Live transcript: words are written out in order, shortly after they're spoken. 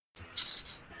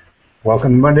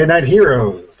Welcome to Monday Night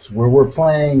Heroes, where we're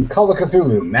playing Call of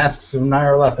Cthulhu, Masks of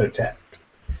Nyarlathotep.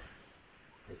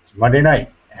 It's Monday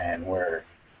night, and we're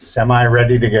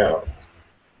semi-ready to go.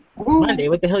 It's Monday?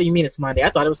 What the hell you mean it's Monday? I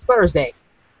thought it was Thursday.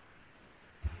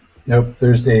 Nope,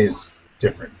 Thursday's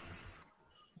different.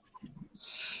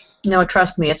 No,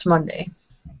 trust me, it's Monday.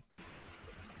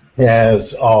 Yeah,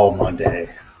 it's all Monday.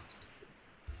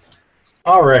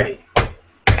 Alrighty.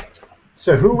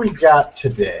 So who we got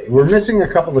today? We're missing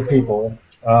a couple of people,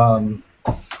 but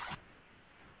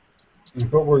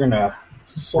we're gonna.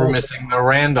 We're missing the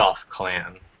Randolph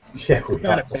clan. Yeah, we It's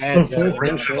not a got. bad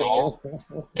Original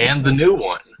and the new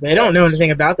one. They don't know anything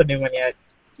about the new one yet.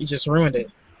 You just ruined it.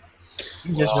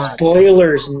 You just ruined it.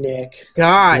 Spoilers, Nick.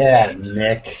 God. Yeah,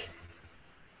 Nick.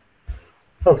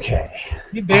 Okay.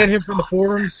 You banned him from the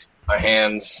forums? My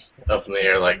hands up in the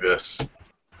air like this.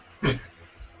 Yep.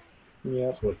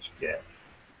 That's what you get.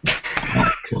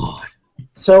 God.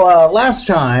 So last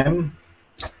time,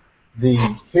 the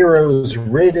heroes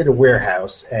raided a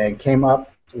warehouse and came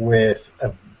up with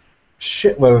a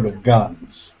shitload of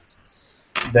guns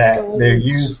that they're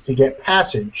used to get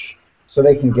passage so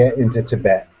they can get into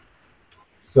Tibet,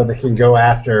 so they can go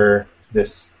after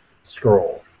this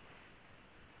scroll.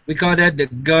 We call that the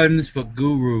Guns for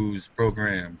Gurus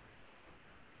program.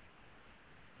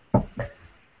 I'm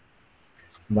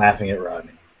laughing at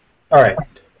Rodney. All right.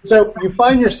 So you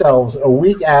find yourselves a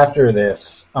week after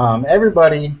this.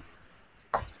 Everybody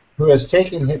who has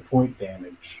taken hit point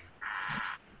damage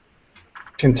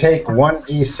can take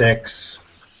 1d6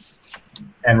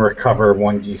 and recover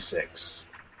 1d6.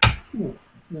 Ooh,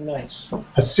 nice.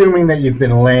 Assuming that you've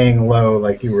been laying low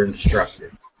like you were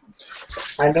instructed.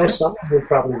 I know some of you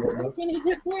probably would have. Any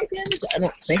hit point damage? I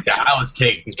don't think I was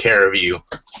taking care of you.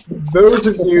 Those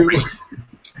of you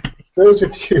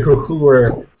who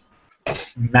are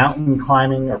mountain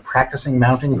climbing or practicing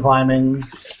mountain climbing,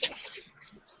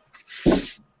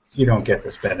 you don't get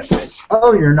this benefit.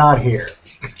 Oh, you're not here.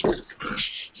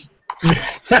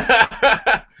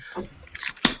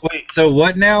 Wait, so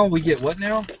what now? We get what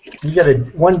now? You get a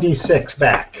 1d6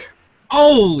 back.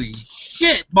 Holy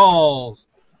shit balls!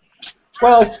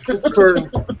 Well, it's good for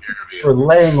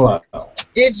laying low.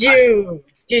 Did you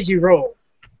roll?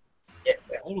 Yeah,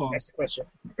 Hold on. that's the question.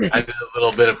 I did a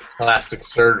little bit of plastic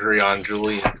surgery on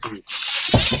Julian, too.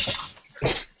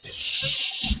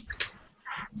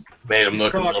 Made him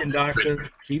look Keep a little talking, bit doctor. prettier.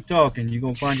 Keep talking. You're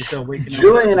gonna find yourself waking up.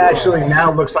 Julian actually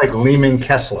now looks like Lehman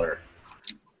Kessler.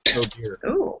 Oh dear.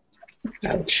 Ooh.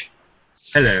 Ouch.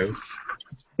 Hello.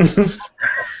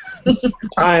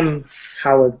 I'm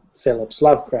Howard Phillips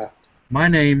Lovecraft. My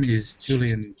name is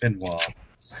Julian Benoit.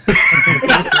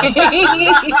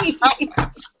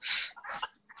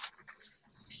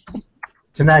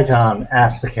 Tonight on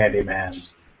Ask the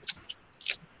Candyman,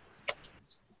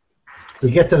 we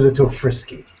get a little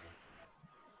frisky.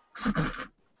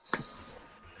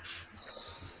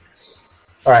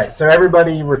 Alright, so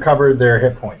everybody recovered their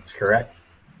hit points, correct?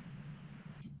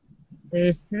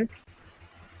 Mm-hmm.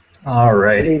 I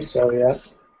Alright, believe so, yeah.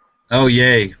 Oh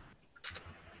yay.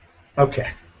 okay.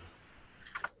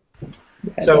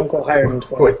 Yeah, So, don't go higher than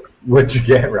 12. What'd you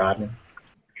get, Rodney?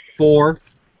 4.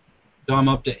 So I'm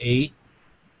up to 8.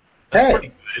 That's Hey.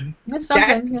 pretty good. That's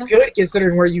That's something, yeah. good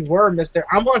considering where you were, mister.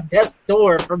 I'm on death's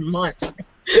door for months.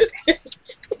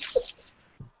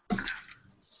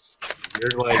 You're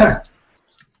like,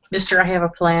 Mister, I have a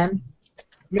plan.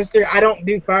 Mister, I don't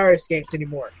do fire escapes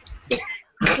anymore.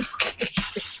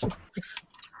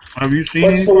 Have you seen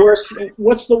What's it? the worst?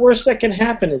 What's the worst that can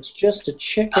happen? It's just a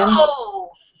chicken. Oh!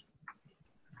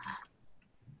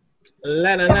 You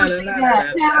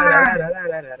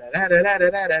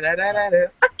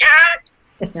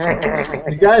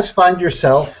guys find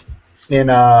yourself in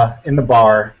the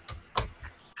bar,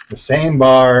 the same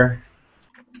bar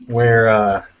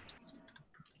where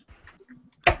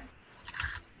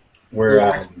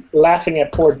Laughing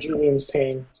at poor Julian's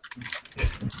pain.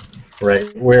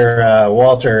 where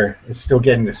Walter is still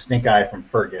getting the stink eye from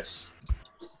Fergus.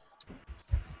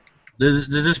 Does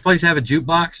this place have a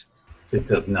jukebox? It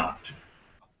does not.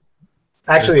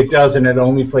 Actually, it does, and it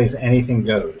only plays Anything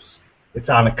Goes. It's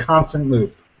on a constant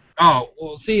loop. Oh,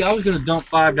 well, see, I was going to dump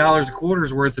 $5 a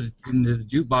quarter's worth into the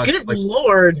jukebox. Good Like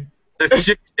lord. the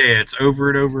chick dance over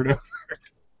and over and over.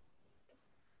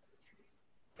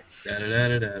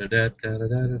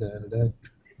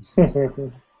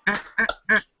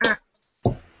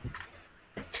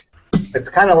 It's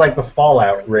kind of like the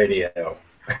Fallout radio.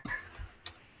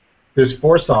 There's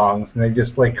 4 songs, and they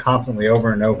just play constantly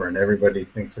over and over, and everybody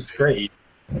thinks it's great.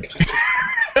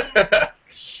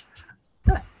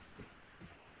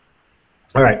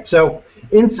 All right, so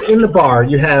In the bar,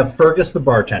 you have Fergus the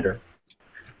bartender.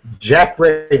 Jack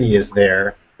Brady is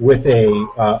there with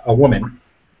a woman.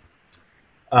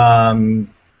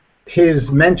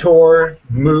 His mentor,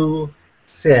 Mu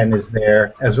Sen, is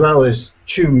there, as well as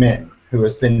Chu Min, who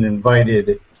has been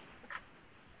invited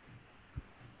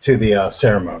to the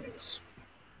ceremonies.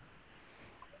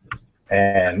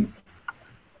 And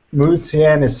Mu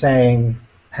Sen is saying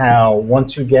how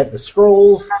once you get the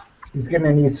scrolls, he's going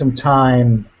to need some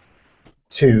time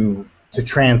to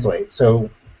translate. So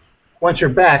once you're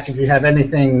back, if you have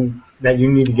anything that you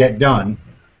need to get done,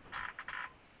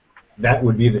 that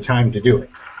would be the time to do it.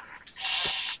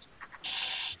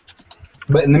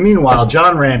 But in the meanwhile,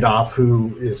 John Randolph,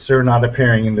 who is sir not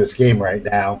appearing in this game right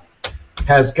now,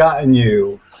 has gotten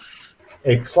you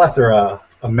a plethora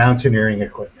of mountaineering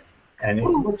equipment. And it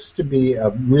looks to be a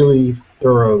really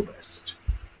thorough list.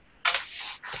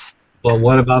 Well,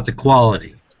 what about the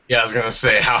quality? Yeah, I was gonna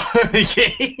say how.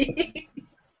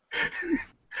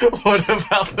 What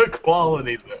about the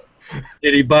quality though?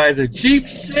 Did he buy the cheap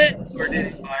shit or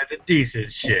did he buy the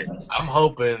decent shit? I'm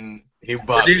hoping he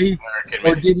bought Or did the he, American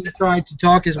or made. did he try to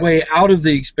talk his way out of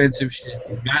the expensive shit?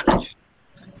 and got the shit?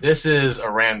 This is a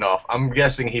Randolph. I'm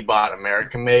guessing he bought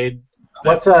American made.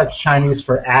 What's Chinese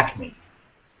for Acme?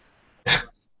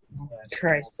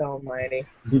 Christ almighty.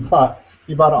 He bought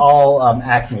all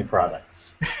Acme products.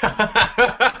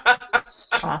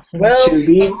 Awesome. Well,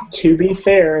 To be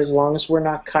fair, as long as we're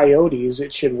not coyotes,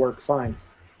 it should work fine.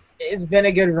 it's been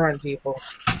a good run, people.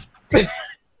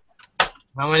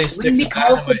 How many Wouldn't sticks be of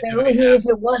called what dynamite they do were we here have? if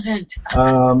it wasn't.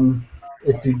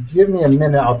 If you give me a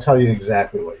minute, I'll tell you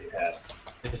exactly what you have.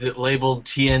 Is it labeled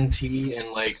TNT and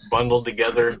like bundled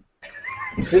together?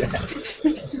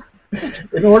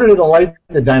 In order to light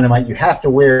the dynamite, you have to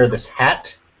wear this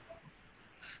hat.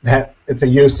 It's a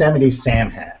Yosemite Sam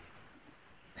hat.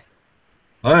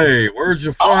 Hey, where'd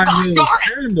you find those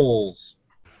candles?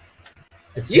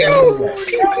 It's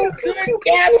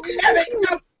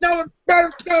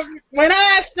When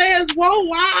I says whoa,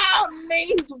 I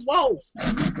means whoa.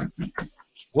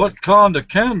 What kind of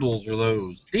candles are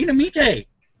those? Dynamite.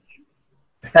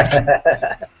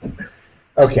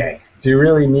 Okay. Do you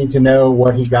really need to know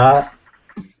what he got?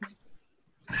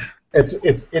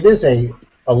 It is a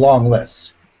long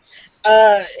list.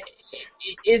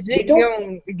 Is it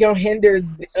gonna hinder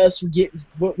us from getting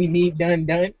what we need done?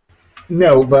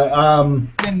 No, but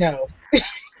Then no.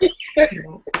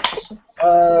 it's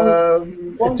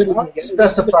an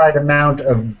unspecified amount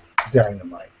of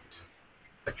dynamite.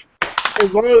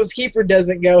 As long as Keeper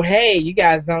doesn't go, hey, you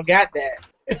guys don't got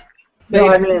that. No,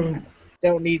 I mean,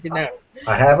 Don't need to know.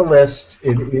 I have a list.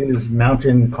 It is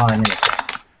mountain climbing.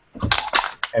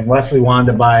 And Wesley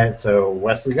wanted to buy it, so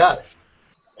Wesley got it.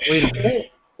 Wait a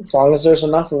minute. As long as there's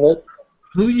enough of it.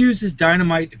 Who uses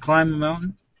dynamite to climb a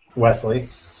mountain? Wesley.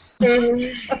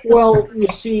 Well, you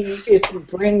see, if you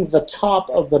bring the top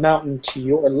of the mountain to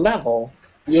your level,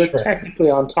 you're Sure. technically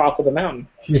on top of the mountain.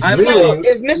 He's I really, Well,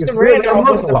 if he's Mr. really Randolph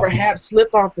was to Muslim. perhaps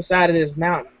slip off the side of this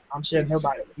mountain, I'm sure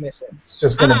nobody would miss him. It's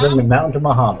just going to bring the mountain to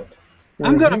Muhammad.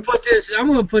 I'm gonna put this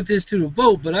to the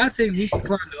vote, but I think we should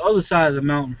climb the other side of the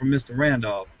mountain from Mr.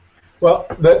 Randolph. Well,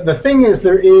 the thing is,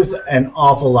 there is an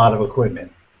awful lot of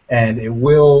equipment, and it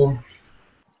will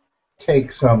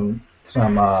take some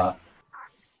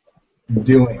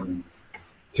doing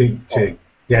to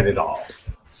get it all.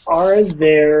 Are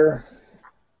there...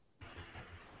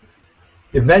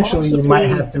 Eventually, you might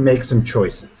Possibly. have to make some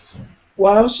choices.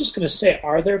 Well, I was just going to say,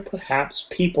 are there perhaps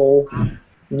people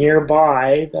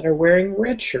nearby that are wearing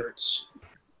red shirts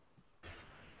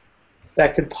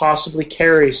that could possibly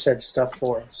carry said stuff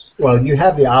for us? Well, you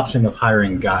have the option of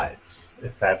hiring guides,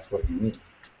 if that's what you need.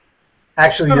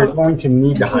 Actually, you're going to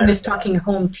need to And hire he was guides. talking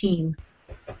home team,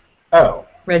 Oh,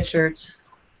 red shirts.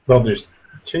 well, there's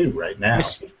two right now. I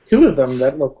see two of them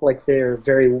that look like they're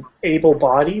very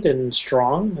able-bodied and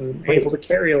strong and able to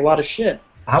carry a lot of shit.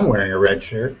 I'm wearing a red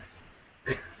shirt.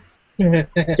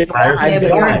 Didn't Hire I some didn't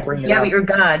guides. want to bring it Yeah, up. but you're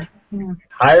God.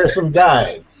 Hire some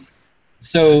guides.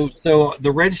 So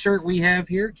the red shirt we have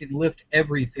here can lift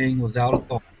everything without a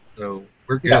thought. So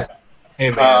we're good. Yeah. Hey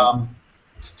man,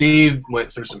 Steve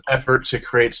went through some effort to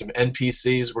create some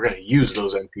NPCs. We're gonna use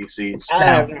those NPCs. I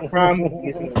have no problem with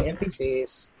using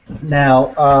NPCs.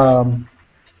 Now,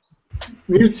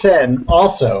 Mute Sen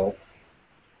also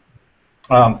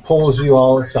pulls you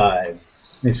all aside, and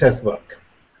he says, look,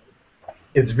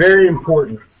 it's very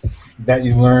important that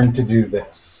you learn to do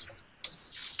this.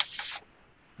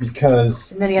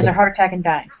 Because And then he has a heart attack and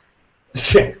dies.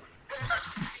 the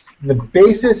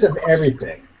basis of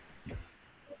everything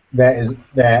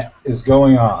that is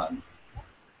going on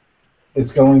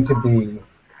is going to be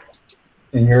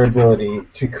in your ability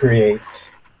to create.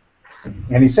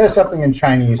 And he says something in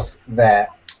Chinese that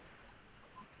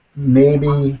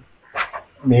maybe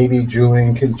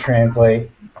Julian can translate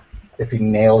if he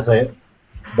nails it,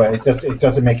 but it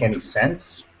doesn't make any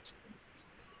sense.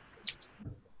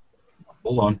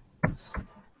 Hold on.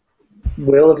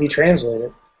 Will, if you translate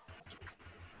it.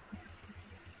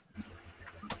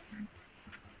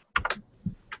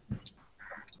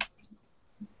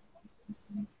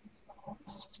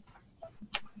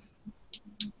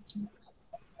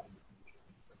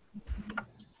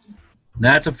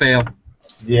 That's a fail.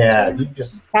 Yeah, you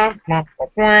just. What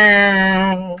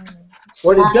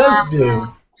he does do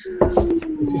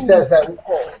is he says that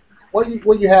what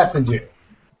you have to do.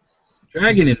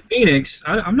 Dragon in Phoenix?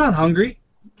 I'm not hungry.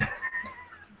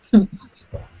 You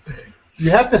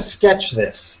have to sketch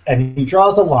this, and he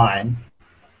draws a line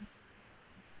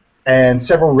and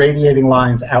several radiating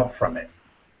lines out from it.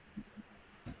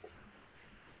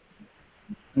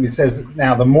 And he says,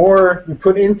 now the more you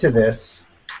put into this,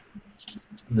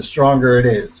 the stronger it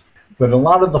is. But a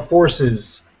lot of the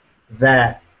forces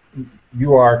that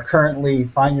you are currently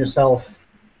find yourself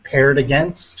paired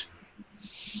against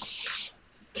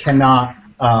cannot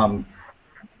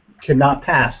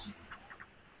pass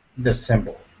this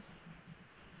symbol.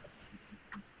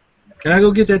 Can I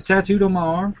go get that tattooed on my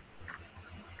arm?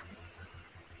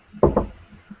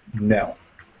 No.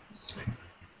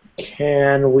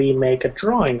 Can we make a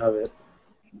drawing of it?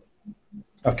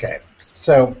 Okay.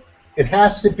 So it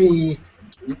has to be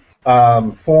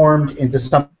formed into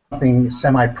something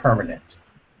semi-permanent,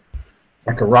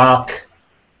 like a rock,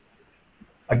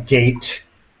 a gate.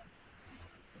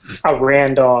 A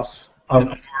Randolph.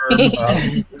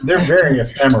 They're very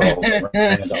ephemeral,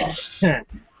 Randolph.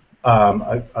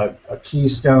 A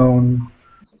keystone.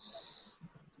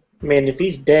 I mean, if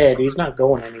he's dead, he's not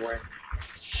going anywhere.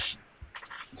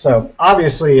 So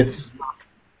obviously, it's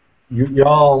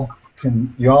y'all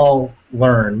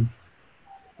learn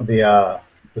the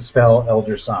spell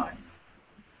Elder Sign.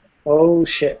 Oh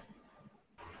shit!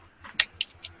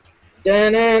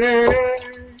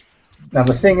 Now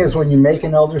the thing is, when you make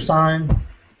an Elder Sign,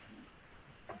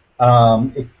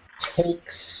 it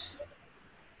takes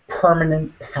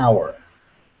permanent power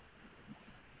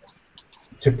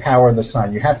to power the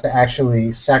sun. You have to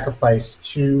actually sacrifice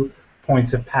 2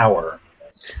 points of power.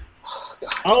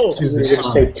 Oh, to You the were going to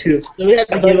sun. say two. so we have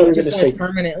to I thought give you were it 2 gonna points say-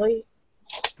 permanently?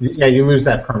 Yeah, you lose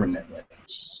that permanently.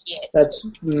 That's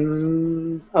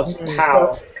of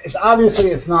how. So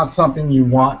it's not something you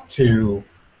want to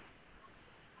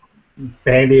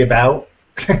bandy about,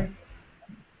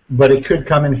 but it could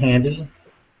come in handy.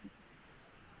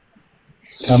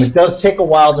 It does take a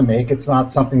while to make. It's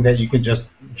not something that you can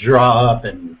just draw up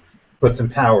and put some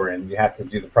power in. You have to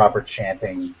do the proper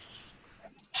chanting.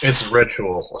 It's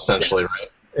ritual, essentially, right?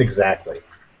 Exactly.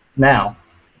 Now,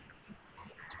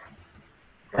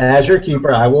 as your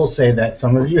keeper, I will say that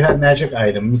some of you have magic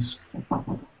items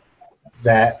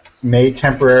that may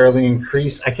temporarily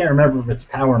increase. I can't remember if it's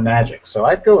power magic, so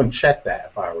I'd go and check that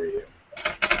if I were you.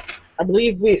 I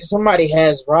believe somebody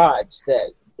has rods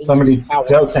that. Somebody power.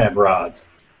 does have rods.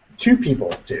 2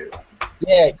 people do.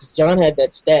 Yeah, 'cause John had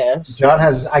that staff. John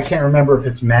has. I can't remember if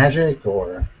it's magic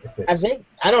or if it's.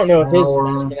 I don't know if his is Power.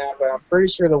 magic now, but I'm pretty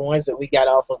sure the ones that we got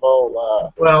off of old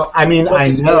Well, I mean, what's I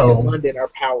his face in know, London are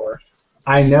power.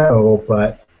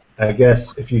 but I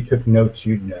guess if you took notes,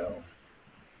 you'd know.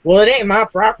 Well, it ain't my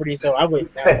property, so I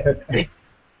wouldn't know.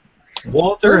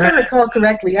 Walter If I had recall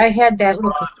correctly, I had that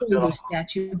little Cthulhu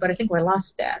statue, but I think we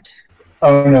lost that.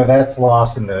 Oh no, that's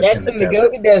lost in the. That's in the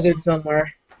desert. Gobi Desert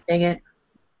somewhere, Dang it.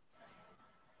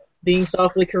 being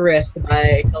softly caressed by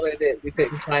a color that we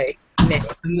couldn't quite name.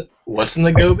 What's in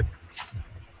the Gobi?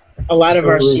 A lot of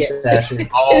our Totally shit. statue.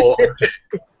 Oh, okay.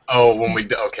 Oh,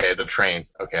 okay, the train.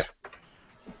 Okay.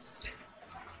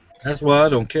 That's why I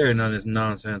don't carry none of this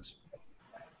nonsense.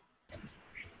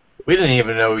 We didn't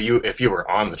even know if you were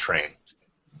on the train.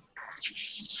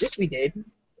 Yes, we did.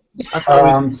 I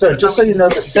thought So just so you know,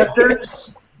 the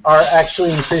scepters are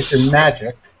actually increase your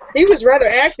magic. he was rather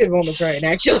active on the train,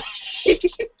 actually.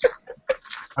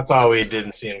 I thought we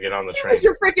didn't see him get on the He train. was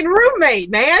your freaking roommate,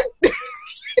 man.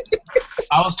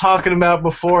 I was talking about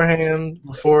beforehand,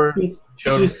 before He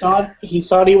showed thought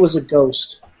he was a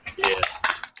ghost. Yeah.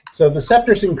 So the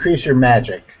scepters increase your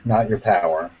magic, not your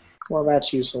power. Well,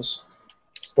 that's useless.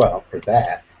 Well, for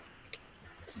that,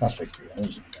 it's not like the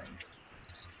only thing.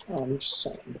 Oh, I'm just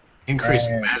saying.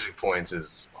 Increasing And- magic points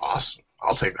is awesome.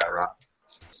 I'll take that route.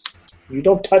 You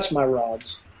don't touch my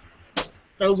rods.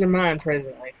 Those are mine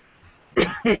presently.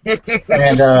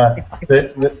 And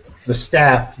the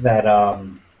staff that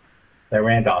that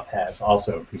Randolph has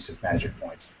also increases magic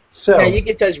points. So Now you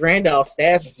can touch Randolph's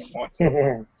staff if you want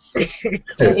to.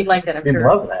 Yeah, he'd like that, I'm you'd sure.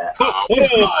 love that.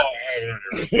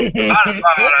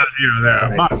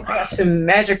 I got some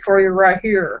magic for you right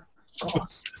here.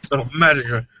 Little magic.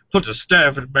 Put the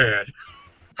staff in bed.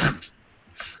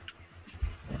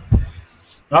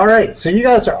 All right, so you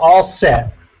guys are all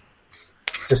set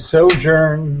to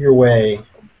sojourn your way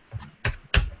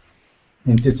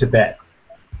into Tibet.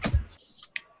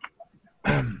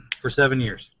 For 7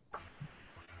 years.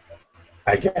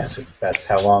 I guess if that's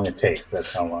how long it takes.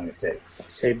 That's how long it takes.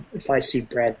 Say, if I see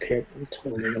Brad Pitt, I'm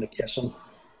totally going to kiss him.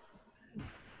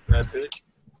 Brad Pitt?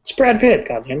 It's Brad Pitt,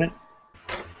 goddammit.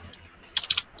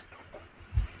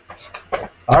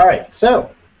 All right, so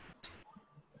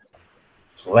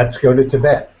let's go to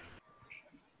Tibet.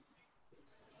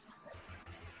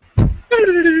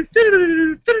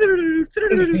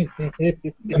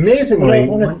 Amazingly,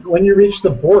 when you reach the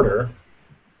border,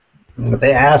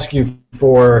 they ask you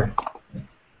for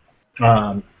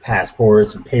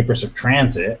passports and papers of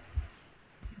transit.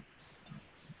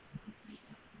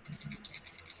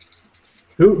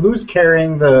 Who's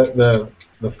carrying the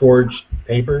forged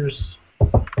papers?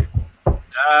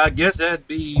 I guess that'd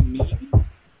be me,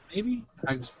 maybe?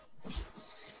 I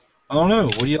don't know.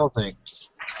 What do y'all think?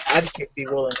 I'd be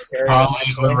willing to carry Probably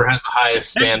it. whoever has the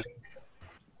highest standing.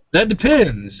 That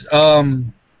depends.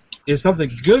 Is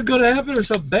something good going to happen or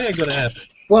something bad going to happen?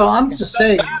 Well, I'm just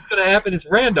saying. Something bad's going to happen is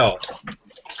Randolph.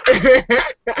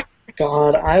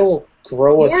 God, I will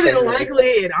grow a More than carrot. likely,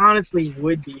 it honestly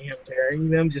would be him carrying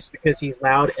them, just because he's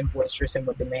loud and boisterous and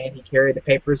would demand he carry the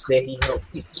papers that he helped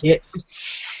get.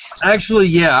 Actually,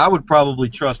 yeah, I would probably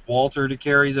trust Walter to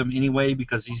carry them anyway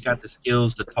because he's got the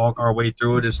skills to talk our way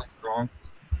through it if something's wrong.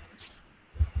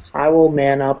 I will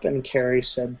man up and carry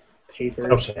said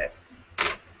papers. Okay.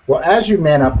 Well, as you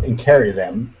man up and carry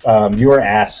them, you are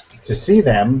asked to see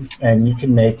them, and you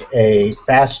can make a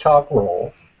fast talk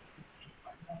roll.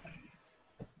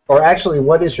 Or actually,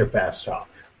 what is your fast talk?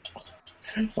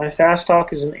 My fast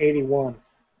talk is an 81.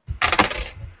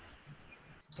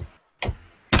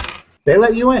 They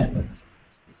let you in.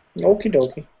 Okie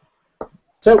dokie.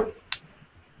 So,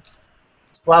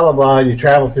 blah, blah, blah, you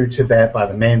travel through Tibet by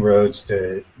the main roads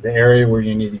to the area where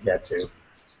you need to get to.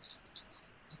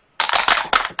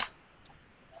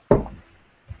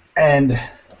 And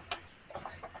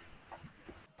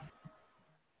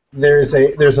there's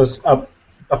a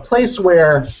place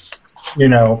where, you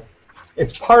know,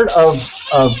 it's part of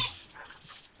I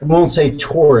won't say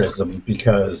tourism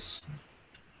because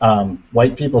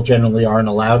white people generally aren't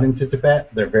allowed into Tibet.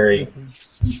 They're very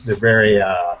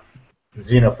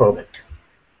xenophobic.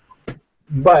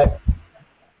 But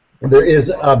there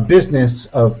is a business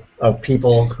of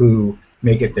people who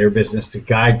make it their business to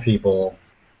guide people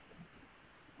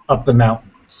up the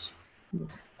mountains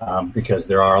because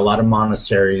there are a lot of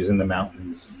monasteries in the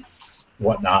mountains and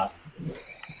whatnot.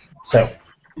 So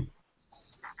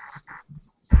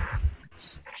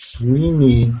we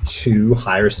need to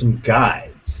hire some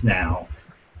guides now.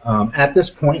 At this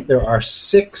point, there are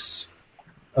 6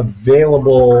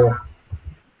 available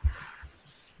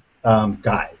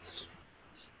guides,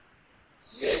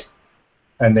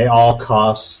 and they all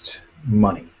cost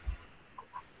money.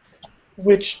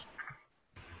 Which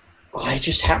I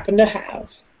just happen to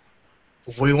have.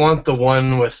 We want the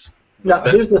one with... Now,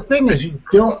 here's the thing: is you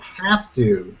don't have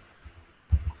to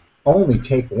only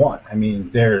take one. I mean,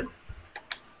 they're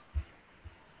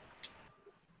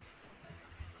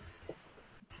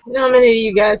How many do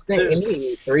you guys think we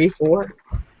need? 3, 4?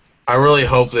 I really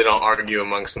hope they don't argue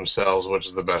amongst themselves which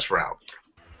is the best route.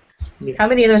 How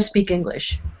many of them speak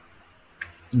English?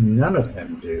 none of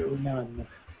them do. None.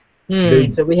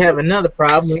 So we have another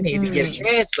problem. We need to get a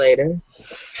translator.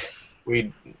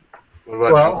 What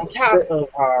about Well, On top of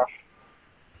our...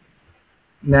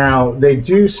 now they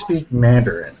do speak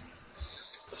Mandarin,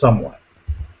 somewhat.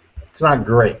 It's not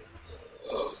great.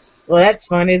 Well, that's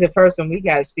funny. The person we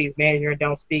got speaks Mandarin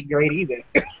don't speak great either.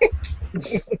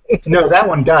 No, that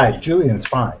one died. Julian's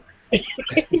fine.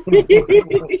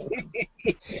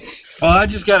 Well, I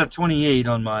just got a 28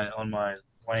 on my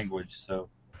language, so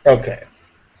Okay.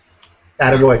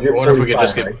 Out of what? You're I wonder if we could 45,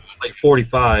 just get right? like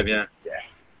 45, yeah.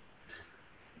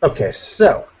 Okay,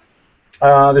 so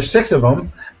there's 6 of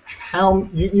them. How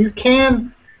you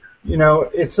can,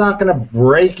 it's not going to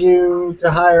break you to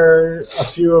hire a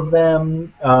few of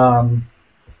them.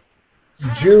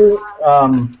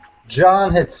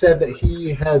 John had said that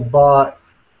he had brought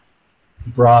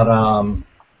hold on,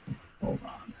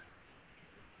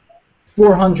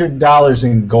 $400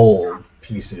 in gold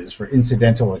pieces for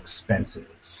incidental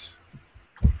expenses.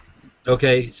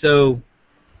 Okay, so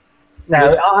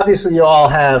Now, obviously, you all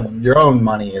have your own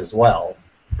money as well.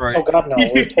 Right. Oh God, no!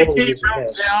 We're totally using Wrote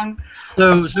his. down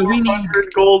So we need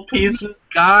 100 gold pieces.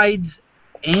 guides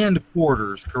and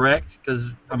porters, correct?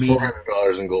 Because I mean,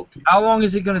 $400 in gold pieces. how long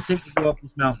is it going to take to go up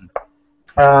this mountain?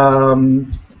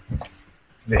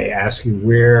 They ask you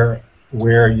where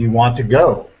you want to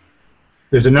go.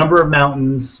 There's a number of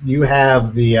mountains. You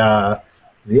have the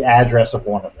address of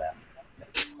one of them.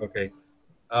 Okay.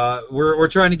 We're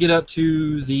trying to get up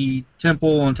to the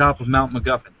temple on top of Mount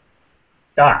MacGuffin.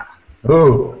 Mount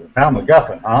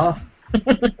MacGuffin, huh?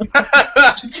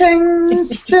 Ching,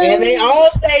 ching. And they all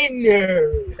say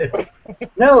no.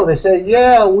 No, they say,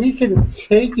 yeah, we can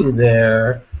take you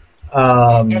there.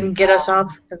 And get us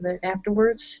off of it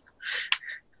afterwards.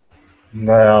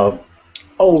 Well,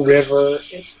 Oh, River,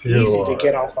 it's easy Sure. to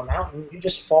get off a mountain. You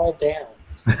just fall down.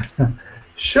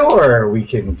 sure, we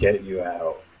can get you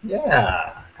out.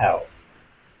 Yeah, out.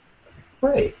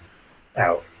 Great,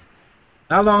 out.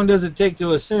 How long does it take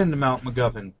to ascend to Mount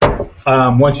MacGuffin?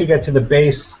 Once you get to the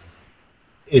base,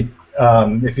 if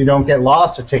you don't get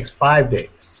lost, it takes 5 days.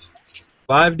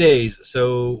 5 days.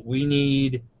 So we're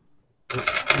going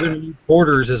to need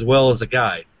porters as well as a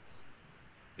guide,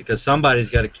 because somebody's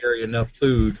got to carry enough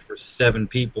food for 7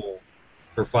 people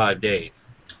for 5 days,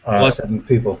 Plus- 7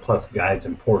 people plus guides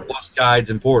and porters. plus guides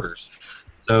and porters.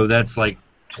 So that's like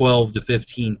 12 to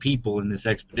 15 people in this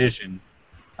expedition.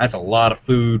 That's a lot of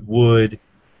food, wood,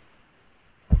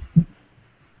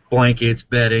 blankets,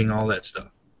 bedding, all that stuff.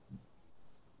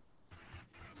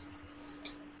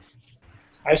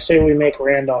 I say we make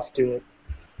Randolph do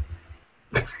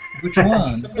it. Which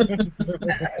one? The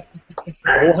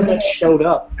one that showed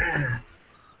up.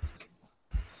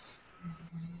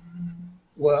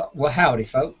 Well, howdy,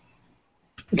 folk.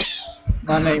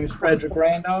 My name is Frederick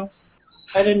Randolph.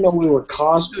 I didn't know we were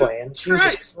cosplaying.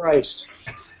 Jesus Christ.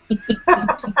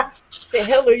 The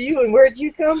hell are you and where'd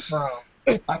you come from?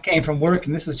 I came from work,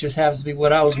 and this just happens to be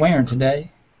what I was wearing today.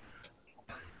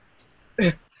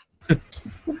 You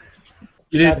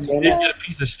didn't get a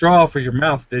piece of straw for your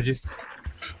mouth, did you?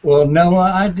 Well, no,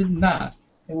 I did not.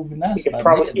 It would be nice He if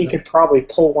I could did. probably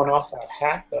pull one off that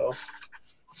hat, though.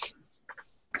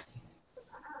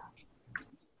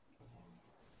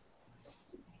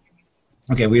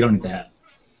 Okay, we don't need that.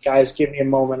 Guys, give me a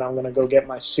moment. I'm going to go get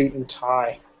my suit and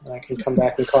tie. And I can come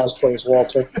back and cosplay as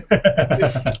Walter.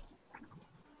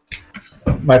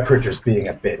 My printer's being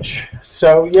a bitch.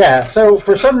 So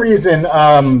for some reason,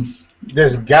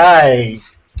 this guy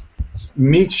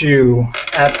meets you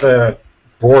at the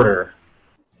border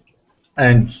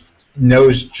and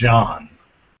knows John.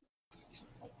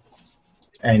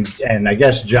 And I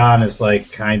guess John is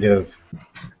like kind of,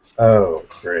 oh,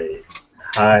 great.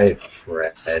 Hi,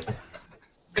 Fred.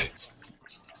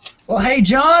 Well, hey,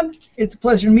 John, it's a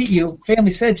pleasure to meet you.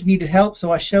 Family said you needed help,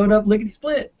 so I showed up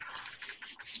lickety-split.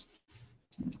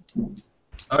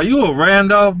 Are you a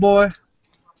Randolph boy?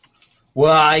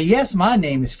 Well, yes, my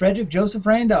name is Frederick Joseph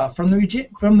Randolph from the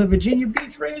Virginia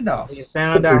Beach Randolphs. You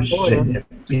found our border. Virginia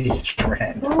Beach,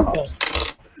 Randolph.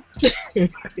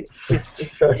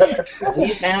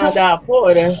 We found our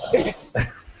porter.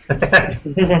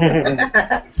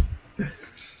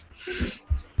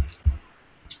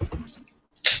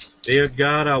 Dear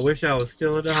God, I wish I was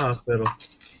still in the hospital.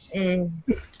 Mm.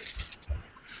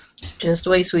 Just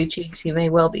wait, sweet cheeks. You may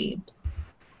well be.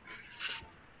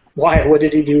 Why? What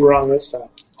did he do wrong this time?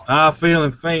 I'm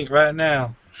feeling faint right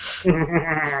now.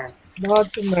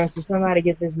 Lord to mercy, somebody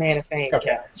get this man a faint Okay.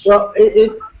 couch. Well,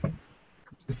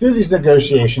 through these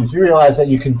negotiations, you realize that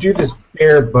you can do this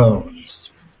bare bones.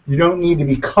 You don't need to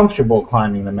be comfortable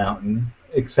climbing the mountain,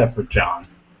 except for John.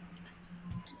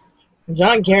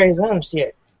 John carries his own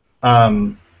shit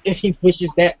if he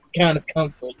wishes that kind of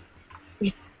comfort.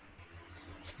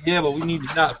 Yeah, but we need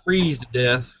to not freeze to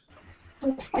death.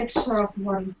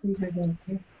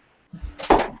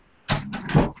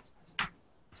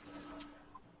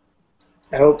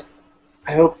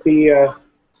 I hope the,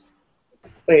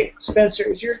 wait, Spencer,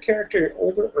 is your character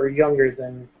older or younger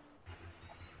than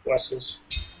Wes's?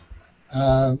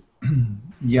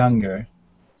 Younger.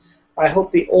 I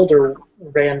hope the older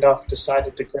Randolph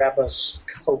decided to grab us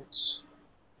coats.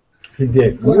 He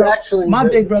did. Well, You actually. My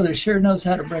big brother sure knows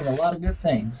how to bring a lot of good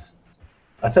things.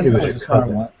 I thought he was He's his a smart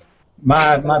cousin. one.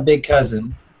 My big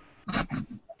cousin.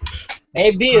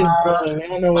 AB is brother. I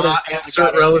don't know what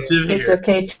Insert relative It's here.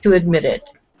 okay to admit it.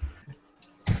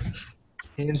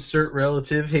 Insert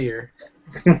relative here.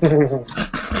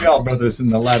 Y'all brothers in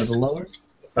the light of the Lord.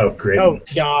 Oh, great. Oh,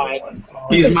 God.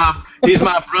 He's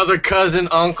my brother, cousin,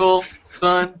 uncle,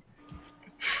 son.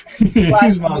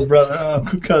 He's my brother,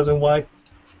 uncle, cousin, wife.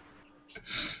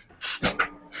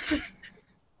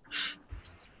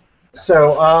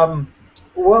 So,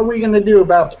 what are we going to do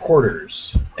about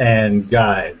porters and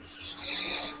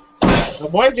guides? The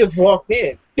one just walked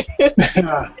in.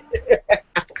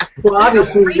 Well,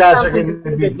 obviously, you guys are going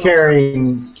to be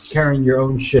carrying your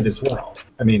own shit as well.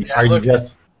 I mean, Yeah, are you look-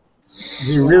 just?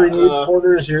 Do you really need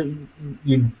porters?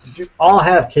 You all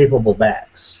have capable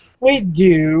backs, We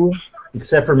do.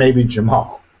 except for maybe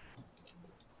Jamal.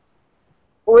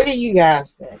 What do you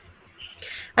guys think?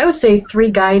 I would say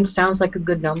 3 guides sounds like a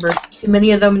good number. Too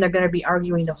many of them, they're going to be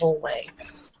arguing the whole way.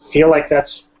 Feel like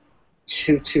that's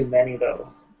too many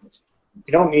though.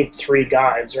 You don't need 3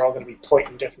 guides. They're all going to be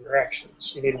pointing in different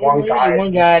directions. You need one guide.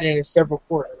 One guide and several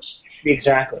quarters.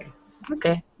 Exactly.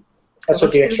 Okay. That's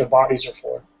what the extra bodies are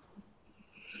for.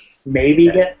 Maybe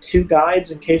get 2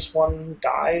 guides in case one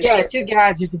dies. Yeah, 2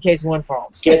 guides just in case one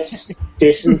falls. Gets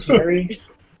dysentery.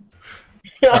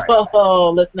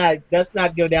 Oh, let's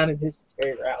not go down a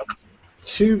dysentery route.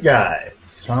 2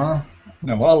 guides, huh?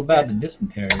 No, all about the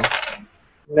dysentery.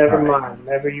 Never All right. mind.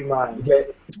 Never you mind.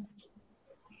 Okay.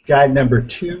 Guide number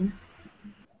 2.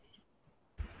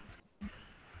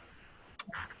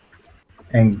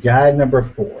 And guide number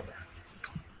 4.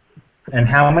 And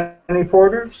how many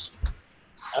porters?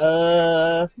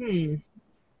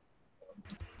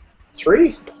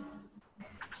 3?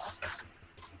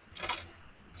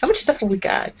 How much stuff have we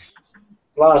got?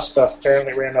 A lot of stuff.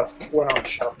 Apparently went on a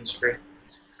shopping spree.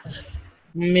 I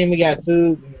mean, we got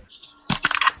food and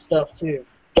stuff too.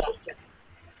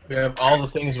 We have all the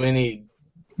things we need.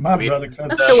 My We- brother cousin.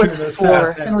 Let's go with sure does 4.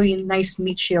 have That'll be nice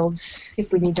meat shields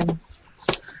if we need them.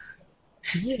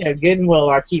 You know, good and well,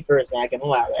 our keeper is not going to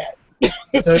allow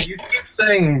that. So you keep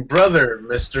saying brother,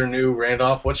 Mr. New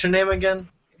Randolph. What's your name again?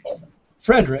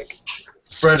 Frederick.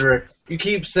 Frederick. You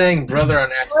keep saying brother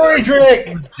on accident.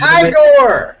 Frederick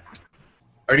Igor!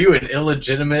 Are you an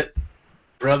illegitimate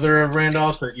brother of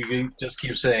Randolph's that you just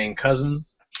keep saying cousin?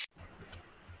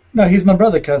 No, he's my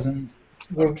brother cousin.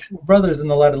 We're brothers in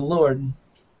the light of the Lord.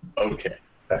 Okay.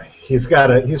 He's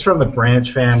from the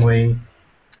Branch family.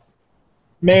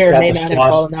 May or Got may the not have swast-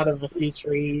 fallen out of a few He's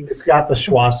trees. got the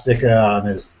swastika on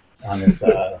his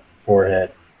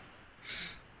forehead.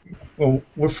 Well,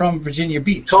 we're from Virginia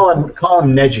Beach. Call him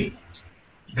Neji.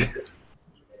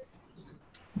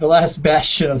 The last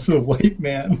bastion of the white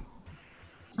man.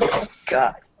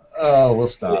 God. Oh, we'll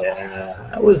stop. Yeah,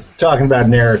 I was talking about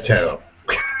Naruto.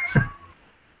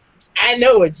 I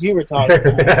know what you were talking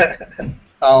about.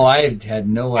 Oh, I had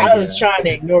no idea. I was trying to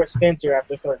ignore Spencer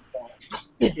after a certain point.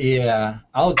 Yeah,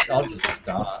 I'll just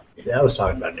stop. Yeah, I was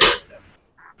talking about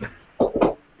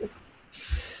Naruto.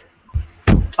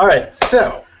 All right,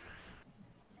 so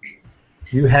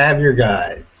you have your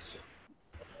guides.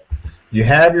 You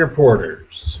have your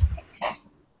porters.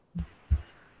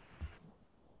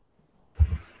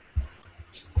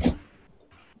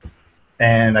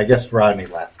 And I guess Rodney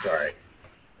left. All right.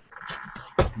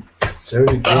 So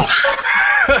did you.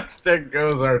 There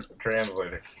goes our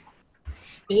translator.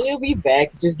 He'll be back.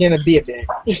 It's just going to be a bit.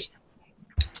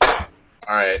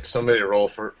 Alright, somebody roll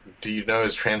for. Do you know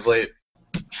his translate?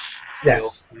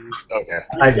 Yes, Okay.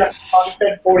 I did.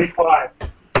 Content 45.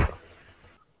 All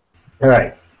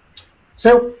right.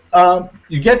 So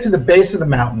you get to the base of the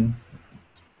mountain,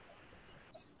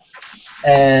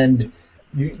 and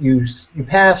you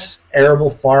pass arable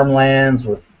farmlands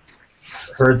with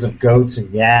herds of goats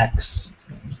and yaks,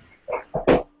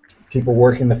 people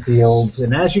working the fields,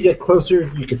 and as you get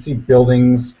closer, you can see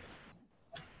buildings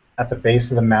at the base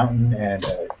of the mountain, and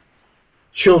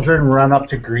children run up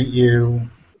to greet you.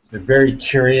 They're very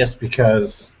curious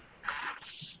because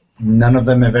none of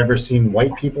them have ever seen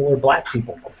white people or black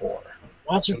people before.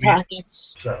 Watch your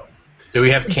pockets. So, Do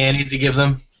we have candy to give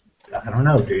them? I don't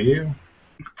know, do you?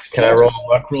 Can I roll a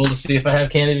luck roll to see if I have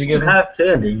candy to You give them? have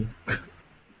candy.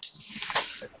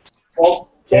 Well,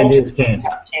 Candy is candy.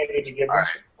 Candy to give them. Alright.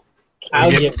 I'll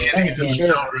We give give you candy to the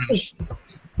children.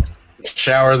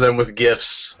 Shower them with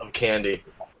gifts of candy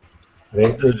They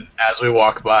as we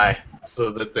walk by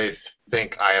so that they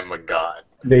think I am a god.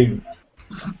 they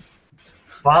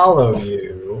follow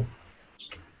you.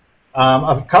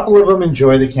 A couple of them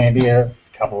enjoy the candy. A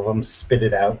couple of them spit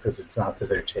it out because it's not to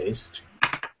their taste.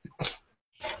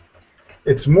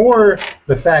 It's more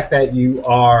the fact that you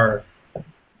are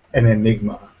an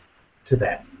enigma to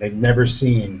them. They've never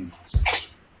seen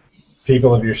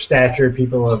people of your stature,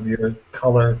 people of your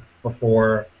color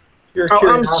before. You're a Oh, I'm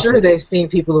curiosity. sure they've seen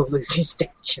people of Lucy's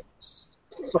stature.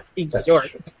 Fucking That's short.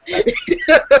 true.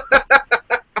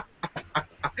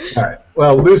 All right.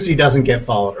 Well, Lucy doesn't get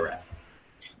followed around.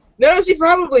 No, she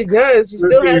probably does. She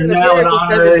still Lucy, has an you're now an appearance of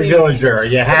honorary 17. villager. Are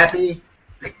you happy?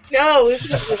 No,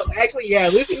 Lucy. Actually, yeah,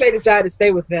 Lucy may decide to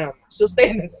stay with them. She'll stay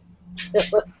in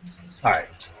All right.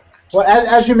 Well,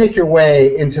 as you make your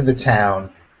way into the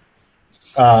town,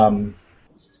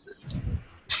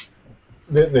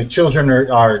 the children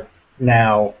are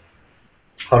now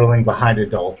huddling behind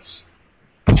adults,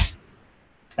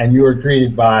 and you are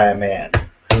greeted by a man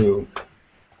who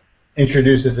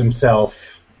introduces himself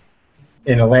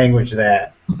in a language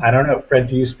that, I don't know, Fred,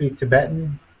 do you speak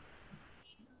Tibetan?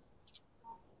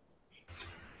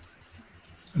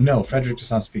 No, Frederick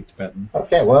does not speak Tibetan.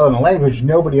 Okay, well, in a language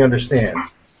nobody understands,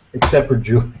 except for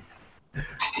Julian,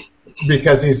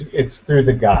 because it's through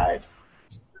the guide.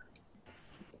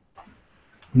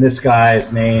 And this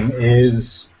guy's name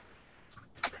is...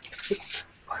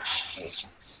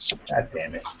 God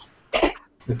damn it.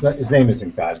 His name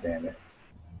isn't God damn it.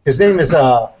 His name is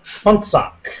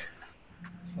Funsock.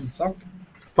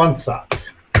 Funsock.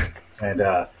 And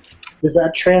Does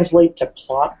that translate to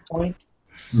plot point?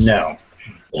 no,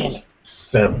 Damn it. it's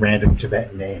the random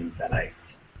Tibetan name that I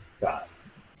got.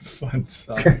 Fun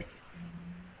suck.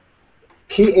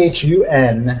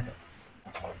 Puntsok.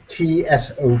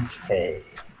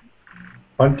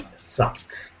 Funsock.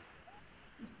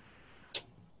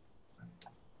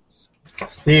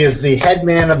 He is the head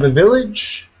man of the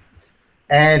village,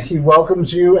 and he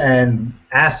welcomes you and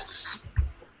asks,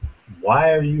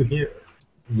 why are you here?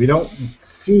 We don't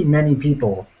see many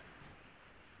people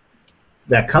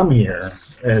that come here,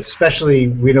 especially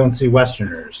we don't see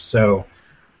Westerners, so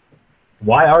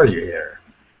why are you here?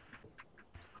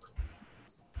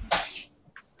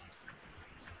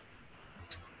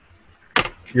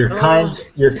 Your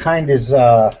kind is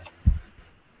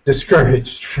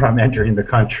discouraged from entering the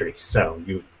country, so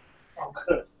you... Oh,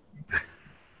 good.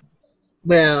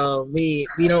 Well, we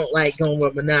don't like going where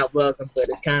we're not welcome, but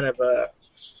it's kind of a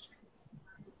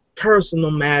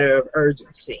personal matter of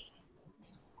urgency.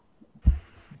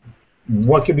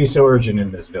 What could be so urgent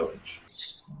in this village?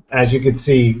 As you can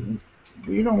see,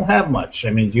 we don't have much.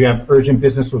 I mean, do you have urgent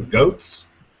business with goats?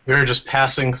 We're just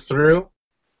passing through.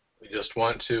 We just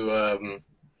want to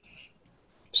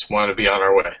be on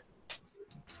our way.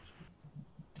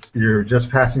 You're just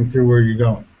passing through. Where you're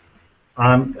going?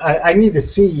 I need to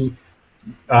see.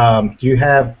 Do you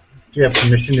have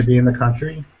permission to be in the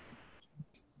country?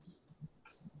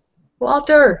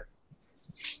 Walter!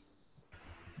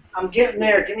 I'm getting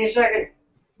there. Give me a second.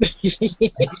 I'm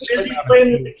busy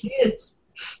playing with the kids.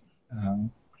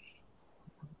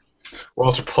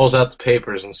 Walter pulls out the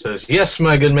papers and says, "Yes,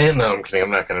 my good man." No, I'm kidding.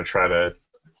 I'm not going to try to.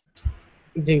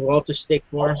 Do Walter stick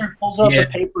for him? Walter pulls out Yeah. the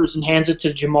papers and hands it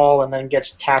to Jamal and then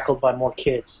gets tackled by more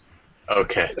kids.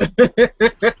 Okay.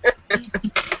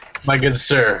 My good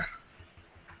sir,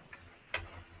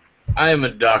 I am a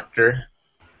doctor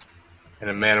and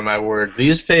a man of my word.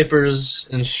 These papers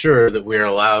ensure that we are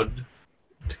allowed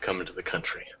to come into the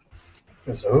country.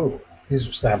 He goes, oh, these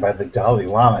were signed by the Dalai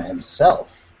Lama himself.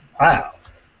 Wow.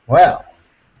 Well,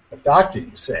 a doctor,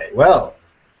 you say? Well,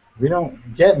 we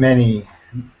don't get many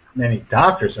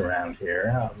doctors around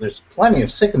here. There's plenty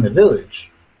of sick in the village.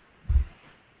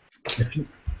 If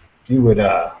you would,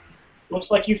 Looks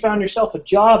like you found yourself a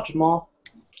job, Jamal.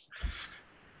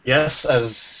 Yes,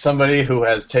 as somebody who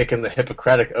has taken the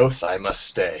Hippocratic Oath, I must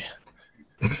stay.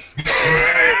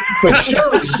 but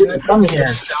surely you didn't come here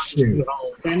and talk to.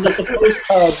 And I suppose,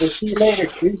 we'll see you later,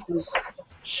 deuces.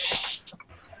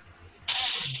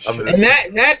 I'm And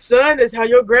that, son, is how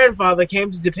your grandfather came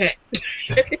to Japan.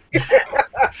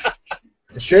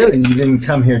 Surely you didn't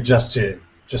come here just to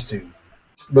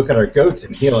look at our goats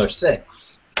and heal our sick.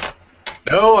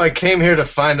 No, I came here to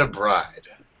find a bride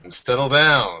and settle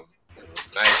down.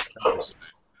 Nice house.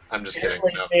 I'm just kidding.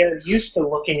 Apparently No. they're used to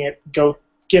looking at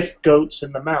gift goats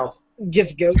in the mouth.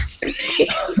 Gift goats.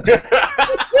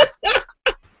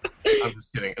 I'm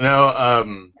just kidding. No,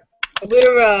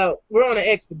 We're on an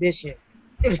expedition.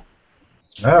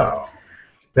 Oh,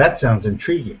 that sounds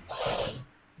intriguing.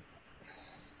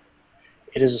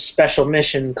 It is a special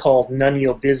mission called None of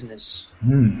Your Business.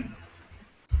 I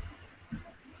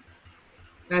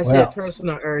Well. said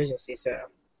personal urgency, sir.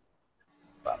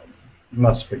 You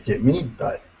must forgive me,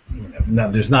 but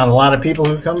there's not a lot of people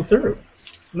who come through.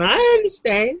 I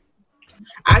understand.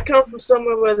 I come from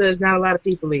somewhere where there's not a lot of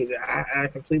people either. I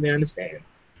completely understand.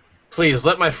 please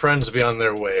let my friends be on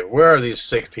their way. Where are these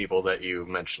sick people that you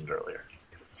mentioned earlier?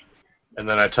 And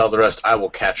then I tell the rest, I will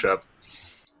catch up.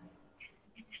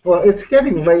 Well, it's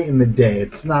getting late in the day.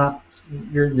 It's not.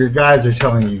 Your guys are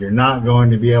telling you you're not going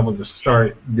to be able to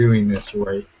start doing this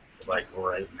right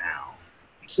now.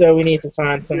 So we need to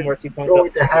find somewhere to You're bunk going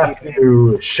up. to have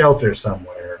to shelter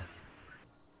somewhere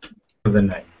for the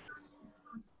night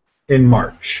in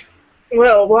March.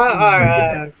 Well,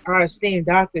 while our esteemed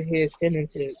doctor here is tending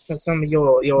to some of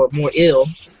your more ill,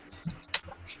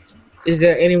 is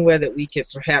there anywhere that we could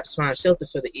perhaps find shelter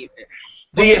for the evening?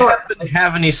 Do you happen to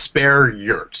have any spare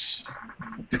yurts?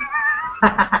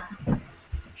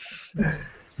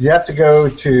 You have to go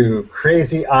to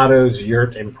Crazy Otto's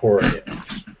Yurt Emporium.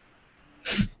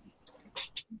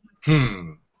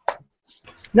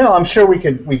 No, I'm sure we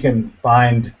can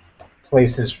find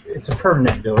places. It's a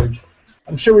permanent village.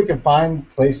 I'm sure we can find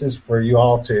places for you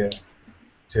all to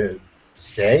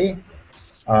stay.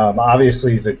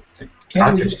 Obviously, the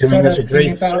Can't we doctor's just doing set us a up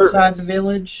great camp outside service. the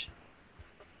village?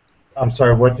 I'm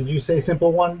sorry, what did you say,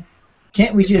 Simple One?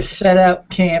 Can't we just set up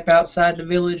camp outside the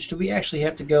village? Do we actually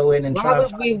have to go in and Why try to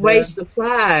would we find waste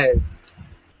supplies?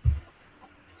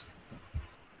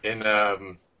 In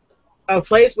A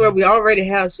place where we already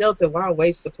have shelter, why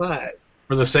waste supplies?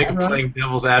 For the sake of Alright. playing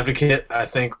devil's advocate, I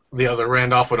think the other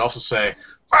Randolph would also say,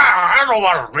 "Well, I don't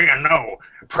want to be in no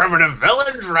primitive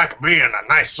village like being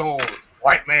a nice old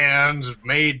white man's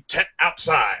made tent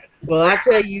outside." Well, I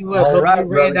tell you what, All both right, you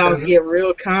brother Randolphs cousin. get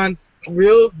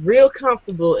real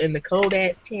comfortable in the cold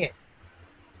ass tent.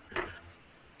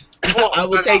 I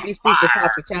will take these people's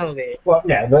hospitality. Well,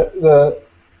 yeah, the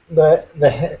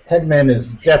headman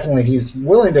is definitely, he's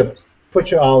willing to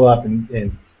put you all up,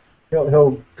 and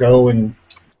he'll go and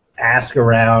ask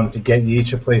around to get you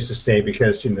each a place to stay,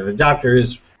 because the doctor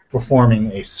is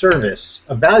performing a service,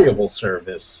 a valuable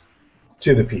service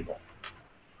to the people.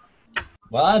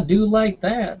 Well, I do like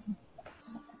that.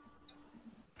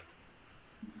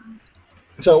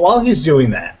 So while he's doing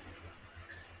that,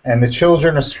 and the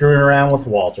children are screwing around with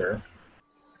Walter,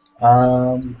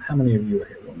 how many of you are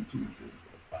here? 1, 2, 3,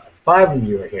 4, 5. 5 of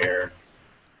you are here.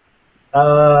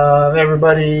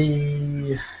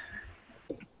 Everybody,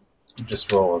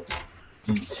 just roll a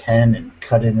d10 and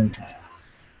cut it in half.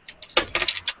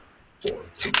 4,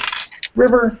 2.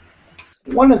 River,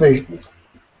 one of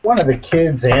the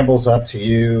kids ambles up to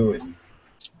you, and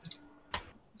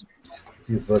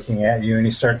he's looking at you, and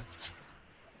he starts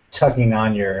tugging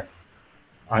on your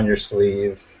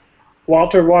sleeve.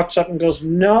 Walter walks up and goes,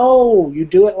 "No, you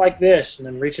do it like this," and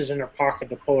then reaches in her pocket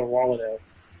to pull her wallet out.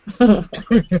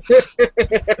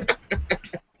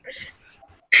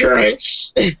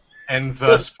 Crunch! And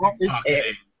thus, What is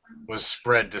Pompeii was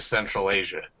spread to Central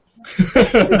Asia.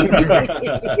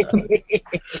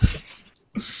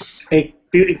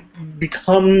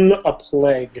 Become a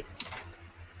plague.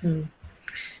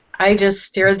 I just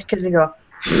stare at the kids and go,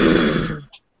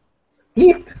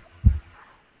 Eep.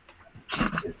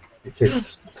 The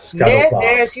kids scuttles off.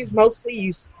 There, she's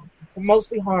mostly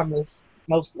harmless,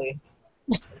 mostly.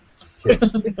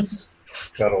 Kids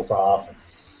scuttles off.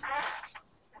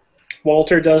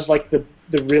 Walter does like the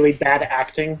really bad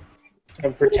acting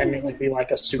of pretending to be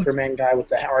like a Superman guy with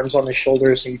the arms on his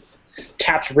shoulders. He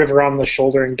taps River on the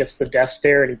shoulder and gets the death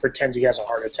stare, and he pretends he has a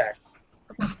heart attack.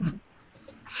 And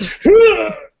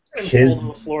falls to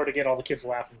the floor to get all the kids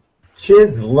laughing.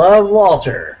 Kids love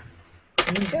Walter.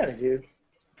 Yeah, they do.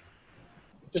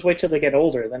 Just wait till they get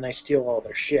older, then they steal all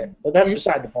their shit. But that's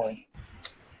beside the point.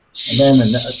 And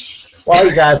then while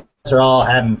you guys are all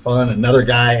having fun, another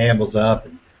guy ambles up,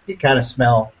 and you kind of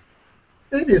smell.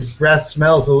 His breath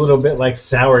smells a little bit like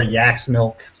sour yak's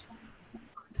milk.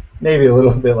 Maybe a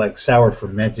little bit like sour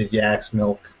fermented yak's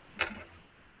milk.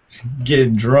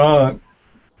 Get drunk.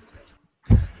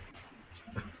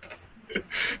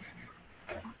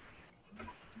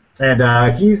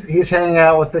 And he's hanging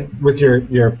out with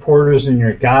your porters and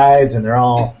your guides, and they're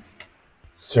all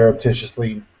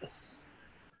surreptitiously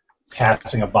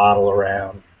passing a bottle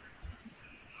around.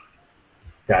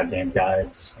 Goddamn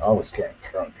guides, always getting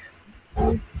drunk.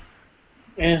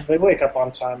 Yeah, they wake up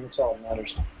on time. That's all that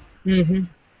matters. Mm-hmm.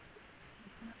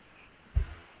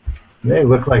 They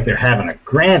look like they're having a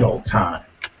grand old time.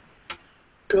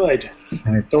 Good.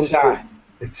 And it's, Don't die.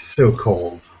 It's so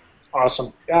cold.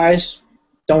 Awesome. Guys,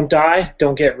 don't die.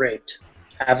 Don't get raped.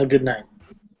 Have a good night.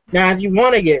 Now, if you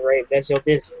want to get raped, that's your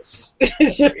business.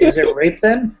 Is it rape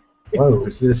then? Whoa,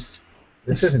 is this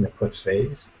isn't Eclipse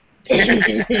Phase?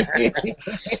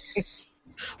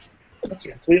 That's a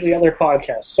completely other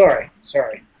podcast.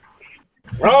 Sorry.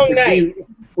 Wrong night.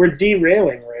 We're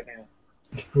derailing right now.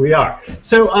 We are.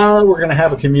 So we're going to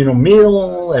have a communal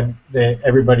meal, and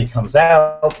everybody comes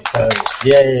out because,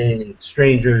 yay,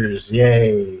 strangers,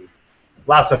 yay.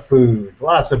 Lots of food,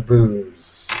 lots of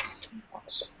booze.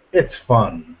 Awesome. It's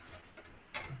fun.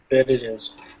 Bet it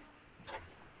is.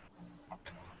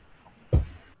 You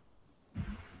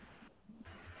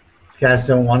guys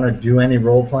don't want to do any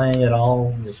role-playing at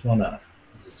all? Just want to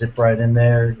zip right in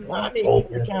there? Well, I mean,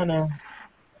 we kind of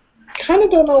kind of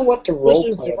don't know what to roll Which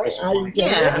is play at this right. point.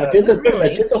 Yeah. I did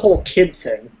the whole kid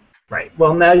thing. Right.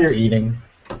 Well, now you're eating.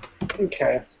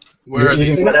 Okay. Where You're are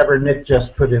eating these? whatever Nick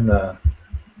just put in the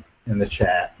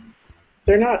chat.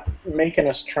 They're not making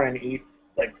us try and eat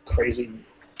like crazy,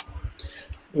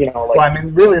 you know, like. Well, I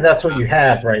mean, really, that's what you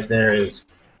have right there. Is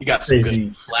You got some Crazy.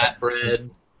 good flatbread,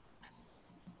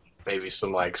 maybe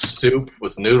some like soup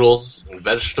with noodles and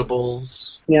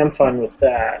vegetables. Yeah, I'm fine with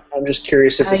that. I'm just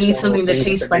curious if I it's need one of something those that things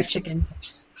tastes that like makes- chicken.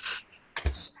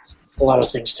 A lot of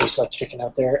things taste like chicken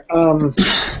out there. I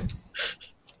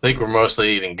think we're mostly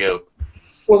eating goat.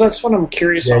 Well, that's what I'm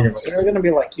curious Yeah, on. you're Is they're going to be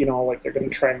like, you know, like they're going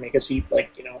to try and make us eat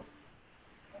like, you know,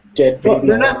 dead baby well,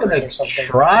 they're not going or to something.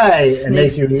 try and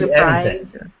make you eat Surprise.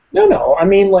 anything. No. I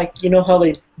mean, like, you know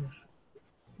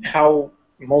how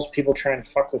most people try and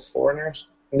fuck with foreigners.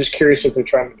 I'm just curious if they're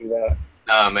trying to do that.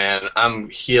 Oh man, I'm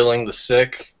healing the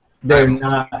sick. They're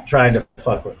not trying to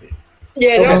fuck with you.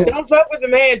 Yeah, Okay. don't fuck with the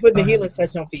man putting the healing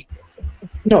touch on people.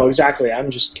 No, exactly. I'm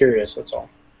just curious. That's all.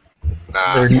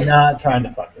 Nah. They're not trying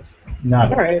to fuck with you.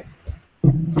 Not All right.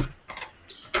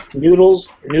 Noodles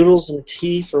and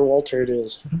tea for Walter. It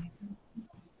is.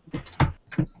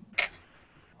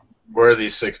 Where are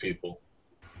these sick people?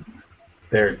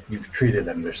 You've treated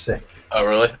them. They're sick. Oh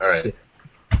really? All right.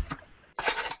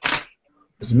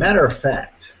 As a matter of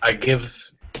fact, I give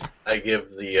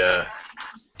the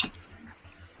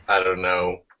I don't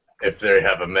know if they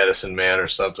have a medicine man or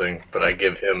something, but I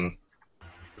give him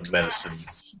the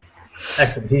medicines.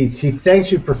 excellent. He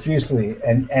thanks you profusely,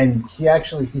 and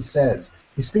he says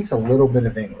he speaks a little bit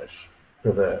of English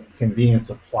for the convenience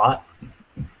of plot.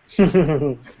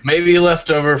 Maybe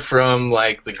leftover from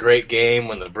like the Great Game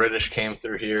when the British came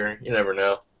through here. You never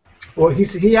know. Well,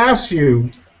 he asks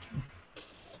you,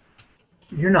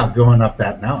 "You're not going up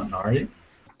that mountain, are you?"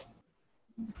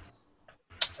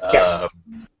 Yes.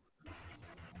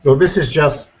 Well, this is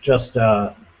just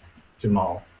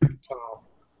Jamal.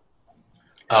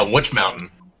 Which mountain?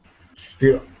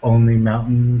 The only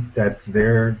mountain that's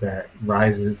there that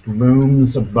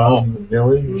looms above the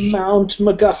village. Mount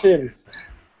MacGuffin.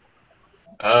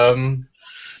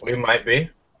 We might be.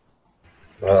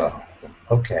 Oh,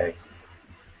 okay.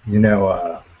 You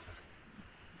know,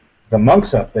 the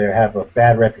monks up there have a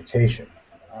bad reputation.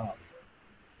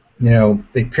 You know,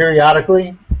 they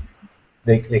periodically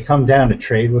they come down to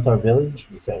trade with our village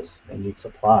because they need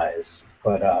supplies.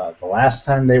 But the last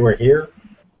time they were here,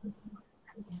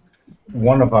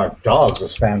 one of our dogs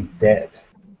was found dead.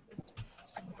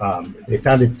 They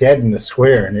found it dead in the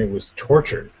square, and it was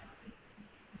tortured.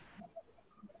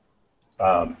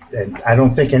 And I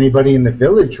don't think anybody in the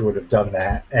village would have done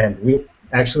that. And we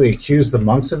actually accused the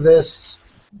monks of this,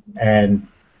 and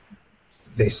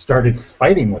they started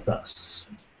fighting with us.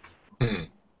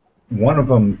 One of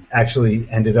them actually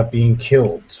ended up being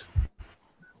killed.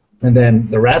 And then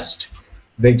the rest,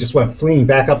 they just went fleeing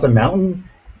back up the mountain.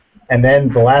 And then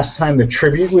the last time the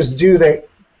tribute was due,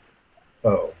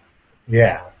 oh,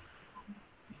 yeah.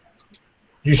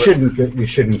 You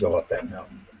shouldn't go up that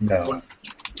mountain. No.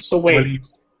 So wait, What do you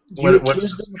what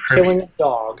accuse is them of tribute? killing a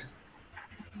dog.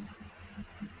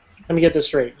 Let me get this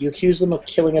straight. You accuse them of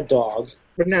killing a dog.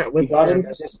 But not with You got them. him?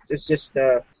 It's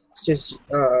just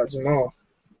Jamal.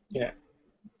 Yeah.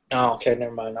 Oh, okay,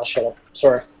 never mind. I'll shut up.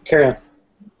 Sorry. Carry on.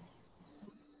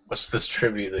 What's this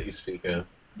tribute that you speak of?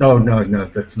 No,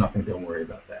 that's nothing. Don't worry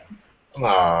about that.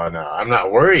 Oh no, I'm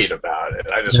not worried about it.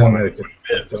 I just No, want no, to know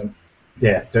what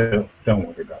it is. don't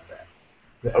worry about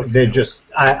that. Okay. They're just,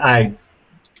 I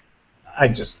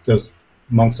just, those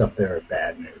monks up there are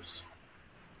bad news.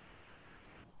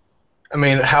 I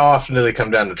mean, how often do they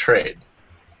come down to trade?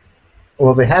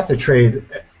 Well, they have to trade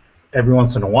every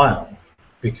once in a while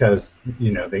because,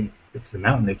 you know, it's the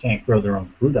mountain. They can't grow their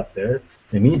own food up there.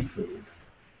 They need food.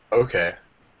 Okay.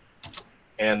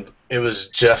 And it was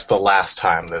just the last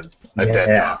time that a dead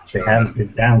Yeah, dog. they haven't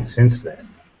been down since then.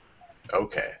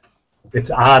 Okay. It's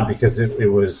odd because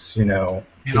it was, you know,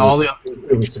 And all the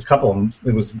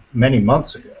it was many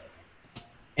months ago.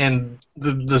 and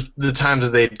the times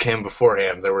that they came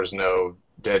beforehand, there was no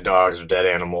dead dogs or dead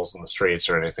animals in the streets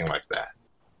or anything like that.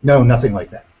 No, nothing like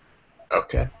that.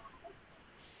 Okay.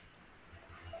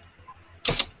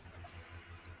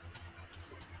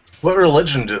 What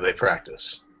religion do they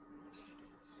practice?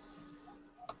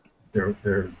 They're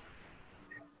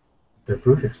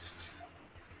Buddhists.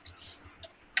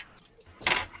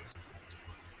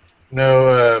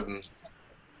 No,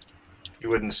 you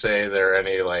wouldn't say they're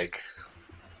any like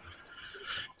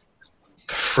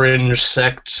fringe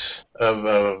sect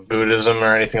of Buddhism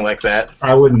or anything like that.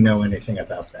 I wouldn't know anything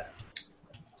about that.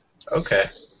 Okay.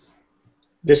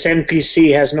 This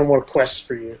NPC has no more quests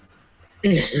for you.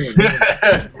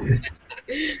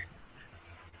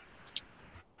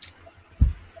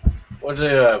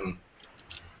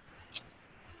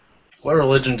 What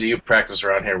religion do you practice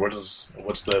around here?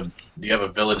 Do you have a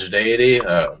village deity?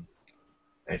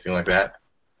 Anything like that?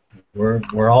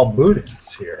 We're all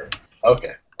Buddhists here.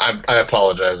 Okay. I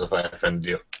apologize if I offended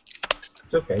you.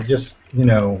 It's okay. Just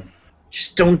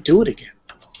Just don't do it again.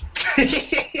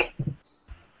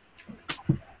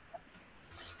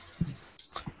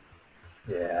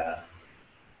 Yeah.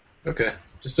 Okay.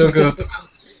 Just don't go up the mountain.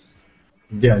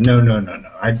 Yeah. No.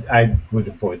 I would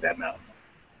avoid that mountain.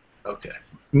 Okay.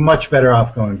 Much better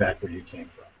off going back where you came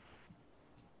from.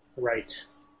 Right.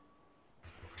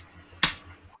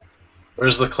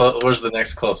 Where's the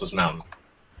next closest mountain?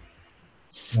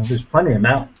 Well, there's plenty of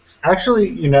mountains.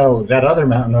 Actually, that other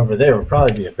mountain over there would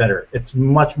probably be it's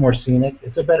much more scenic.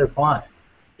 It's a better climb.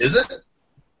 Is it?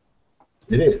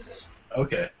 It is.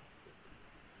 Okay.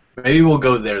 Maybe we'll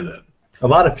go there then. A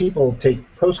lot of people take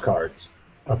postcards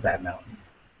of that mountain.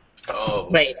 Oh.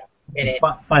 Wait a minute.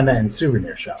 Find that in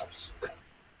souvenir shops.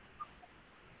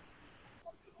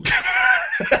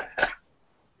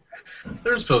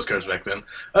 There's postcards back then.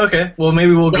 Okay, well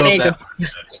maybe we'll go up that.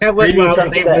 That was Maybe what I was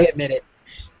come saying. to that. Wait a minute.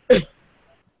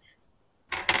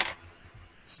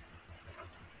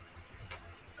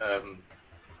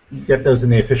 You get those in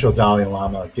the official Dalai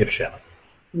Lama gift shop.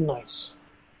 Nice.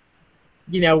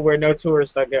 Where no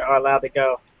tourists are allowed to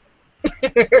go.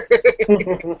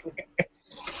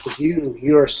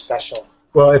 You're special.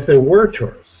 Well, if there were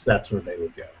tourists, that's where they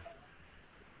would go.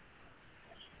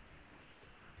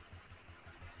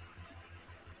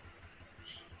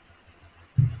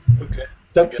 Okay.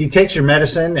 So he takes your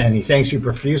medicine and he thanks you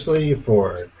profusely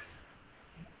for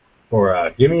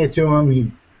giving it to him.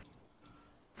 He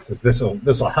says this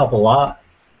will help a lot.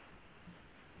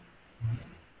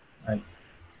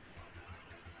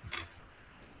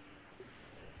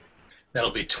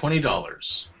 That'll be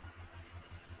 $20.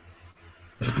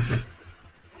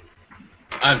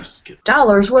 I'm just kidding.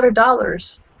 Dollars? What are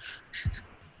dollars?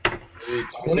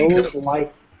 Those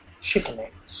like chicken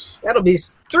eggs. That'll be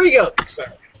 3 goats,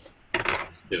 sir.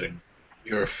 Kidding.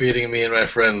 You are feeding me and my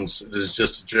friends. It is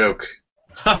just a joke.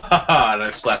 Ha ha ha! And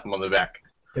I slap him on the back.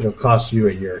 It'll cost you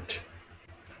a yurt.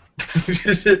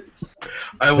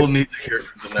 I will need to hear it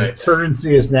for the The night.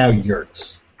 currency is now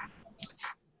yurts.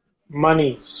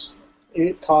 Monies.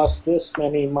 It costs this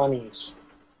many monies.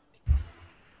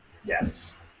 Yes.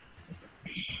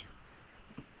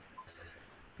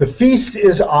 The feast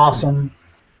is awesome.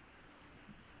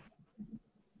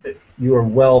 You are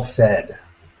well fed.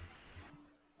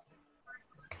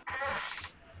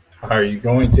 Are you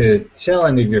going to tell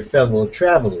any of your fellow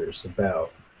travelers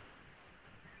about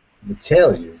the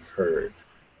tale you've heard?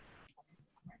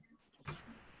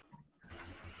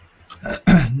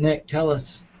 Nick, tell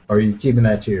us. Or are you keeping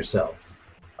that to yourself?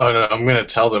 Oh no, I'm gonna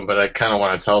tell them, but I kind of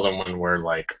want to tell them when we're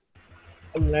like,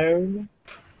 Alone?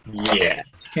 yeah,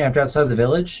 Camped outside the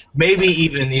village? maybe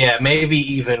even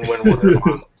when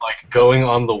we're like going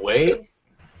on the way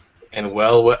and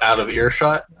well out of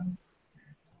earshot.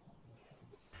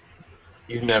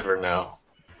 You never know.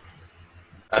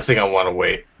 I think I want to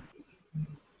wait.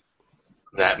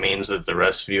 That means that the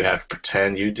rest of you have to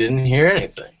pretend you didn't hear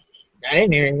anything. I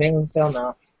didn't hear anything until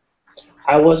now.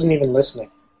 I wasn't even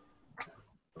listening.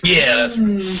 Yeah, that's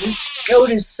right. Goat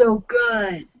is so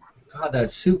good. God,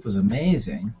 that soup was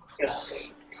amazing.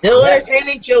 Still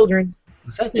entertaining children.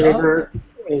 Was that John? Liver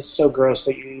is so gross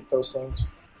that you eat those things.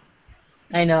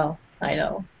 I know.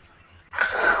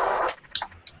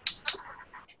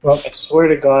 Well, I swear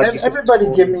to God. everybody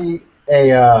give me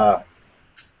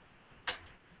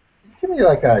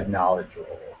like a knowledge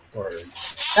roll. Or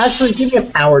actually, give me a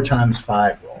power times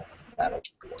 5 roll. That'll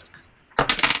work.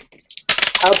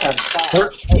 How times 5?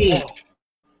 13.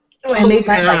 Oh, I made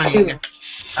mine like 2.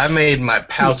 I made my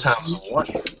POW times 1.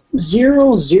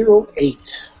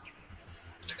 008.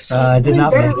 I did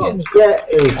not make Better than it. Get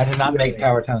I did not make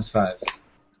power times 5.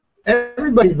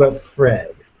 everybody but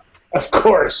Fred. Of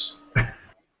course.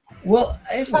 Well,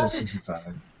 I rolled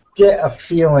 65. Get a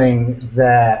feeling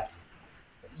that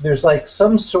there's like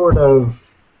some sort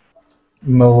of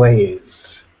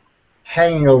malaise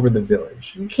hanging over the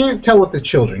village. You can't tell with the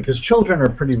children, because children are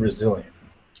pretty resilient.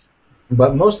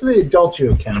 But most of the adults you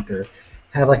encounter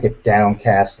have like a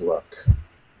downcast look.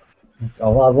 A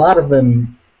lot of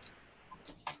them,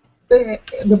 the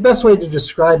best way to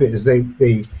describe it is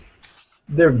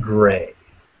they're gray.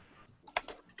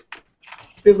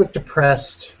 They look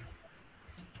depressed.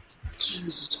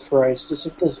 Jesus Christ. This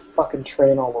is this fucking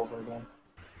train all over again.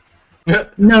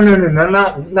 No,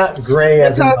 not gray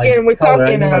as in like We're color.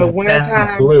 talking I mean, like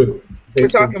wintertime. blue. We're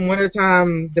talking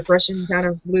wintertime depression kind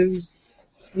of blues.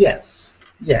 Yes.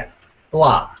 Yeah.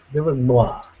 Blah. They look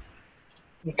blah.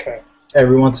 Okay.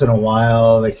 Every once in a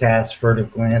while, they cast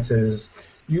furtive glances.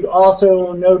 You'd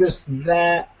also notice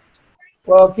that,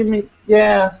 well,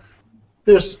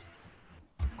 there's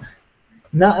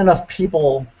not enough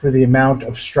people for the amount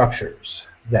of structures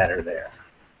that are there.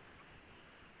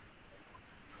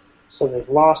 So they've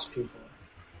lost people.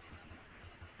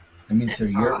 That means so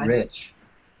you're rich.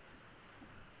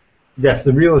 Yes,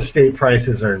 the real estate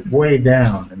prices are way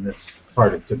down in this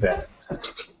part of Tibet.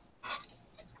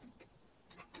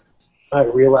 I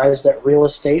realized that real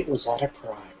estate was at a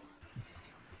prime.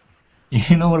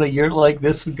 You know what a yurt like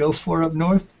this would go for up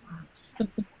north?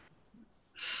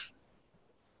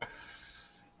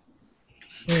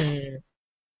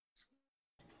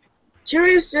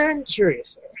 Curiouser and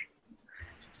curiouser.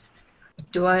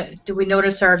 Do we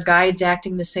notice our guides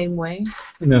acting the same way?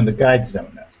 No, the guides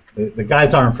don't know. The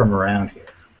guides aren't from around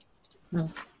here.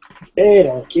 They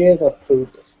don't give a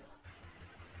poop.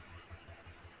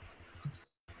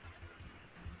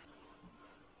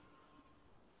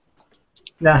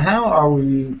 Now, how are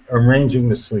we arranging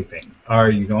the sleeping? Are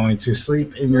you going to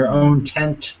sleep in your own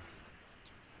tent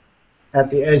at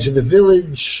the edge of the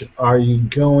village? Are you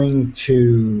going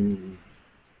to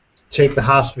take the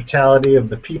hospitality of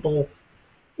the people?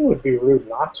 It would be rude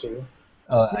not to.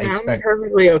 I'm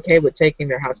perfectly okay with taking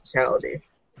their hospitality.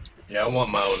 Yeah, I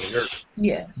want my own yurt.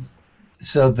 Yes.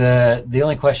 So the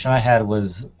only question I had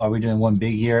was, are we doing one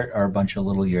big yurt or a bunch of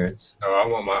little yurts? No, I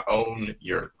want my own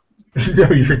yurt.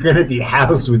 No, you're going to be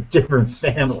housed with different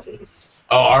families.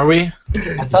 Oh, are we?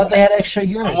 I thought they had extra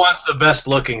yurts. I want the best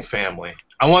looking family.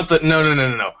 I want the no.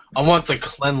 I want the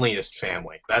cleanliest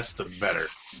family. That's the better.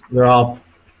 They're all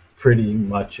pretty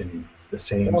much in the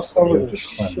same All state covered of in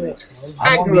cleanliness. shit.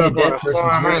 I want grew me a up on dead a person's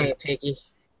farm. I yurt. ain't picky.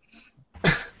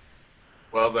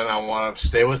 Well, then I want to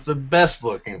stay with the best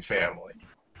looking family.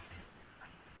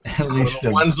 At least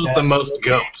The ones with the most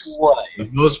goats. What? The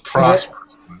most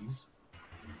prosperous ones.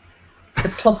 The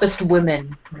plumpest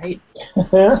women, right?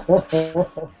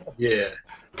 Yeah.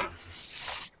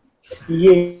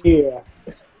 Yeah.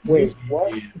 Wait,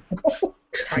 what? Yeah.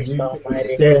 Christ You almighty.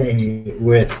 stay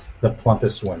with the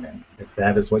plumpest women, if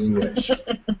that is what you wish.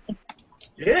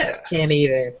 Yeah. Can't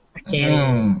even. I can't even.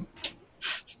 Mm.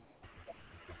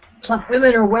 Plump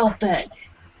women are well fed.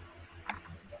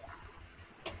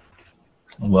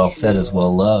 Well fed is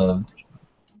well loved.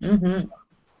 Mm-hmm.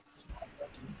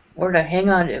 Or to hang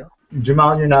on to.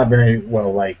 Jamal, you're not very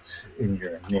well liked in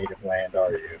your native land,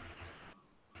 are you?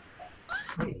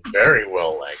 Very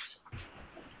well liked.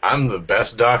 I'm the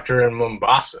best doctor in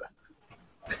Mombasa.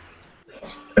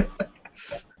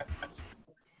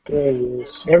 There he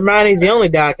is. Never mind, he's the only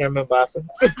doctor in Mombasa.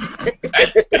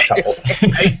 Couple.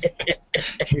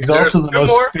 He's also the two most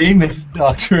more? famous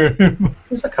doctor.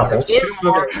 There's a couple.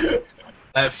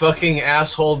 That fucking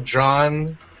asshole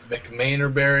John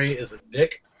McManerberry is a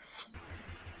dick.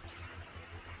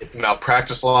 If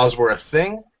malpractice laws were a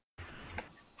thing,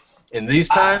 in these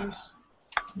times,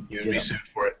 you would be sued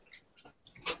for it.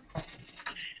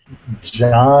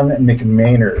 John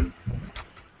McMaynard.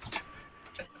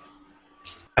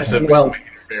 I said Well,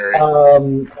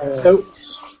 McManerberry. So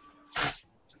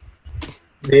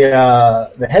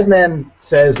the headman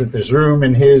says that there's room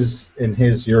in his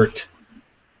yurt.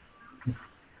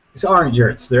 These aren't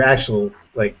yurts; they're actual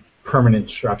like permanent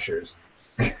structures.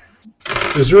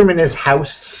 There's room in his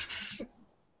house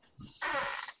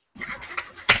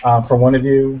for one of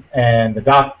you, and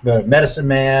the medicine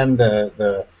man,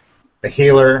 the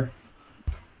healer.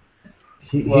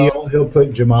 He'll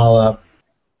put Jamal up.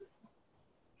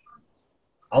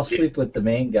 I'll sleep with the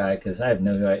main guy because I have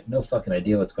no fucking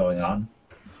idea what's going on.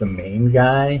 The main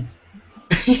guy.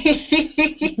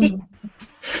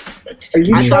 Are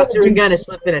you I trying thought to you were do- gonna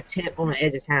slip in a tent on the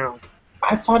edge of town.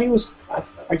 I thought he was.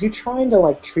 Are you trying to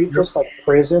like treat this like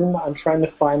prison? I'm trying to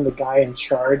find the guy in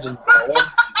charge and kill him.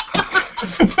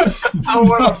 I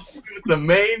want to be with the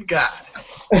main guy.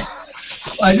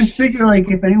 I just figure like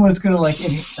if anyone's gonna like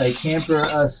hamper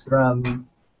us from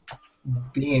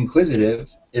being inquisitive,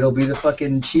 it'll be the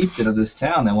fucking chieftain of this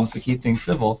town that wants to keep things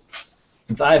civil.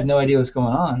 Since I have no idea what's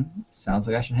going on, it sounds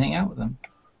like I should hang out with him.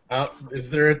 Is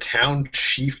there a town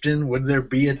chieftain? Would there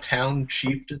be a town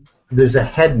chieftain? There's a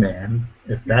headman,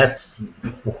 if that's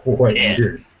what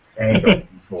you're angling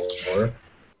for.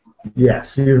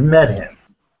 Yes, you've met him.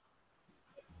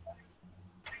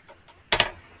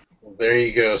 Well, there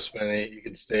you go, Spenny. You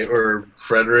could stay, or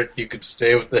Frederick, you could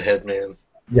stay with the headman.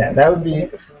 Yeah, that would be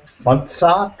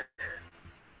Funtsock.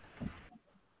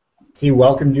 He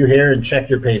welcomed you here and checked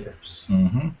your papers.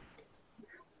 Mm-hmm.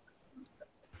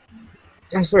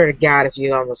 I swear to God, if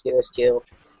you almost get us killed.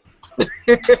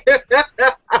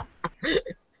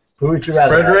 Who would you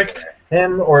rather? Frederick? have?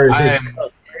 Him or his I am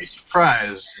cousin? very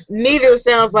surprised. Neither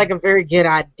sounds like a very good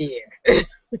idea. The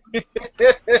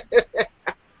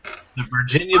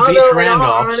Virginia Beach Although, in all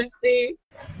Randolphs. honesty,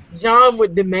 John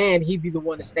would demand he be the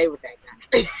one to stay with that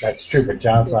guy. That's true, but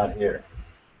John's not here.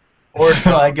 Or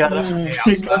So I gotta stay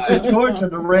pick up the outside. torch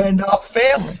of the Randolph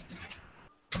family.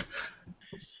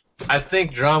 I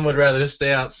think John would rather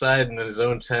stay outside in his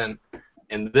own tent,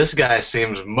 and this guy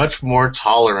seems much more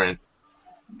tolerant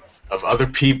of other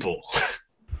people.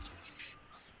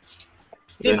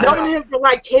 You've than known him for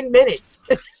like 10 minutes.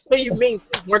 What do you mean?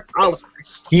 We're tolerant.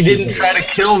 He didn't try to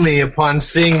kill me upon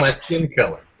seeing my skin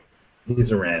color.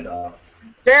 He's a Randolph.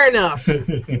 Fair enough.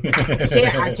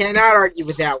 I cannot argue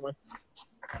with that one.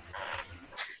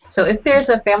 So if there's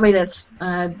a family that's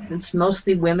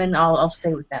mostly women, I'll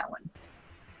stay with that one.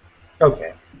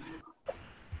 Okay.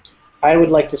 I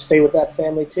would like to stay with that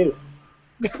family too.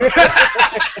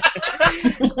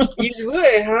 You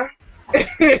would, huh?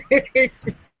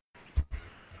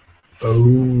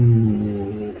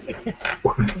 Oh.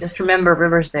 Just remember,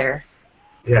 River's there.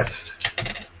 Yes.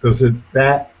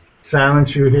 That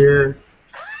silence you hear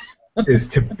is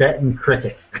Tibetan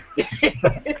cricket.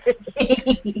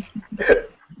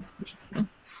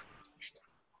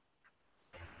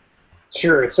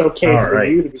 Sure, it's okay All for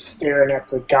right. you to be staring at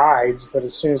the guides, but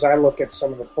as soon as I look at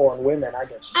some of the foreign women, I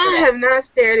get shit. I have not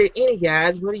stared at any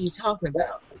guys. What are you talking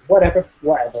about? Whatever.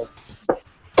 What on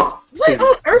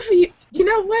earth are you? You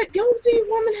know what? Go to your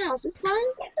woman's house. It's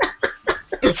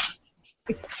fine.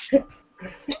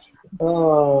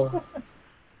 Oh.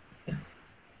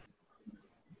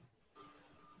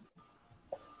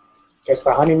 Guess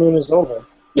the honeymoon is over.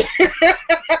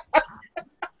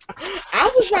 I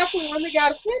was not the one that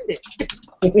got offended.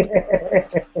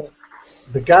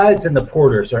 The guides and the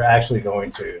porters are actually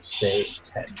going to stay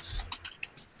tense.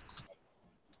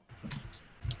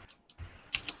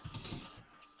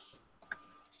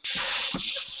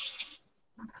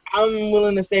 I'm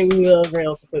willing to say whoever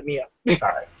else will put me up. All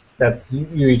right.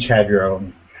 You each have your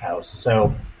own house.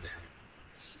 So,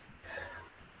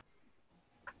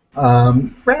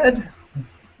 Fred,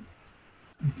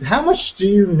 how much do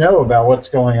you know about what's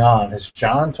going on? Has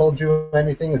John told you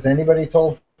anything? Has anybody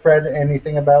told Fred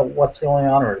anything about what's going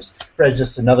on? Or is Fred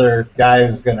just another guy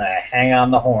who's going to hang on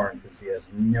the horn because he has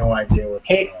no idea what's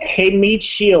going on? Hey, Meat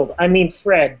Shield. I mean,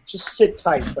 Fred. Just sit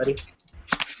tight, buddy.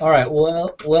 All right.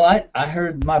 Well, I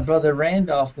heard my brother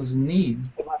Randolph was in need.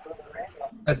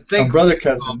 I My think brother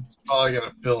cousin. probably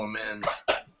gonna fill him in.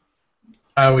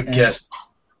 I would guess.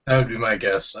 That would be my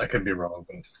guess. I could be wrong.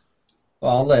 But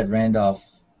Well, I'll let Randolph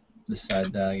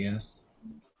decide that, I guess.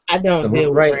 I don't So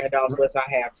deal right- with Randolph unless I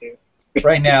have to.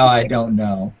 Right now, I don't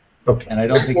know, Okay. and I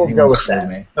don't think We'll go anyone's with told that.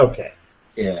 me. Okay.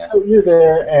 Yeah. So you're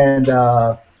there, and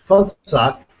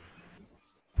Floodsock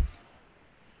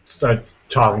starts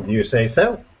talking to you. Say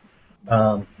so.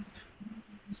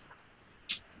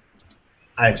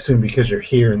 I assume because you're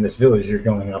here in this village, you're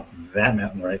going up that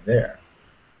mountain right there.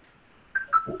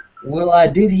 Well, I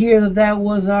did hear that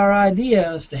was our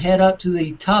idea, is to head up to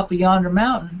the top of yonder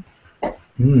mountain.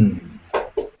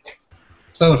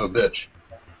 son of a bitch.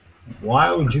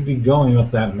 Why would you be going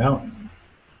up that mountain?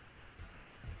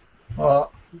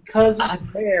 Well, Because it's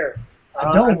there.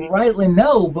 I don't rightly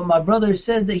know, but my brother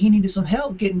said that he needed some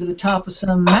help getting to the top of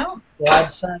some mountain, so I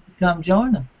decided to come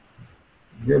join him.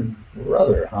 Your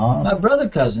brother, huh? My brother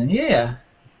cousin, yeah.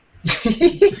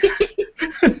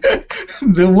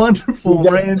 The wonderful He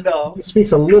doesn't- Randolph. He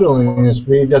speaks a little English,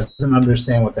 but he doesn't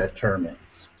understand what that term is.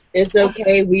 It's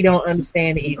okay. We don't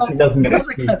understand either. He doesn't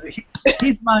Brother speak. cousin,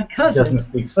 he's my He cousin, doesn't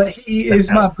speak. but he is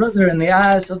my brother in the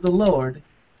eyes of the Lord,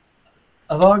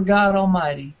 of our God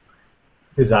Almighty.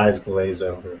 His eyes glaze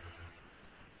over.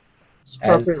 It's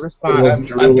appropriate As- response.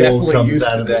 I'm definitely comes used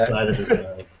out to of the that. side of his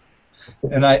eye.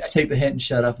 And I take the hint and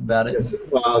shut up about it. Yes,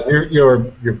 well, your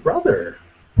brother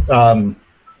is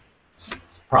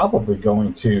probably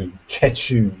going to get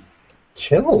you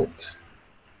killed.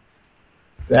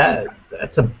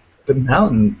 That's a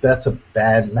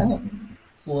bad mountain.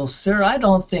 Well, sir, I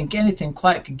don't think anything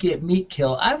quite could get me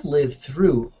killed. I've lived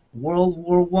through World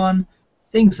War I.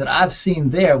 Things that I've seen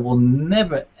there will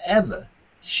never, ever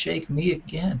shake me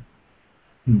again.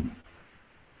 You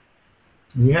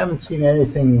haven't seen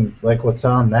anything like what's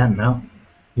on that mountain.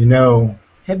 You know,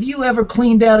 Have you ever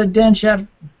cleaned out a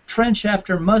trench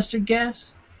after mustard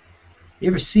gas? You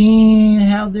ever seen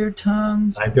how their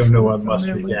tongues? I don't know what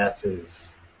mustard gas is.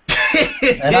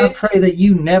 And I pray that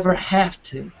you never have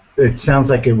to. It sounds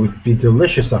like it would be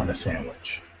delicious on a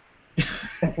sandwich.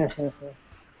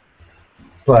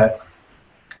 But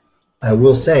I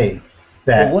will say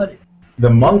that Well, what? the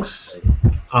monks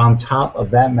on top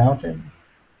of that mountain,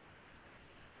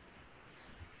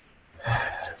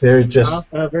 they're just All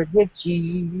covered with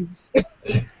cheese.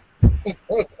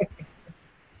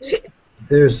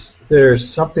 there's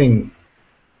something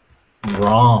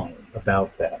wrong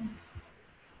about them.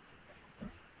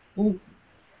 Well,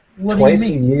 what Twice do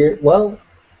you mean? a year, well,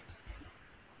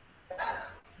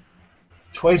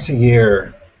 twice a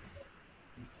year,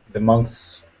 the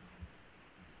monks.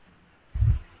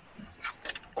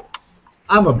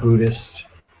 I'm a Buddhist.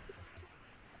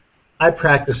 I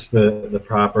practice the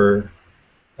proper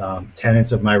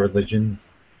tenets of my religion,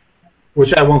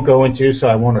 which I won't go into, so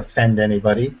I won't offend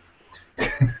anybody.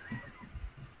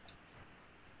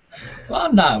 Well,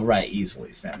 I'm not right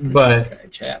easily offended. But- Okay,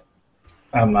 chap.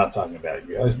 I'm not talking about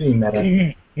you. I was being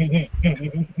meta.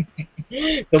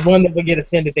 The one that would get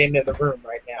offended ain't in the room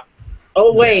right now.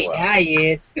 Oh wait, Well. ah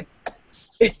yes.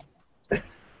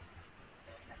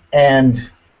 And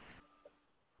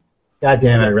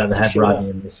goddamn, I'd rather have Sure. Rodney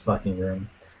in this fucking room.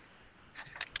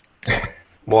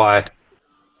 Why?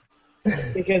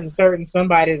 Because a certain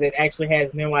somebody that actually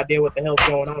has no idea what the hell's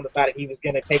going on decided he was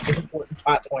going to take the important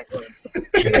plot point room.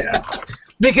 Yeah.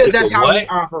 Because Take that's the how what? he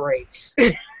operates.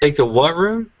 Take the what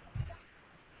room?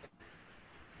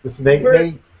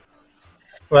 They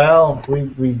well,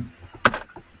 we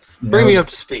Bring me up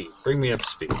to speed. Bring me up to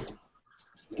speed.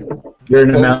 You're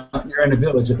in a mountain. You're in a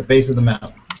village at the base of the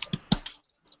mountain.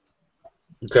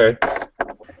 Okay.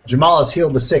 Jamal has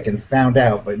healed the sick and found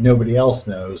out, but nobody else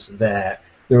knows that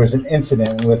there was an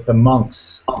incident with the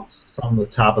monks on the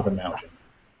top of the mountain.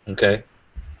 Okay.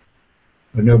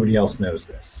 But nobody else knows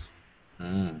this.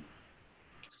 Mm.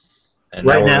 And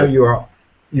Right now, we're-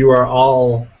 you are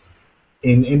all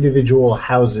in individual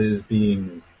houses,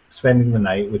 spending the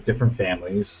night with different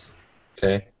families.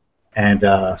 Okay. And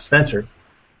Spencer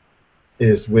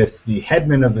is with the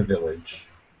headman of the village,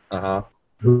 Uh-huh.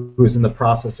 who is in the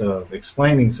process of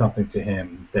explaining something to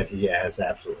him that he has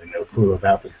absolutely no clue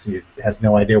about because he has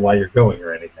no idea why you're going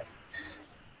or anything.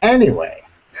 Anyway,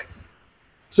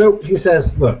 so he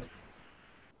says, look,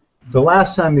 the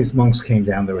last time these monks came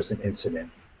down, there was an incident.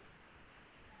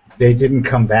 They didn't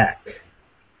come back.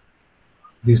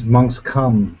 These monks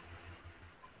come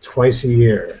twice a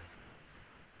year.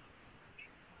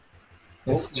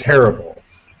 It's terrible.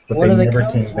 But What they are they never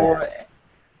coming came for? back.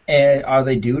 And are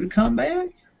they due to come back?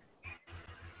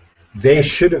 They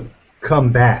should have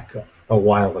come back a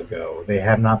while ago. They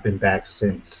have not been back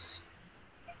since.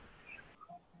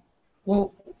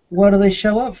 Well, what do they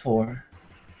show up for?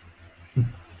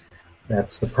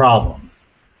 That's the problem.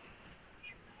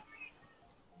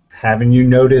 Haven't you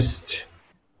noticed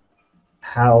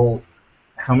how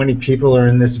many people are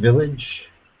in this village?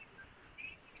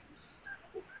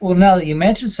 Well, now that you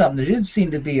mentioned something, there did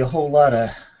seem to be a whole lot of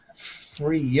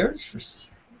free yurts for.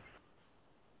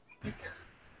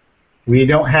 We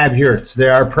don't have yurts.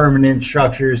 There are permanent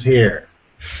structures here.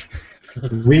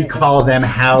 We call them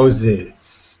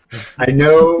houses. I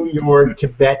know your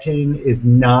Tibetan is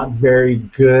not very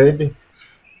good,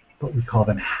 but we call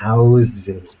them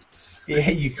houses. Yeah,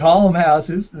 you call them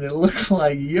houses, and they look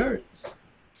like yurts.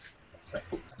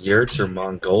 Yurts are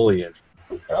Mongolian.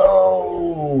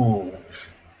 Oh.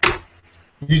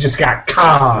 You just got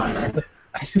conned.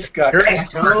 I just got.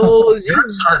 Yurts Told you.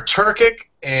 are Turkic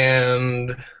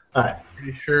and Alright.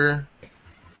 pretty sure.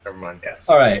 Never mind. Yes.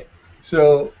 All right,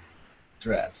 so,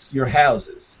 Drats, your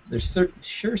houses. There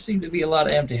sure seem to be a lot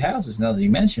of empty houses now that you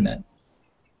mention it.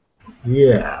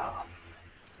 Yeah.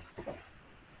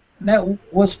 Now,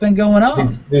 what's been going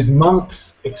on? These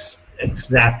monks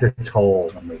exact a toll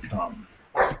when they come.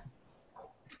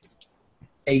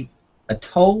 A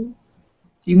toll?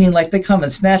 You mean like they come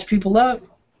and snatch people up?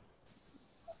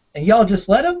 And y'all just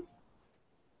let them?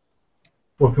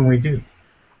 What can we do?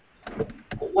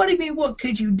 What do you mean, what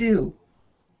could you do?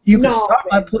 You could No, start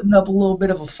by putting up a little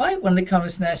bit of a fight when they come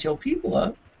and snatch your people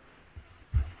up.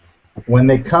 When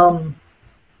they come,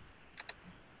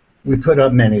 we put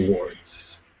up many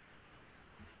wards.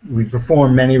 We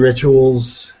perform many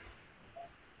rituals.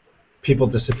 People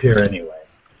disappear anyway.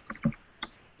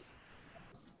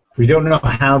 We don't know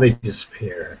how they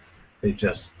disappear.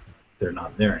 They're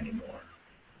not there anymore.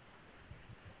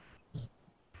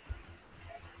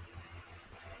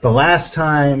 The last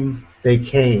time they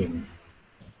came,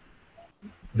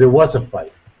 there was a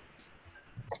fight.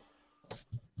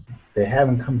 They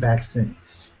haven't come back since.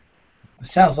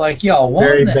 Sounds like y'all won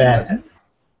Very then, bad. doesn't it?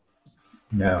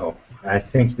 No, I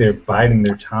think they're biding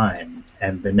their time,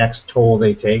 and the next toll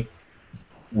they take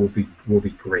will be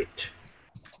great.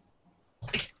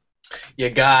 you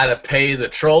gotta pay the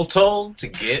troll toll to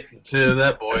get to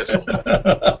that boy's home.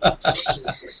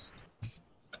 Jesus.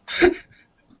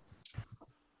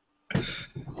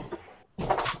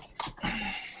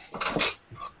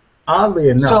 Oddly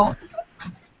enough,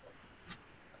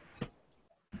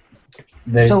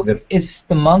 it's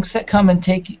the monks that come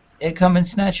and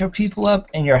snatch your people up,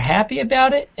 and you're happy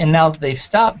about it. And now that they've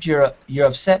stopped, you're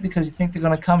upset because you think they're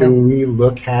going to come. Do we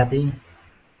look happy?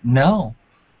 No.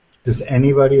 Does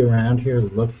anybody around here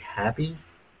look happy?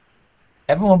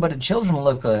 Everyone but the children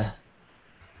look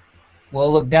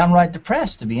downright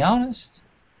depressed, to be honest.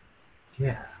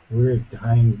 Yeah, we're a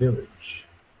dying village.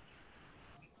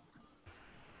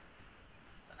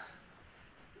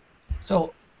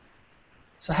 So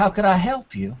how could I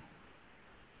help you?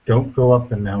 Don't go up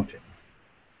the mountain.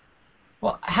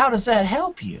 Well, how does that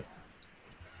help you?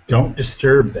 Don't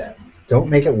disturb them. Don't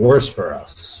make it worse for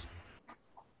us.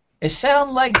 It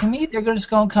sounds like to me they're just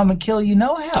going to come and kill you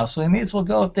no how, so we may as well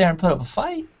go up there and put up a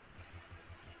fight.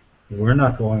 We're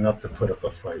not going up to put up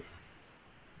a fight.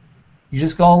 You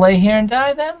just going to lay here and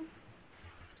die then?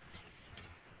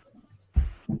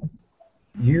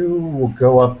 You will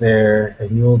go up there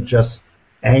and you'll just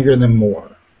anger them more.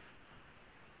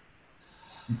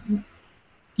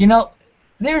 You know,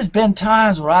 there's been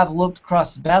times where I've looked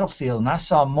across the battlefield and I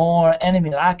saw more enemy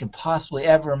than I could possibly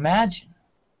ever imagine.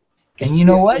 And you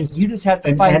know what? You just have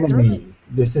to fight through it.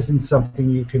 This isn't something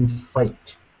you can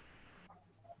fight.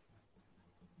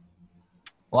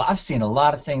 Well, I've seen a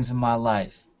lot of things in my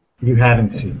life. You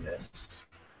haven't seen this.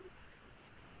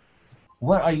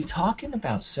 What are you talking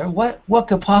about, sir? What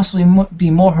could possibly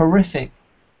be more horrific?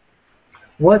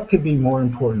 What could be more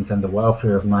important than the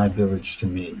welfare of my village to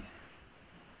me?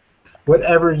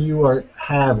 Whatever you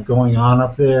have going on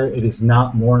up there, it is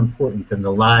not more important than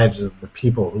the lives of the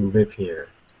people who live here,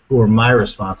 who are my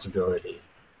responsibility.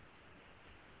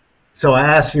 So I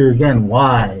ask you again,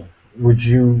 why would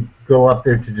you go up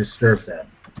there to disturb them?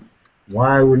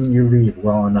 Why wouldn't you leave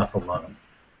well enough alone?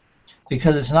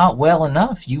 Because it's not well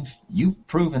enough. You've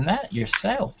proven that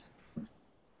yourself.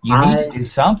 You need to do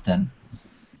something.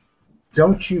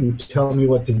 Don't you tell me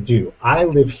what to do. I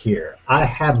live here. I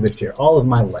have lived here all of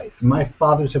my life. My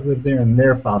fathers have lived there and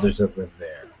their fathers have lived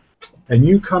there. And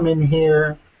you come in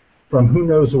here from who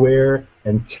knows where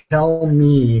and tell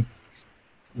me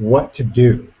what to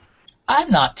do.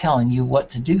 I'm not telling you what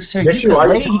to do, sir. Yes,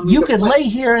 you could lay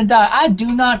here and die. I do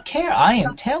not care. I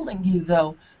am telling you,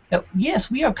 though, that yes,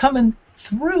 we are coming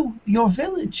through your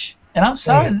village. And I'm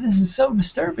sorry that this is so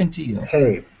disturbing to you.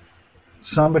 Hey,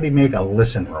 somebody make a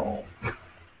listen roll.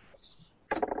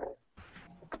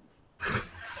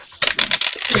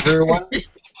 Everyone?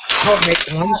 I'll make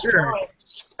one, sure.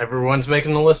 Everyone's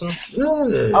making the listen?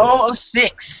 Oh,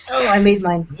 6. Oh, I made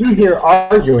mine. You hear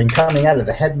arguing coming out of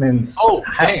the headman's Oh,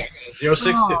 house. dang.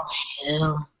 062.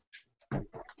 Oh,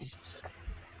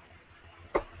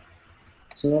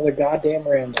 It's another goddamn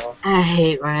Randolph. I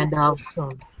hate Randolph so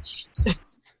much.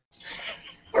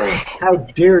 How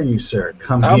dare you, sir,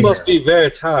 come I here. must be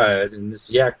very tired, and this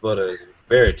yak butter is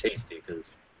very tasty, because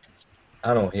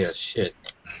I don't hear shit.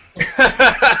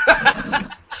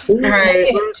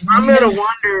 Alright, I'm gonna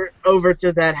wander over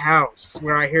to that house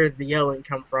where I hear the yelling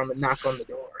come from and knock on the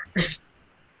door.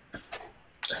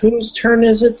 Whose turn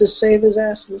is it to save his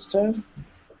ass this time?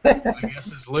 I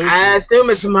guess it's Lucy. I assume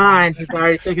it's mine since I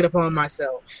already took it upon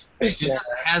myself. He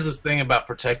just has this thing about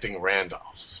protecting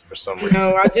Randolphs for some reason.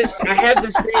 No, I have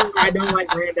this thing where I don't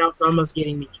like Randolph's almost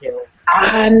getting me killed.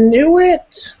 I knew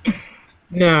it!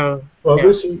 No. Well, no.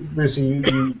 Lucy,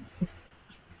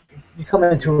 you come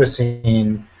into a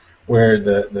scene where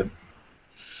the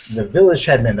village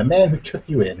headman, the man who took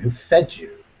you in, who fed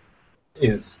you,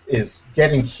 is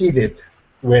getting heated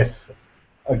with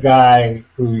a guy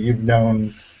who you've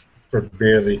known for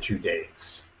barely 2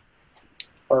 days.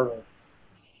 Perfect.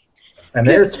 And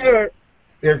Good sir.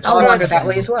 they're I'll talking wander that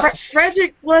way as well.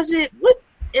 Frederick, was it? What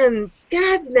in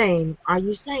God's name are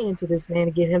you saying to this man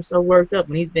to get him so worked up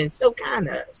when he's been so kind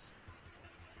to us?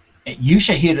 You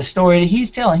should hear the story that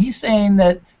he's telling. He's saying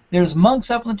that there's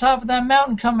monks up on the top of that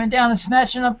mountain coming down and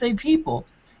snatching up their people.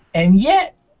 And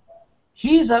yet,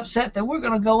 he's upset that we're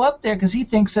going to go up there because he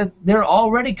thinks that they're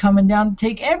already coming down to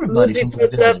take everybody. Lucy from the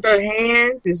puts village. up her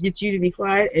hand to get you to be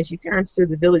quiet, and she turns to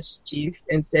the village chief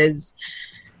and says,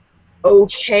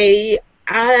 okay,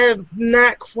 I'm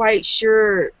not quite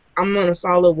sure I'm going to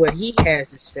follow what he has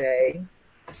to say,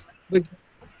 but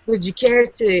would you care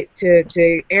to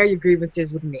air your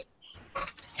grievances with me?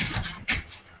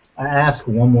 I ask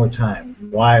one more time,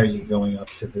 why are you going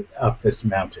up this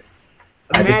mountain?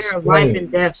 A I've matter of life explained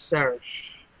and death, sir.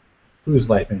 Whose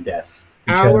life and death?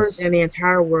 Ours and the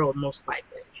entire world, most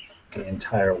likely. The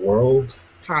entire world?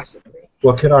 Possibly.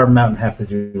 What could our mountain have to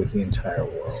do with the entire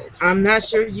world? I'm not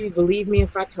sure you'd believe me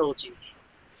if I told you.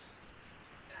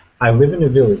 I live in a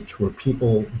village where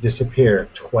people disappear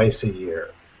twice a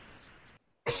year.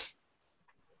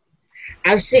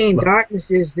 I've seen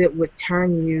darknesses that would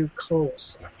turn you cold,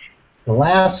 sir. The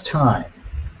last time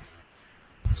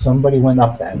somebody went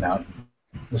up that mountain,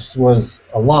 this was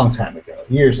a long time ago,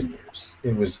 years and years.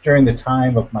 It was during the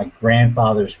time of my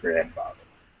grandfather's grandfather.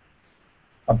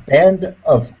 A band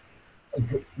of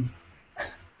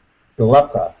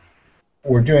Gelupka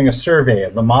were doing a survey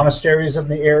of the monasteries in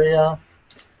the area,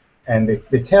 and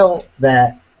they tell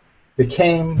that they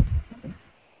came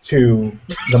to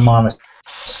the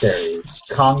monastery,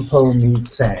 Kongpo Ni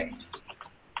Tsang,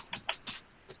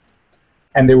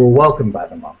 and they were welcomed by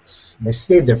the monks. And they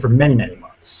stayed there for many, many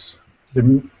months.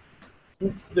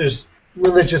 There's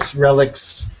religious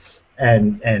relics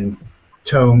and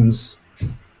tomes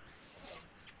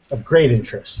of great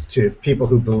interest to people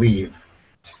who believe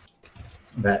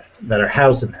that are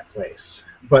housed in that place.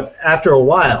 But after a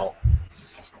while,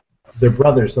 their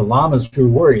brothers, the lamas, grew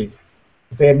worried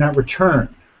that they had not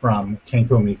returned from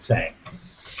Kongpo Ni Tsang.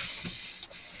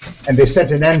 And they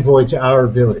sent an envoy to our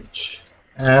village.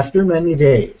 After many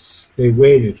days, they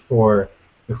waited for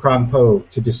the Krongpo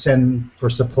to descend for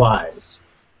supplies.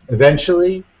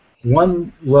 Eventually,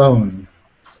 one lone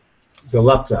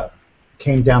Gelupka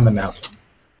came down the mountain.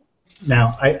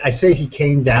 Now, I say he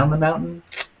came down the mountain,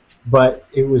 but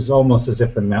it was almost as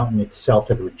if the mountain itself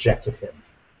had rejected him.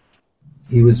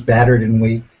 He was battered and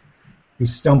weak. He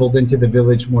stumbled into the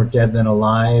village more dead than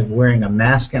alive, wearing a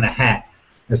mask and a hat,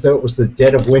 as though it was the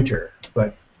dead of winter.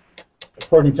 But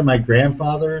according to my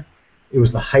grandfather, it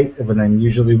was the height of an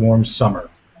unusually warm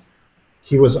summer.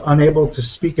 He was unable to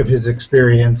speak of his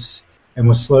experience and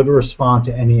was slow to respond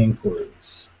to any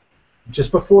inquiries.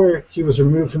 Just before he was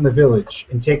removed from the village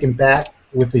and taken back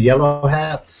with the yellow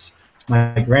hats,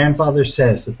 my grandfather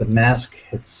says that the mask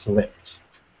had slipped,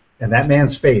 and that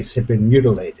man's face had been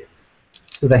mutilated,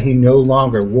 so that he no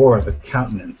longer wore the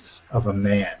countenance of a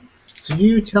man. So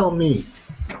you tell me,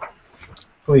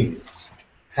 please,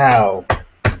 how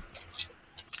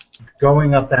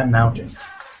going up that mountain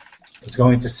is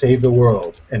going to save the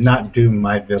world and not doom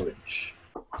my village.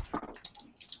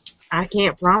 I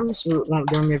can't promise you it won't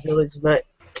doom your village, but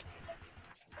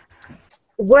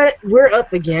what we're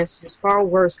up against is far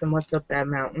worse than what's up that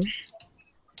mountain.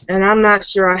 And I'm not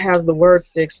sure I have the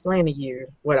words to explain to you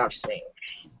what I've seen.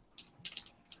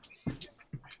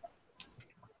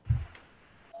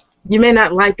 You may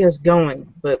not like us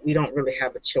going, but we don't really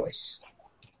have a choice.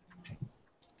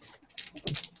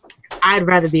 I'd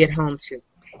rather be at home too.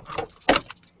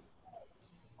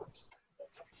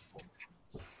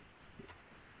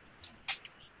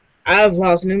 I've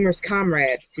lost numerous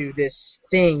comrades to this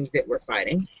thing that we're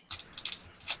fighting.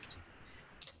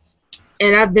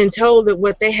 And I've been told that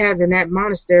what they have in that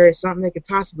monastery is something that could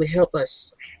possibly help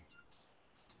us.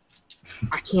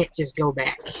 I can't just go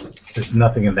back. There's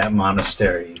nothing in that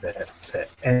monastery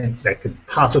that could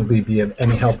possibly be of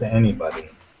any help to anybody.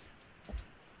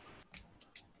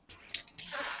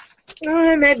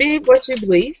 Maybe what you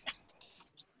believe.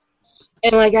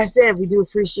 And like I said, we do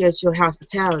appreciate your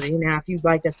hospitality. Now, if you'd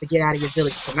like us to get out of your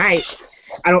village tonight,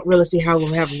 I don't really see how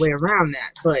we'll have a way around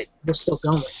that, but we're still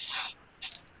going.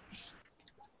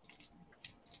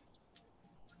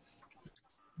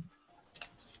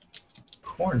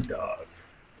 Corn dog.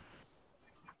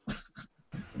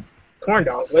 Corn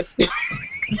dog? What?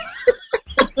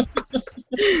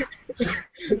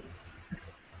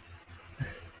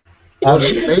 What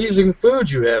amazing food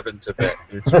you have in Tibet.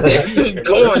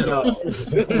 Corn dog.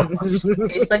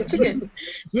 Tastes like chicken.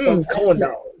 Corn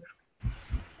dog.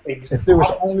 If there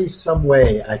was only some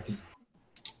way I could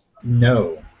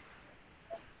know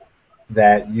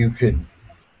that you could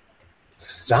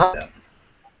stop them.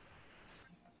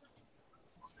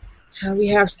 We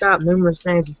have stopped numerous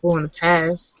things before in the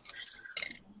past.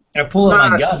 I pull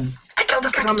out my gun. I killed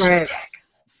a Comrades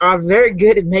are very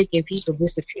good at making people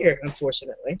disappear,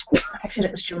 unfortunately. Actually,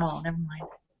 that was Jamal. Never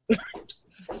mind.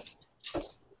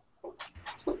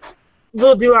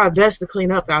 We'll do our best to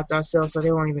clean up after ourselves so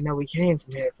they won't even know we came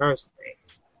from here personally.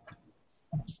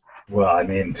 Well, I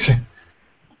mean,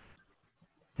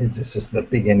 this is the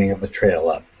beginning of the trail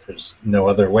up. There's no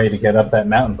other way to get up that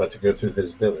mountain but to go through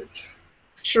this village.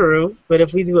 True, but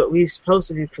if we do what we're supposed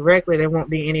to do correctly, there won't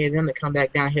be any of them to come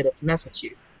back down here to mess with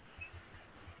you.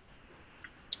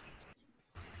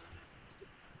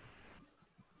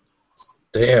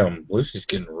 Damn, Lucy's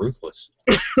getting ruthless.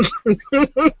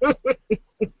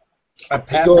 I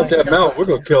Go up that mountain, we're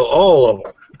gonna kill all of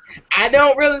them. I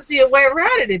don't really see a way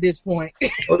around it at this point.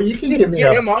 Well, you can give me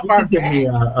Get him off our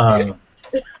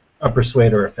a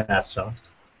persuade or a fast talk,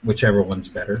 whichever one's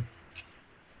better.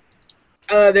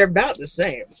 They're about the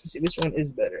same. Let's see which one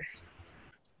is better.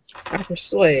 I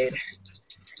persuade.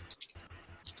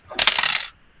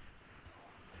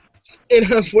 And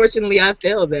unfortunately, I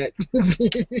failed that.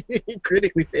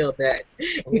 Critically failed that.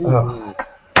 Oh.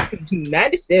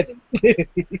 97.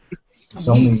 There's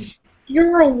only,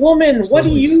 You're a woman. What do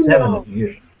only you 7 know? of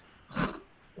you.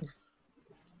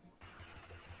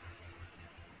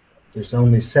 There's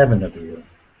only 7 of you.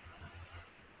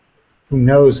 Who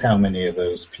knows how many of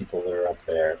those people are up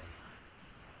there?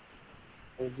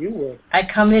 Well, you would. I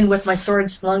come in with my sword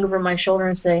slung over my shoulder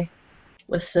and say,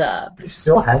 "What's up?" You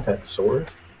still have that sword?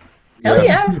 Hell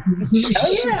yeah! Hell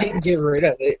She yeah! didn't get rid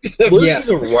of it. So, Liz yeah. is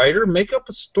a writer. Make up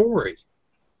a story.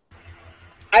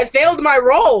 I failed my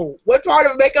role. What part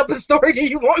of make up a story do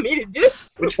you want me to do?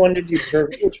 Which one did you?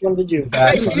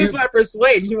 I use my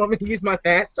persuade. You want me to use my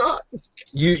fast talk?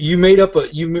 You made up a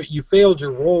you failed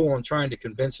your role on trying to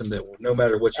convince him that no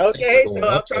matter what you Okay, think so you're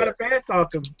going I'll up try there. to fast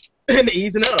talk him and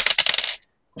ease it up.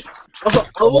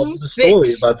 Come up with the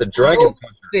story about the dragon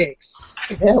puncher. 6.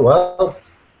 Yeah, well,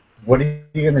 what are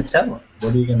you going to tell him?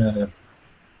 What are you going to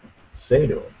say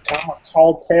to him? Tell a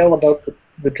tall tale about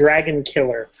the dragon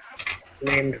killer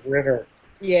named River.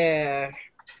 Yeah,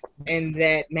 and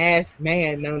that masked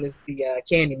man known as the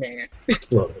Candyman.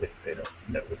 Well, if they don't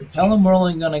know what it Tell them we're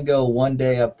only gonna go one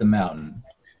day up the mountain.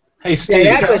 Hey Steve,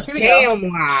 Yeah, that's a Here we go.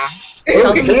 damn lie.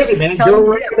 Oh, Candyman, tell go them-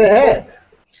 right ahead.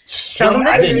 Tell them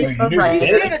I this didn't is know you knew right.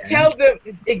 He's gonna tell them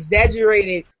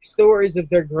exaggerated stories of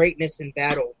their greatness in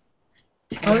battle.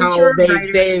 Tell them How you're a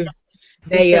they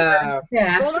writer.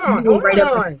 Yes.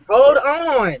 hold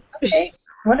on. Okay,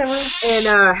 whatever. And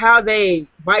how they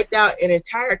wiped out an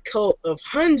entire cult of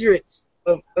hundreds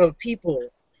of people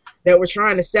that were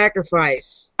trying to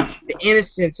sacrifice the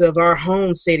innocence of our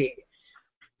home city,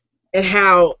 and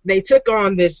how they took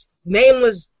on this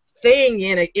nameless thing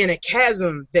in a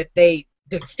chasm that they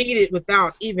defeated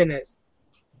without even a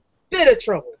bit of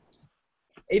trouble.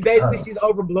 It basically, she's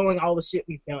overblowing all the shit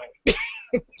we've done.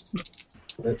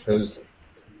 Those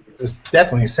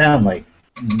definitely sound like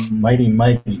mighty,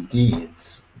 mighty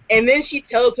deeds. And then she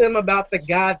tells him about the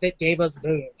god that gave us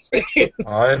boons.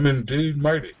 I am indeed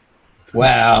mighty.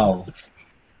 Wow.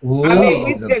 I mean,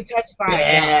 we've He's a been touched by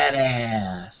it.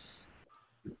 badass.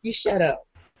 You shut up.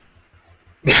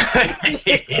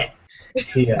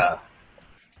 Yeah.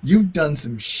 You've done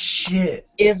some shit.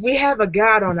 If we have a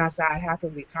god on our side, how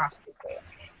can we possibly fail?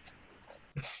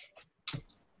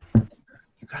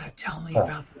 You gotta tell me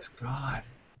about this god.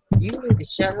 You need to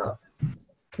shut up.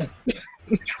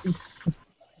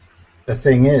 The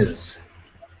thing is,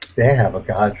 they have a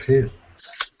god too.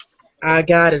 Our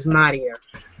god is mightier.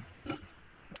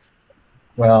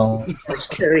 Well, Which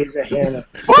carries a hammer.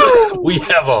 We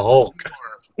have a Hulk.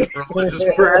 Religious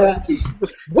perhaps,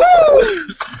 Woo!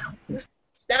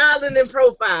 Styling and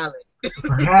profiling.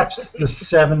 perhaps the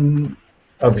 7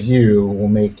 of you will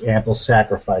make ample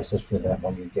sacrifices for them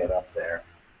when you get up there.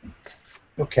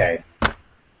 Okay.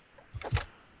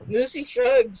 Lucy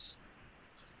shrugs.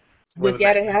 Well, Look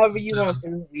at it however you want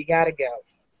to. We gotta go.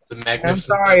 The I'm magnificent.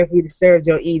 sorry if we disturbed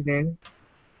your evening.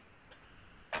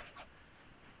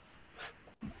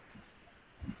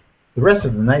 The rest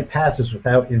of the night passes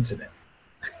without incident.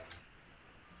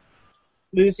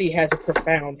 Lucy has a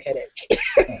profound headache.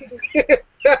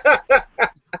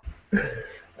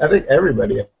 I think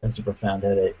everybody has a profound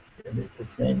headache.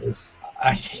 Its name is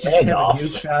I have a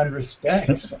newfound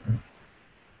respect.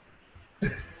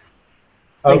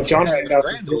 I think John found out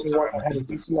he really had a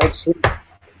decent night's sleep.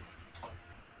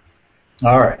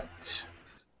 All right.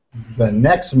 The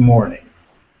next morning,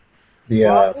 the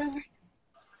Walter,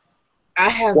 I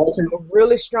have Walter. a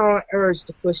really strong urge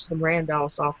to push the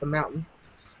Randolphs off the mountain.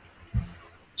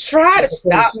 Try to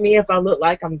stop me if I look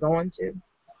like I'm going to.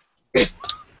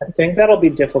 I think that'll be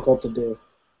difficult to do.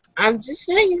 I'm just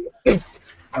saying.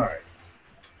 all right.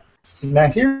 Now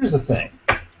here's the thing.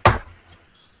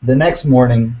 The next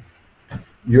morning,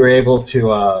 you're able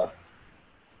to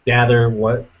gather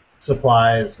what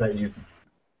supplies that you've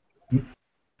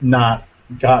not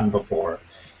gotten before,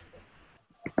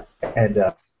 and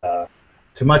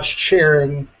to much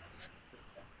cheering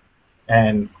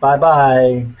and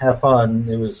bye-bye, have fun.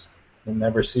 We'll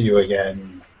never see you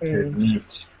again. You're neat.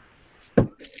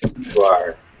 You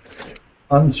are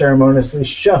unceremoniously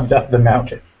shoved up the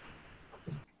mountain.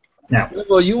 Now,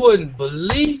 Well, you wouldn't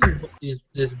believe what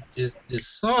this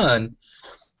son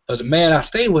of the man I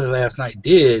stayed with last night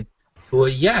did to a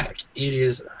yak. It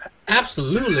is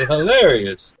absolutely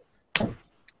hilarious.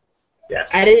 Yes.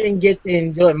 I didn't get to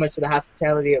enjoy much of the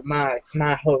hospitality of my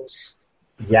host.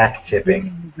 Yak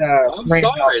tipping. I'm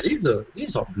sorry.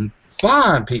 These are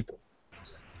fine people.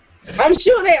 I'm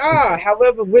sure they are.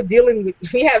 However, we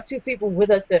have two people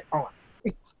with us that aren't.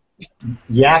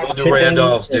 Yak What do tipping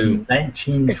Randolphs do? in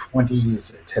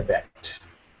 1920s Tibet.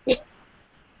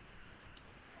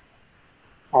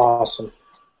 Awesome.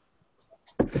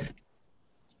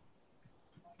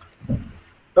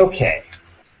 Okay.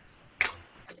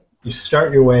 You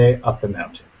start your way up the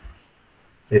mountain.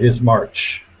 It is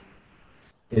March.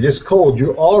 It is cold.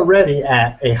 You're already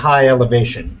at a high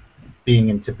elevation, being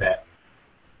in Tibet.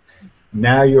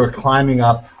 Now you are climbing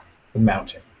up the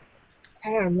mountain. I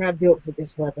am not built for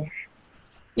this weather.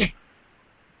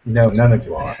 No, none of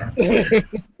you are.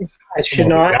 I should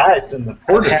Well, the not guides and the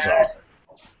porters have are.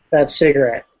 that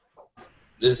cigarette.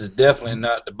 This is definitely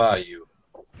not the bayou.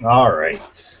 All right.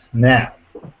 Now,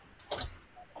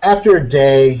 after a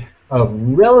day of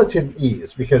relative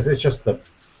ease, because it's just the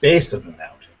base of the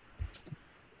mountain,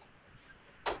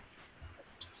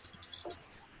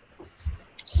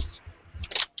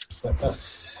 let us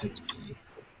see.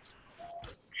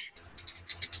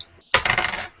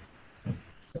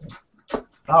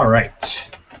 All right.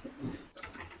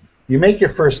 You make your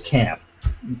first camp.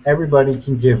 Everybody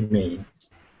can give me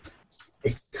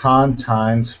a con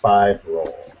times 5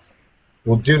 roll.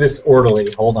 We'll do this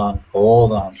orderly. Hold on.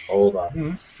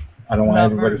 Mhm. I don't want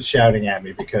everybody shouting at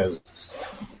me because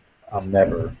I'll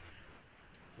never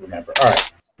remember. All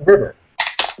right. River,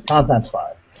 con times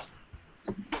 5.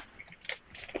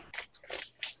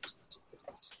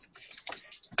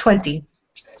 $20.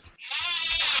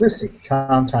 Lucy,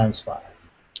 con times 5.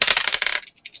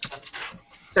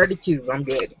 32. I'm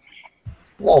good.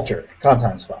 Walter, con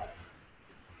times 5.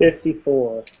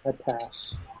 54. I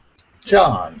pass.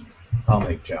 John, I'll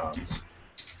make John's.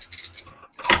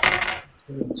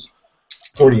 Yes.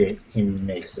 48, he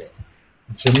makes it.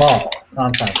 Jamal,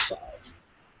 con times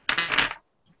 5.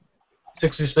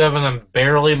 67 and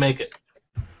barely make it.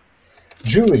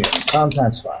 Julian, con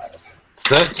times 5.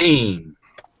 13.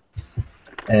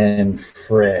 And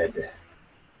Fred,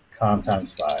 con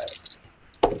times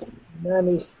 5.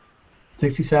 Nanny.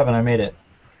 67, I made it.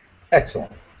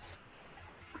 Excellent.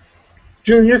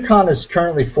 Julian, your con is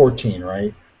currently 14,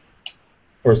 right?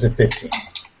 Or is it 15?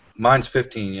 Mine's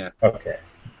 15, yeah. Okay.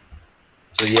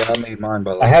 So yeah, I made mine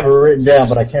by I have it written down,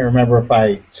 but I can't remember if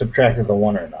I subtracted the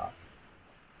 1 or not.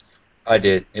 I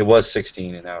did. It was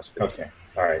 16 and now it's 15. Okay.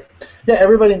 All right. Yeah,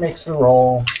 everybody makes the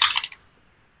roll.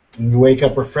 And you wake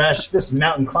up refreshed. This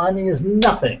mountain climbing is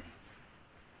nothing.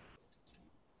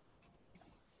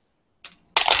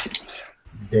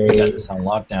 We got Day this on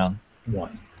lockdown.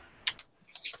 1.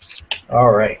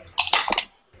 All right.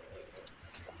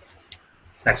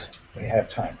 Excellent. We have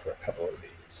time for a couple of these.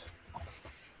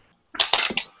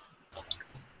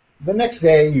 The next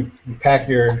day, you pack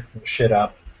your shit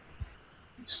up,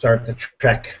 you start the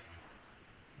trek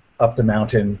up the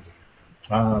mountain.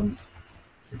 The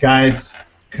guides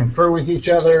confer with each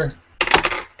other,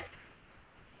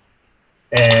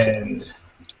 and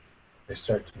they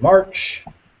start to march.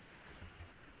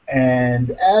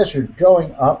 And as you're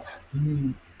going up,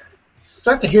 you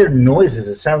start to hear noises.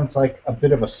 It sounds like a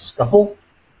bit of a scuffle.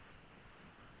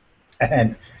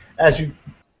 And as you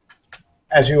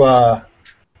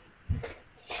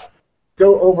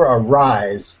go over a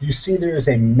rise, you see there is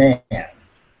a man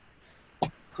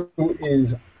who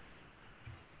is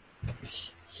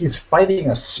he's fighting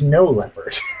a snow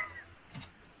leopard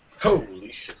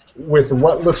Holy shit. with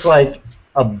what looks like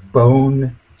a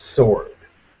bone sword.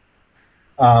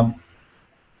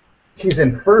 He's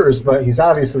in furs, but he's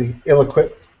obviously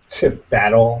ill-equipped to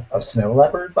battle a snow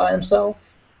leopard by himself.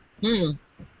 Hmm.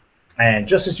 And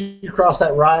just as you cross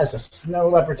that rise, the snow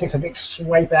leopard takes a big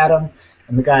swipe at him,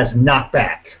 and the guy's knocked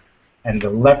back. And the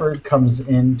leopard comes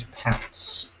in to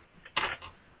pounce.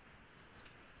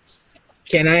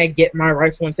 Can I get my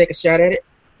rifle and take a shot at it?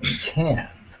 You can.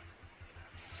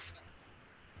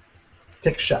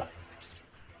 Take a shot.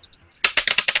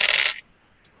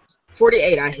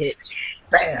 48, I hit.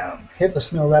 Bam! Hit the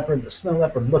snow leopard. The snow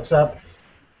leopard looks up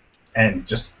and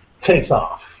just takes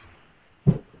off.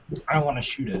 I want to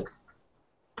shoot it.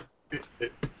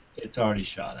 It's already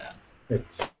shot at.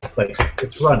 It's like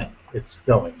it's running. It's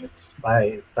going. It's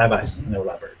bye snow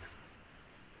leopard.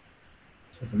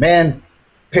 So the man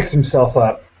picks himself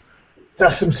up,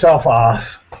 dusts himself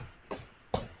off,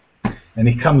 and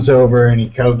he comes over and he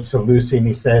goes to Lucy and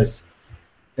he says,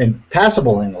 in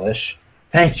passable English,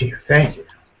 "Thank you, thank you.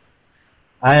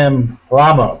 I am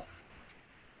Ramo."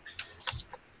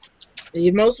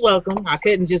 You're most welcome. I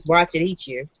couldn't just watch it eat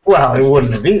you. Well, it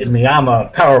wouldn't have eaten me. I'm a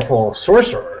powerful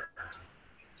sorcerer.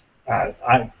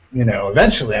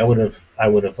 Eventually I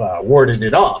would have warded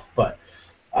it off, but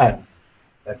I'd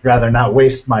rather not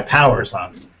waste my powers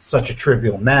on such a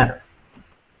trivial matter.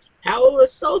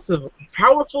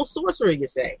 Powerful sorcerer, you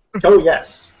say? Oh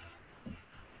yes.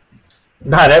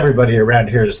 Not everybody around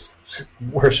here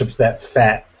worships that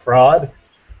fat fraud.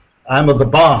 I'm of the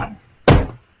Bond.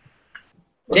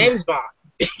 James Bond.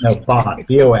 No, Bond.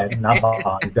 B-O-N, not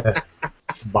Bond.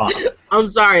 Bond. I'm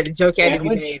sorry, the joke had to be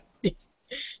made.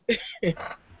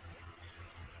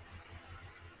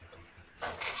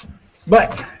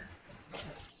 But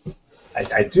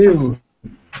I do.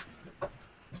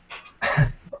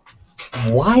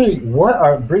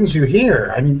 What brings you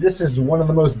here? I mean, this is one of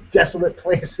the most desolate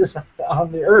places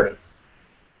on the earth.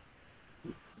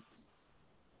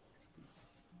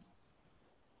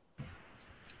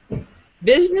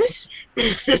 Business?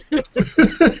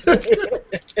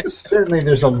 Certainly,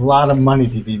 there's a lot of money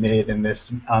to be made in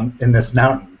this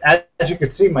mountain. As you can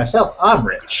see myself, I'm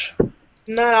rich.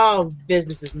 Not all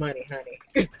business is money, honey.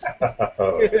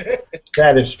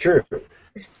 That is true.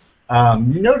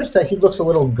 You notice that he looks a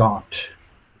little gaunt.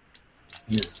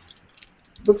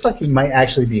 Looks like he might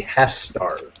actually be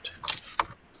half-starved.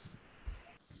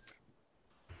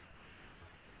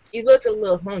 You look a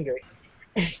little hungry.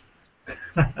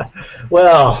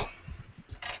 Well,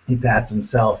 he pats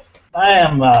himself. I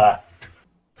am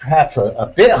perhaps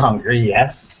a bit hungry,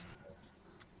 yes.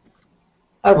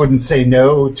 I wouldn't say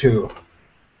no to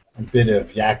a bit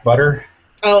of yak butter.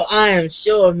 Oh, I am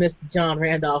sure Mr. John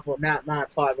Randolph will not mind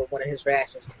part with one of his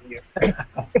rations with you.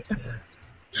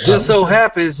 Just so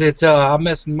happens that I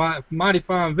met some mighty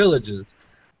fine villagers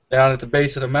down at the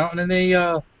base of the mountain, and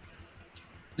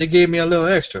they gave me a little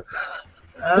extra.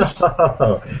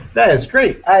 Oh, that is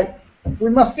great. We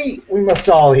must eat. We must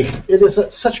all eat. It is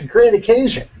such a great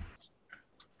occasion.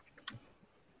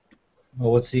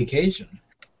 Well, what's the occasion?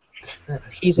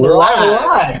 He's We're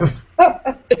alive. alive.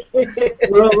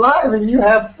 We're alive, and you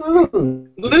have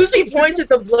food. Lucy points at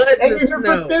the blood in And the you're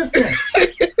snow. for business.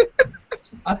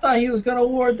 I thought he was going to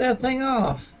ward that thing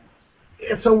off.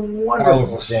 It's a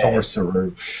wonderful day.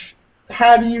 sorcerer.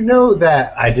 How do you know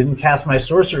that I didn't cast my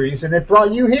sorceries and it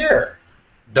brought you here?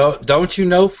 Don't you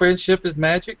know friendship is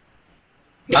magic?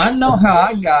 I know how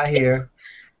I got here.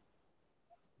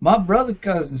 My brother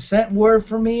cousin sent word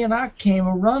for me, and I came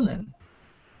a-running.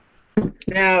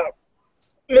 Now,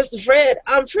 Mr. Fred,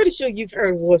 I'm pretty sure you've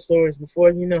heard war stories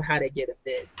before. You know how they get a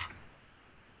bit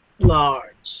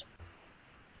large.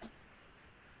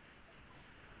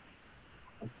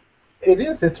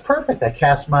 It's perfect. I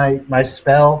cast my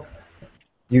spell.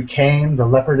 You came, the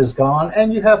leopard is gone,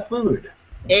 and you have food.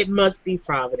 It must be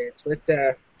Providence.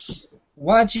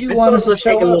 Why'd you I want suppose to let's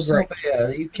take a show little up so break.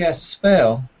 bad? You cast a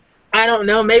spell. I don't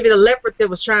know. Maybe the leopard that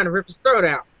was trying to rip his throat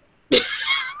out.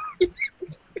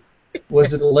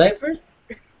 Was it a leopard?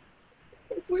 It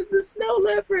was a snow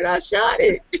leopard. I shot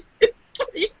it.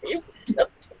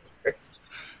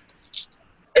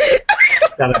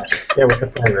 Gotta get with the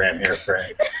program here,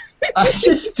 Fred. I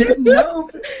just didn't know.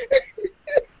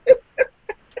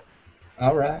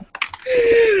 All right.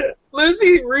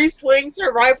 Lucy re-slings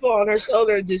her rifle on her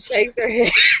shoulder and just shakes her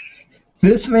head.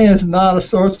 This man's not a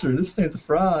sorcerer. This man's a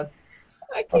fraud.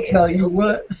 I I'll can't. tell you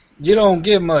what. You don't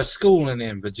get much schooling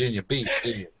in Virginia Beach,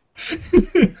 do you?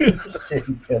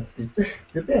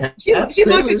 She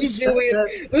looks at you, Julian.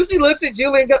 Lucy looks at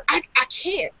Julian and goes, I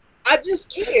can't. I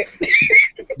just can't.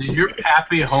 Did your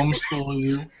pappy homeschool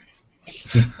you?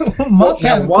 My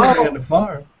dad Wow. put me on the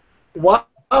farm.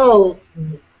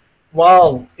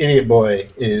 While Idiot Boy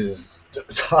is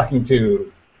talking to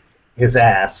his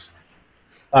ass,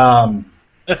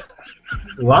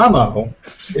 Lamo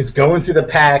is going through the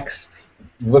packs,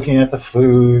 looking at the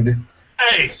food,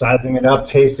 Hey, sizing it up,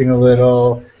 tasting a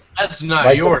little, that's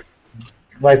not yours.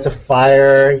 lights a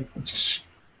fire,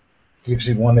 gives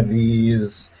you one of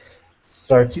these,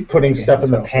 starts putting stuff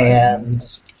in the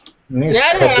pans. And he's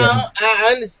Now,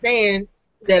 I understand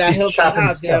that I helped you chopping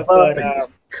out there, stuff but up, and he's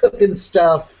cooking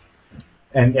stuff,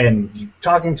 and you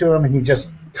talking to him, and he just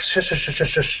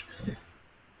shush.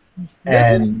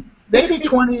 And maybe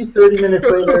 20, 30 minutes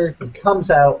later, he comes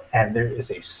out, and there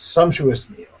is a sumptuous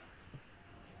meal.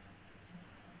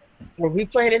 were we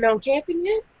planning on camping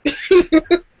yet?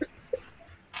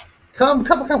 Come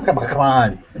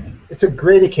on. It's a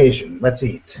great occasion. Let's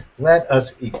eat. Let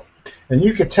us eat. And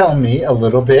you could tell me a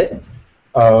little bit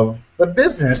of the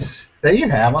business that you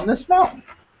have on this mountain.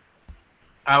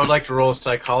 I would like to roll a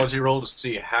psychology roll to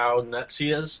see how nuts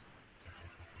he is.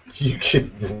 You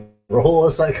could roll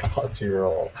a psychology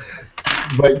roll.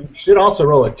 But you should also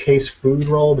roll a taste food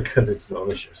roll because it's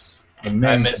delicious. I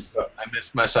missed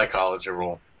my psychology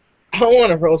roll. I don't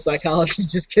want to roll psychology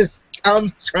just because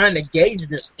I'm trying to gauge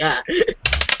this guy.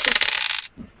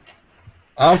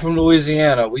 I'm from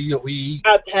Louisiana. We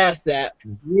I passed that.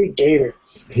 You gator.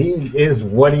 He is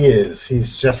what he is.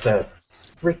 He's just a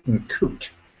freaking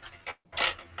coot.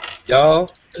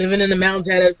 y'all. Living in the mountains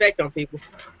had an effect on people.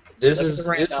 This Look is at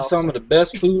the this is Randolphs. some of the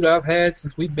best food I've had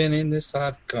since we've been in this side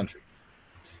of the country.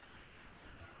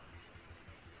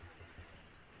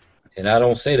 And I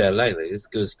don't say that lightly. It's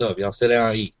good stuff. Y'all sit down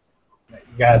and eat. You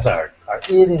guys are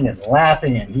eating and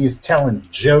laughing, and he's telling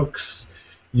jokes.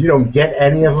 You don't get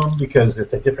any of them because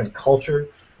it's a different culture,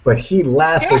 but he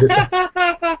laughs at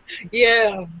his,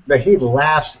 Yeah. but he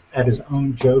laughs at his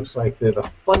own jokes like they're the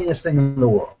funniest thing in the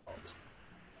world.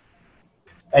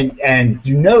 And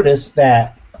you notice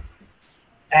that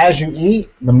as you eat,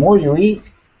 the more you eat,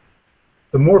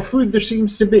 the more food there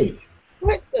seems to be.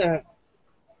 What the?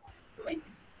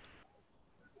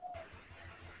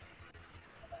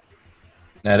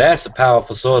 Now that's the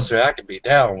powerful sorcerer I could be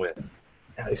down with.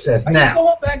 Now he says, Are you now,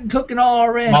 going back and cooking all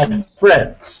our my rations?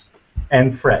 friends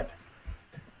and Fred,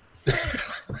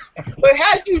 But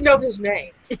how'd you know his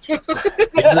name? He's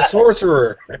a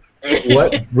sorcerer.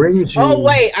 what brings you? Oh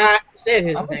wait, I said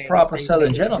his I'm name. a proper That's Southern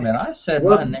crazy. gentleman. I said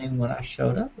What? my name when I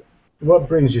showed up. What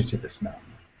brings you to this mountain?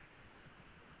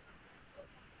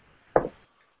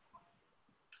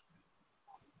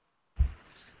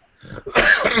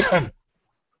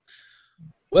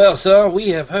 Well, sir, we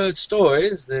have heard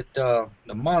stories that the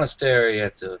monastery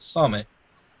at the summit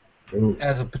Ooh,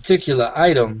 has a particular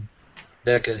item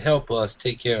that could help us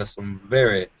take care of some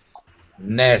very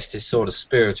nasty sort of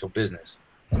spiritual business.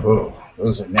 oh,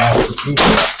 those are nasty people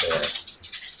up there.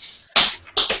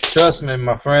 Trust me,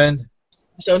 my friend.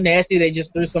 So nasty they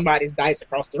just threw somebody's dice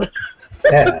across the room.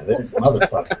 Yeah, they're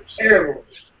motherfuckers. Terrible.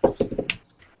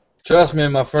 Trust me,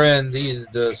 my friend. These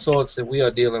the sorts that we are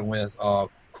dealing with are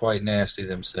quite nasty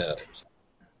themselves.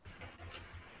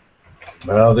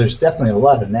 Well, there's definitely a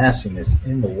lot of nastiness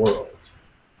in the world.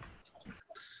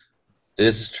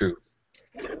 This is true.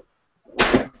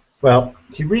 Well,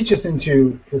 he reaches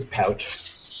into his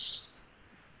pouch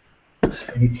and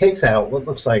he takes out what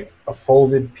looks like a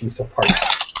folded piece of parchment.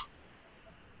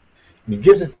 And he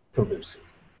gives it to Lucy.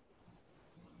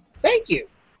 Thank you.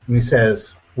 And he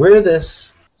says, wear this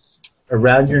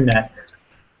around your neck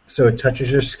so it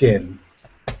touches your skin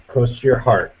close to your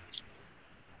heart.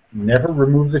 Never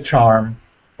remove the charm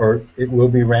or it will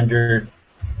be rendered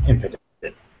impotent.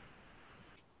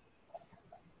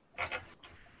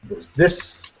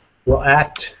 This will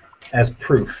act as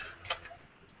proof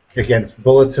against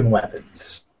bullets and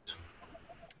weapons.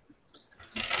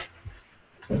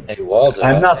 Hey, Walter.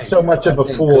 I'm not so much of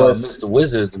a fool as Mr.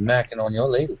 Wizard's macking on your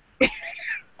lady.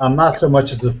 I'm not so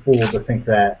much as a fool to think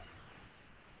that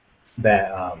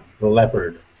the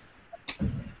leopard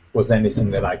was anything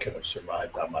that I could have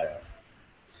survived on my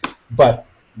own. But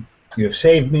you have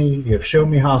saved me. You have shown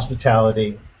me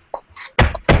hospitality.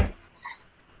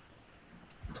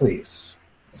 Please.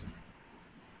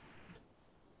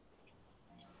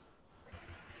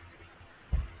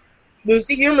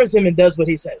 Lucy humors him and does what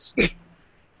he says.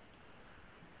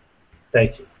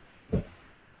 Thank you.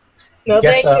 No,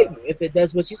 Guess, thank you. If it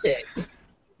does what you said.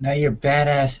 Now you're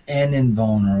badass and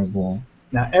invulnerable.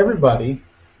 Now, everybody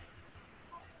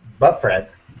but Fred,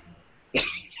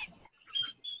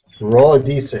 roll a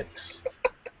d6.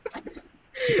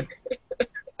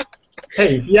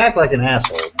 Hey, if you act like an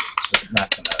asshole, it's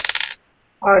not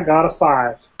gonna. I got a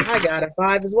 5. I got a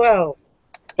 5 as well.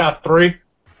 Got 3.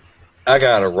 I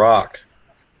got a rock.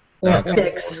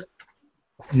 6.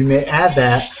 You may add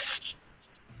that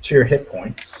to your hit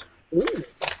points. Ooh.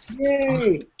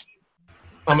 Yay!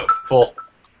 I'm at full.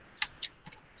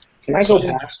 Can I go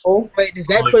past full? Wait, does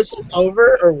that push us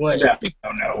over or what?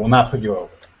 No, we'll not put you over.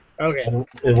 Okay.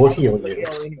 It will heal you.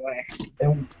 Well, anyway.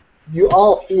 And you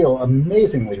all feel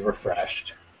amazingly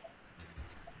refreshed.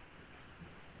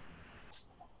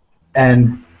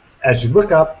 And as you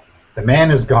look up, the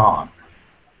man is gone.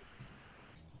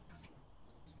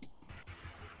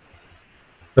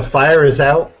 The fire is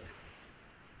out.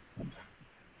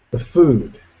 The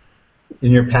food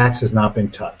in your packs has not been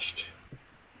touched.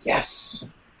 Yes.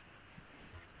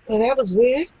 Well, that was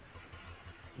weird.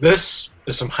 This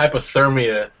is some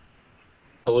hypothermia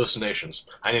hallucinations.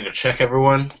 I need to check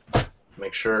everyone,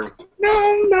 make sure.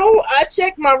 No, I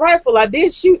checked my rifle. I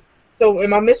did shoot. So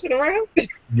am I missing around?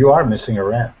 You are missing a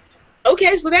round.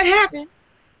 Okay, so that happened.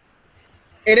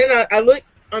 And then I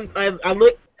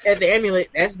look at the amulet.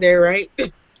 That's there, right?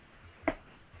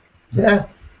 Yeah.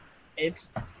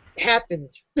 It's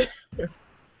happened.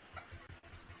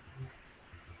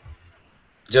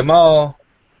 Jamal,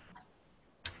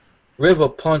 River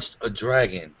punched a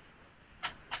dragon.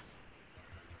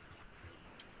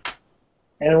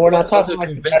 And we're not What talking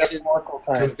other like the metaphorical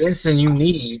kind. convincing you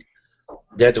need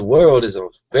that the world is a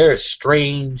very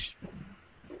strange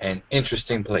and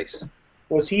interesting place.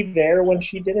 Was he there when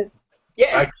she did it?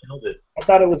 Yeah. I killed it. I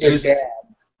thought it was her He's- dad.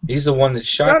 He's the one that No,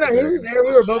 shot no, the he dragon. was there.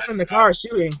 We were both in the car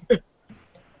shooting.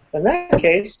 In that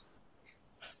case,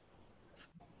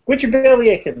 quit your belly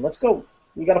aching. Let's go.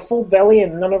 We got a full belly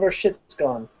and none of our shit's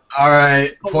gone. All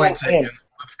right, Oh, point man. taken.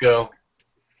 Let's go.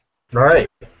 All right,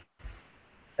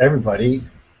 everybody.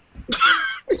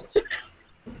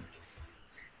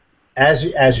 As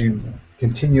you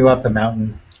continue up the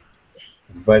mountain,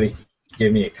 everybody,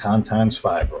 give me a con times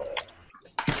 5 roll.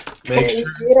 Make sure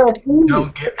you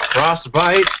don't get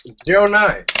frostbite.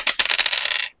 09.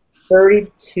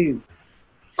 32.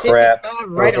 Crap.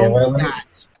 Right Okay, on well, the let me-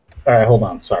 dot. All right, hold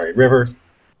on. Sorry, River,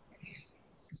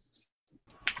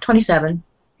 27.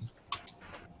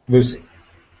 Lucy,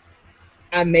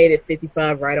 I made it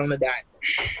 55 right on the dot.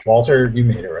 Walter. You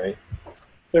made it right.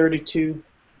 32.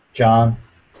 John.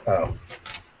 Oh.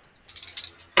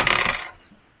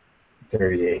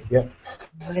 38. Yep.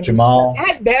 Jamal.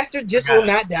 That bastard just will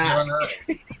not die.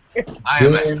 I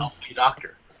am a Julian. healthy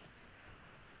doctor.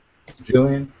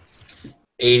 Julian.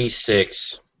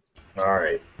 86. All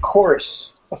right. Of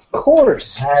course. Of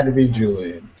course. Had to be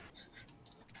Julian.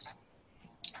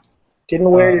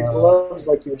 Didn't wear your gloves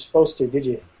like you were supposed to, did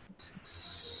you?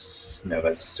 No,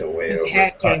 that's still way His over.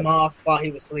 hat came off while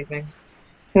he was sleeping.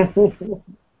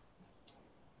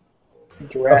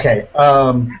 Okay.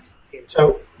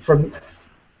 So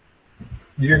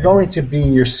you're going to be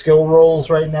your skill rolls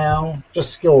right now.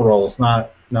 Just skill rolls,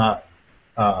 not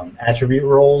attribute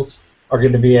rolls, are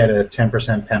going to be at a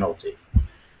 10% penalty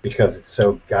because it's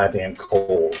so goddamn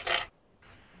cold,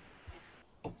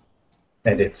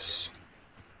 and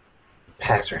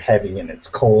packs are heavy and it's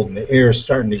cold and the air is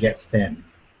starting to get thin.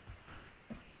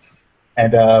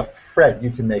 And Fred,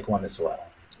 you can make one as well.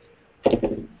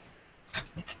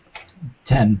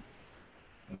 10.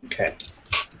 Okay.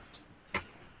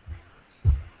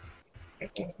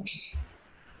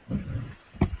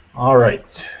 All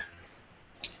right.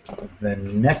 The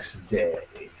next day,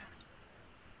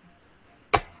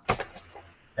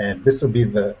 and this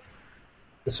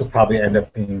will probably end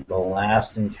up being the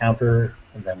last encounter,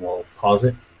 and then we'll pause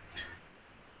it.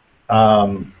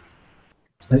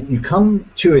 You come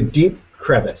to a deep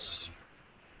crevice,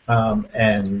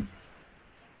 and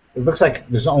it looks like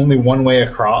there's only one way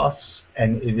across,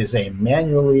 and it is a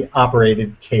manually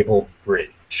operated cable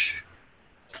bridge.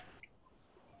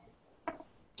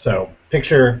 So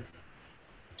picture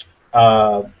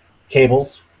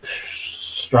cables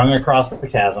strung across the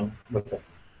chasm with a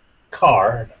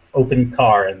car, an open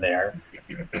car in there,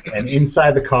 and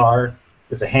inside the car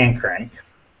is a hand crank.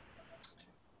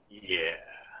 Yeah.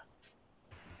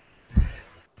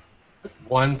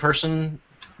 One person.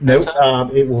 Nope.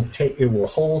 It will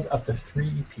hold up to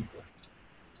 3 people.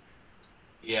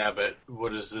 Yeah, but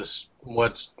what is this?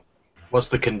 What's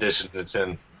the condition it's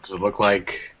in? Does it look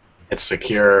like it's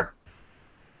secure?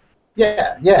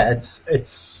 Yeah.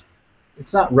 It's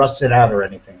not rusted out or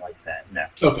anything like that. No.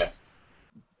 Okay.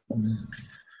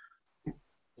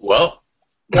 Well,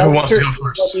 who wants to go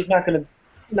first? He's not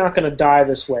gonna die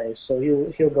this way, so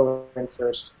he'll go in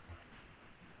first.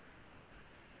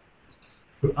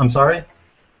 I'm sorry?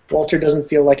 Walter doesn't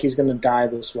feel like he's gonna die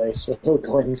this way, so he'll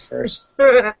go in first.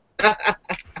 I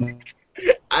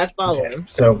follow him.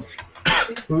 So,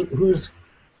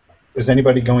 is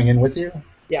anybody going in with you?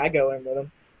 Yeah, I go in with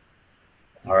him.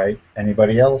 All right.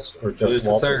 Anybody else, or just Who's the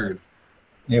Walter? third?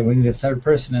 Yeah, we need a third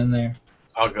person in there.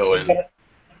 I'll go in. All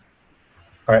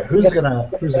right. Who's gonna?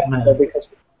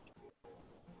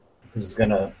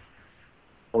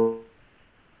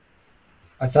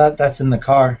 I thought that's in the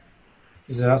car.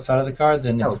 Is it outside of the car?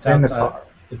 Then No, if it's in the outside, car.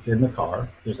 It's in the car.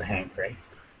 There's a hand crank.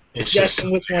 It's just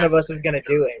Guessing which one of us is going to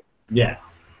do it. Yeah.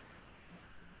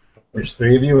 There's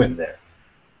 3 of you in there.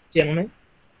 Gentlemen?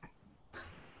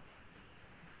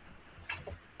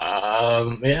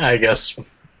 yeah, I guess.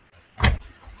 Let's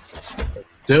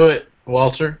do it,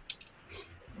 Walter.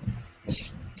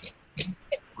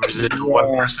 Or is it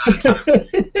 1 person at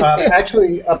a time?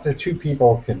 Actually, up to 2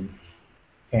 people can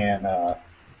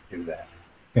do that.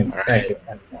 Can All crank right. it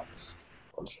at once.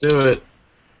 Let's do it.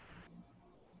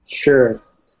 Sure.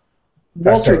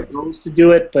 Walter sorry. goes to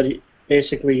do it, but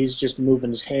he's just moving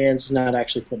his hands. He's not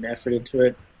actually putting effort into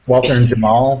it. Walter and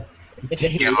Jamal.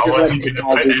 Yeah, I wasn't going to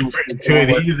put effort into it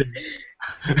either.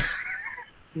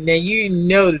 Now you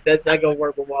know that's not going to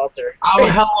work with Walter. I'm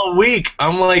hella weak.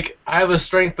 I'm like, I have a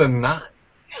strength of 9.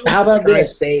 How about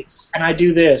Christ's this? sakes. And I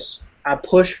do this. I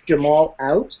push Jamal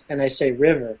out, and I say,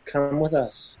 River, come with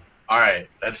us. All right,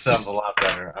 that sounds a lot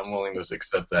better. I'm willing to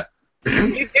accept that.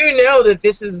 You do know that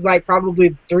this is like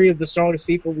probably 3 of the strongest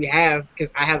people we have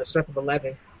because I have a strength of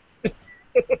 11.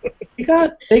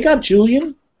 They got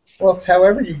Julian. Well, it's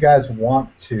however you guys want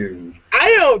to. I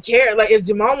don't care. Like, if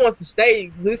Jamal wants to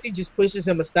stay, Lucy just pushes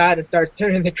him aside and starts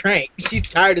turning the crank. She's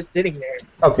tired of sitting there.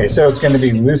 Okay, so it's going to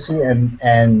be Lucy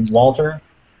and Walter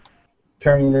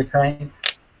turning the crank.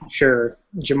 Sure.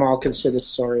 Jamal can sit his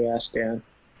sorry ass down.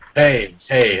 Hey,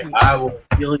 I will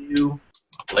heal you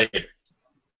later.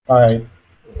 All right.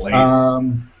 Later.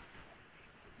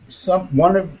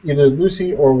 One of either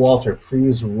Lucy or Walter,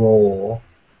 please roll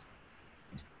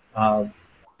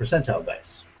percentile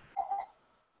dice.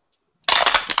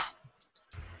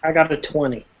 I got a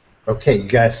 20. Okay, you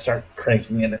guys start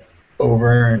cranking it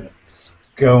over, and it's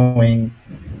going,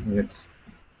 and it's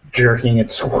jerking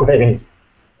its way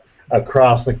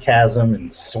across the chasm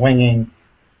and swinging.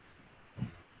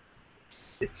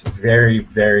 It's very,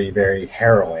 very, very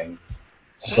harrowing.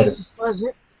 This is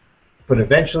pleasant. But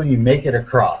eventually you make it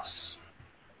across.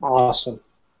 Awesome.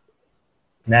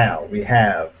 Now we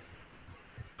have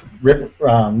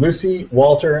Lucy,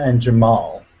 Walter, and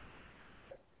Jamal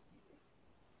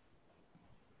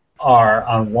are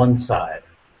on one side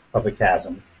of the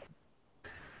chasm.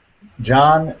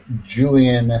 John,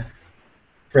 Julian,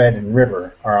 Fred, and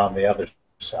River are on the other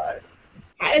side.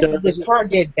 How does the cart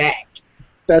get back?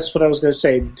 That's what I was going to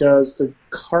say.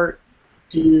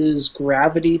 Does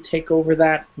gravity take over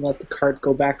that and let the cart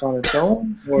go back on its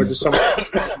own? Or does someone...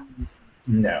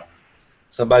 No.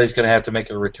 Somebody's going to have to make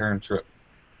a return trip.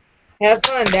 Have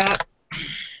fun, Doc.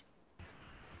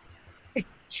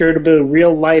 Sure to be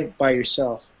real light by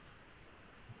yourself.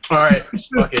 All right,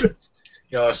 fuck it.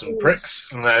 Y'all are some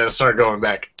pricks, and I start going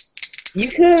back. You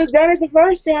could have done it the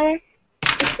first time.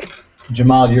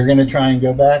 Jamal, you're going to try and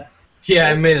go back? Yeah,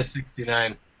 I made a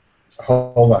 69.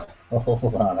 Hold on.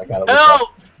 I got to Help!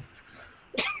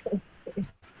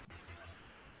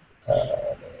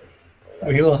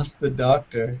 We lost the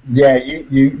doctor. Yeah,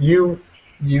 you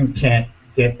can't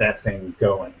get that thing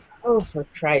going. Oh, for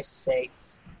Christ's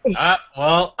sakes.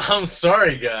 Well, I'm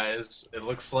sorry, guys. It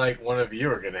looks like one of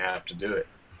you are going to have to do it.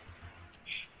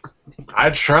 I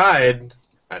tried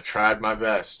my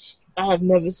best. I have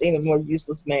never seen a more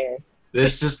useless man.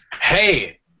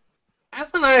 Hey,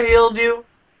 haven't I healed you?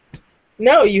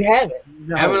 No, you haven't.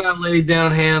 No. Haven't I laid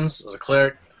down hands as a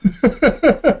cleric?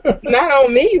 Not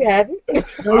on me, you haven't.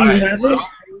 No, you haven't.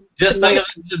 Just think of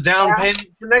it as a down payment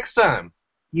for next time.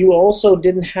 You also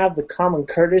didn't have the common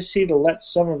courtesy to let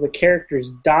some of the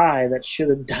characters die that should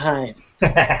have died.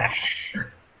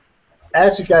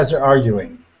 As you guys are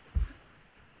arguing,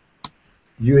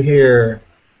 you hear...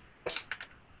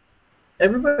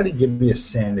 Everybody give me a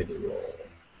sanity roll.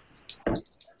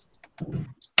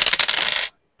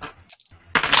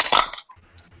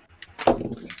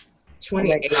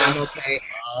 28, I'm okay.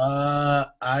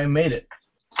 I made it.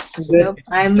 Nope,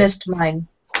 I missed mine.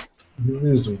 You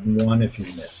lose 1 if you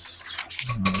miss.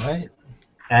 All right.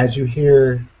 As you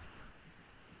hear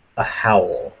a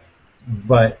howl,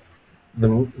 but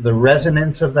the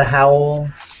resonance of the howl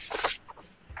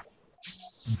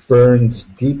burns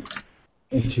deep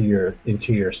into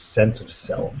your sense of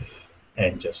self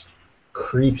and just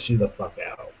creeps you the fuck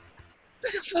out.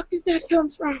 Where the fuck did that come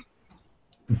from?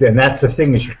 Then that's the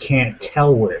thing, is you can't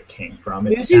tell where it came from.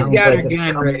 It Lucy's sounds got like her it's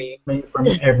gun coming ready. from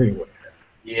everywhere.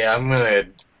 Yeah, I'm gonna.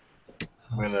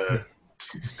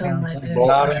 So my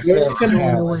Not bad. acceptable.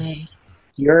 No way.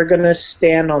 You're going to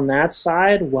stand on that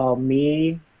side while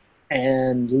me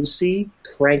and Lucy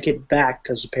crank it back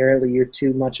because apparently you're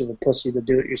too much of a pussy to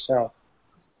do it yourself.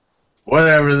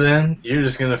 Whatever then. You're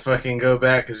just gonna fucking go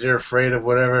back because you're afraid of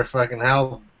whatever fucking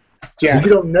hell. Yeah, You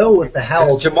don't know if the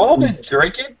howl... Has Jamal been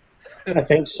drinking? I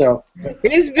think so.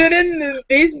 He's been in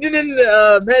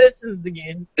the medicines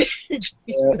again. He's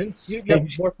been shooting up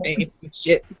morphine and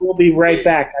shit. We'll be right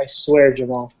back, I swear,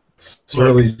 Jamal.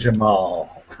 Surely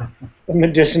Jamal. A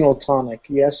medicinal tonic.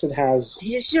 Yes, it has. Are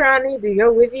you sure I need to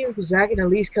go with you? Because I can at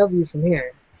least cover you from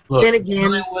here. Look, Then again-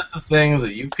 dealing with the things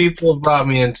that you people have brought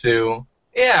me into,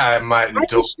 yeah, I might I be can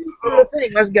told shoot from the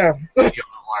thing. Let's go. you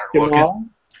weren't looking. Jamal,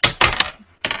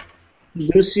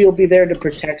 Lucy will be there to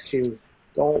protect you.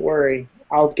 Don't worry.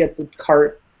 I'll get the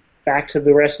cart back to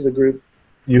the rest of the group.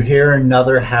 You hear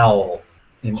another howl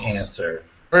in answer.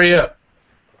 Hurry up.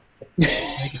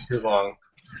 Taking too long.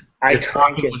 I You're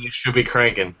crank talking it. when you should be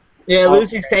cranking. Yeah,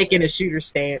 Lucy's taking a shooter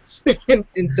stance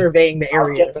and surveying the I'll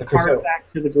area. get the cart back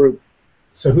to the group.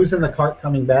 So who's in the cart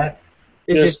coming back?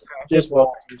 It's Just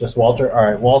Walter. Just Walter?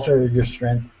 All right, Walter, your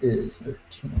strength is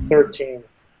 13. 13.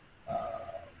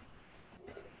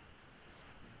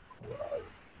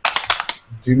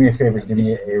 do me a favor. Give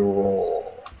me a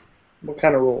roll. What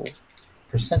kind of roll?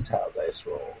 Percentile dice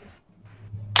roll.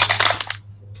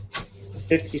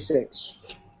 56.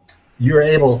 You're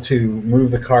able to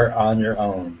move the cart on your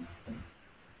own.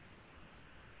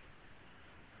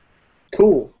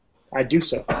 Cool. I do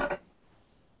so.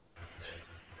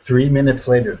 3 minutes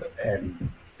later, and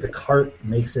the cart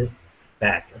makes it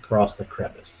back across the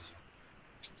crevice.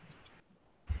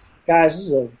 Guys, this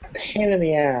is a pain in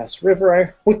the ass.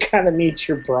 River, we kind of need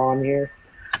your brawn here.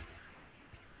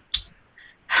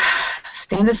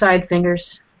 Stand aside,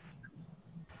 fingers.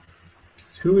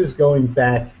 Who is going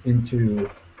back into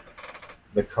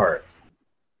the cart?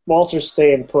 Walter's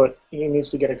staying put. He needs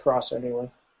to get across anyway.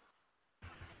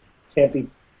 Can't be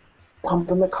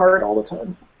pumping the cart all the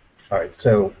time. All right,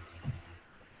 so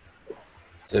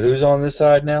who's on this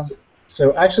side now?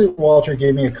 actually, Walter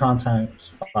gave me a con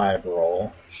times 5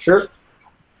 roll. Sure.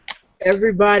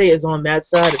 Everybody is on that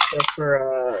side except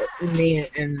for me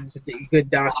and the good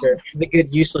doctor, the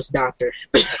good useless doctor.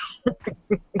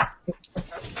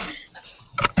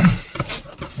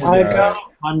 I got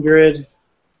 100.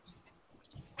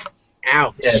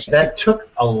 Ouch. Yes, that took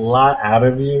a lot out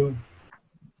of you.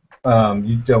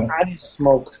 You don't. I need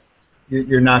smoke.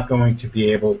 You're not going to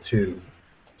be able to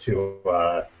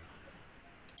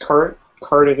Cart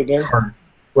it again.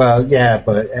 Well, yeah,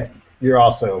 but you're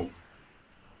also,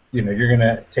 you're going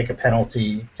to take a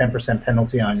penalty, 10%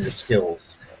 penalty on your skills.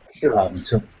 Sure.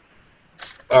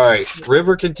 All right,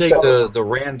 River can take the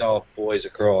Randolph boys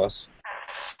across.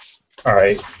 All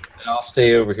right. And I'll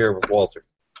stay over here with Walter.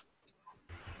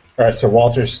 All right, so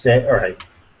Walter stay. All right.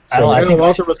 I think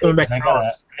Walter was coming back I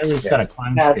across. at least got a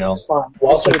climb Yeah, skill. that's fine.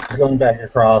 Walter's going back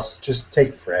across. Just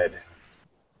take Fred.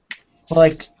 All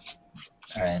right.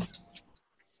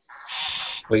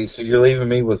 Wait, so you're leaving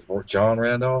me with John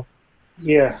Randolph?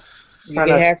 Yeah. You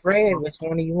can have Fred. Which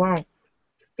one do you want?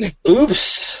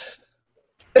 Oops.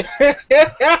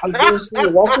 I'm going to see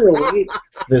Walter away.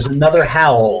 There's another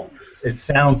howl. It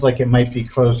sounds like it might be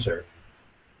closer.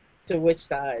 To which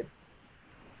side?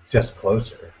 Just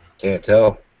closer. Can't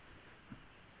tell.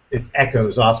 It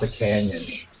echoes off the canyon.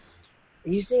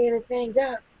 You see anything,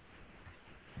 Doc?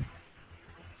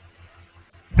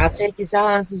 I'll take your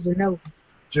silence as a no.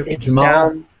 It's Jamal,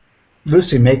 down.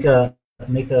 Lucy, make a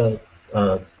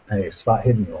spot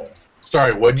hidden roll.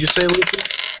 Sorry, what did you say, Lucy?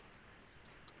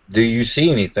 Do you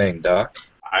see anything, Doc?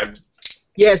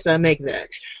 Yes, I make that.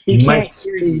 You might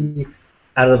see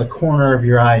out of the corner of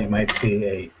your eye. You might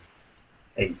see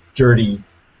a dirty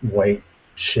white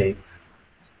shape,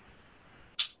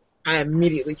 I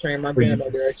immediately turn my gun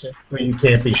that direction. but you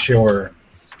can't be sure.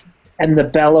 And the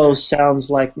bellow sounds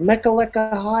like Mecca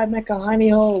Lecca Hi Mecca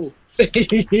Hiney Ho.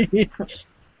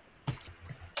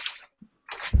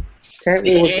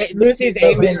 Apparently, Lucy's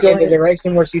aiming in the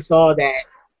direction where she saw that.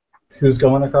 Who's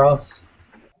going across?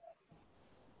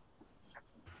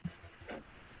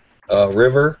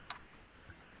 River.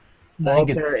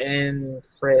 Walter and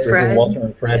Fred. Fred. Walter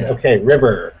and Fred. Okay,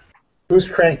 River. Who's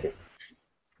cranking?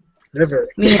 River.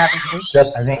 Me, obviously.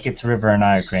 Just I think it's River and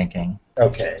I are cranking.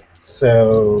 okay.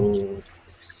 So,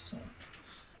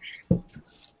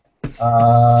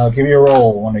 give me a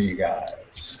roll, one of you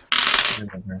guys.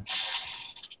 River.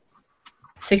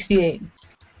 68.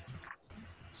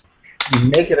 You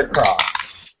make it across.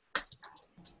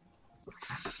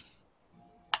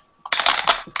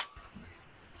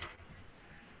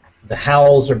 The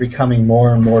howls are becoming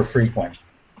more and more frequent.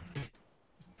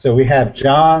 So we have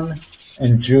John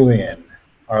and Julian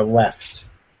are left.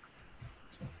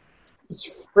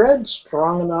 is Fred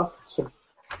strong enough to...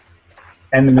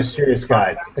 And the mysterious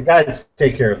guides. The guides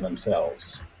take care of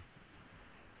themselves.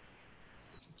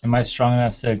 Am I strong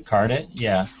enough to card it?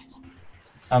 Yeah.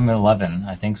 I'm 11.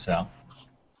 I think so.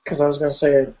 Because I was going to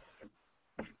say...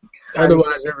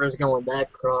 Otherwise, River's going back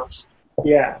across.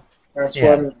 Yeah. That's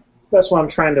Yeah. what I'm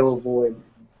trying to avoid.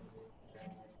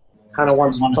 Kind of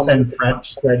wants Want to someone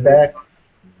send Fred back?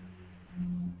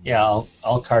 Yeah,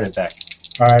 I'll card it back.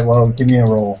 All right, well, give me a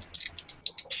roll.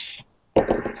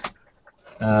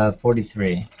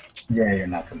 43. Yeah, you're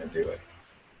not going to do it.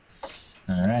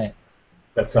 All right.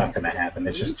 That's not going to happen.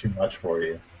 It's just too much for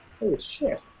you. Holy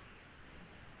shit.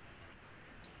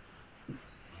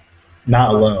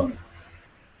 Not alone.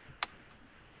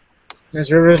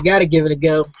 This River's got to give it a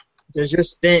go. Because you're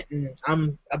spent, and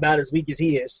I'm about as weak as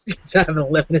he is. So I have an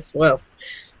 11 as well.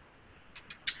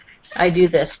 I do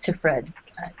this to Fred.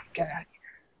 Get out of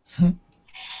here.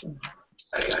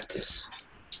 I got this.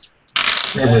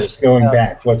 River's going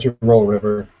back. What's your roll,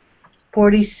 River?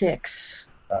 46.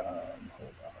 Hold on.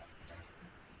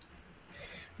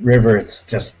 River, it's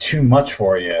just too much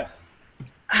for you.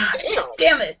 Ah,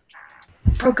 damn it.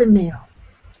 broken nail.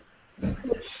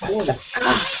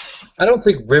 I don't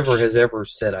think River has ever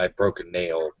said I broke a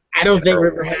nail. I don't think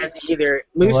River has either.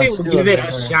 Lucy will give it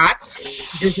a shot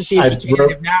just to see if she can.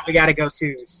 If not, we gotta go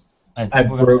twos. I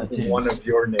broke one of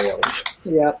your nails.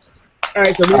 Yep. All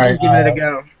right, so Lucy's giving it a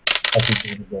go. I think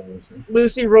you can go, Lucy.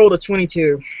 Lucy rolled a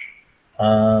 22.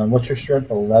 What's your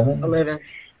strength? 11? 11.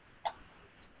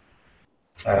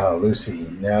 Oh, Lucy,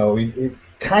 no. It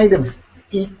kind of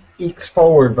ekes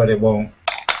forward, but it won't.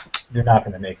 You're not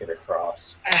going to make it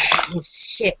across. Oh,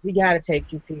 shit, we gotta take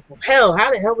 2 people. Hell,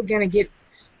 how the hell we gonna get...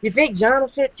 You think John will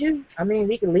fit too? I mean,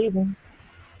 we can leave him.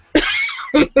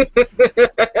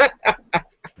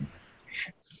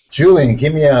 Julian,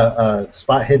 give me a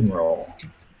spot hidden roll.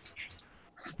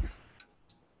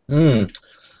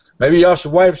 Maybe y'all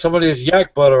should wipe some of this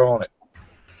yak butter on it.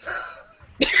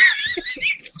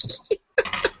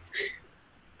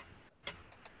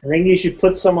 I think you should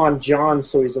put some on John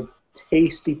so he's a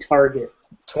tasty target.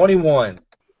 21.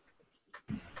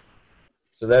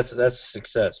 So that's a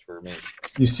success for me.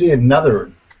 You see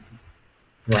another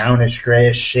brownish,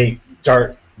 grayish shape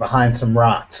dart behind some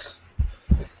rocks.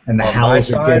 And the On my howls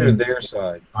are side or getting their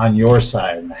side? on your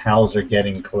side, and the howls are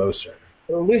getting closer.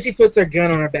 Well, Lucy puts her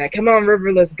gun on her back. Come on,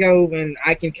 River, let's go, and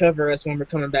I can cover us when we're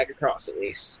coming back across at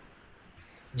least.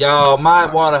 Y'all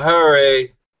might want to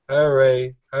hurry.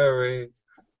 Hurry. Hurry.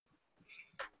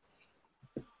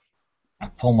 I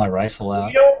pull my rifle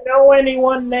out. You don't know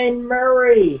anyone named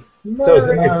Murray. So it's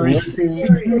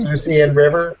Lucy and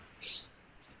River?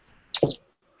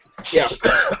 Yeah.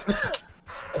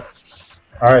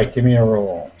 All right, give me a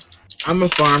roll. I'm a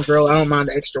farm girl. I don't mind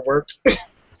the extra work.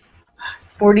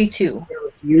 42.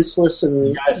 It's useless and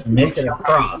You guys make it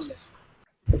across.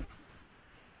 You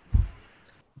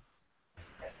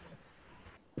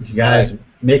guys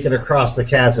make it across the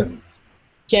chasm.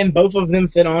 Can both of them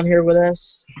fit on here with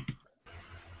us? You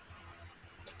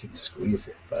can squeeze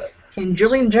it, but... Can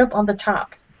Julian jump on the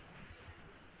top?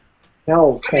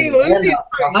 no. I mean, Lucy's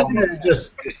I'm going to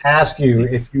just ask you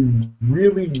if you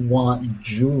really want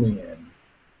Julian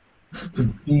to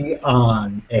be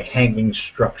on a hanging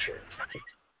structure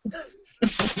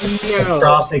No.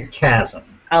 across a chasm.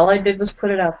 All I did was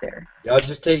put it out there. Y'all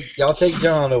take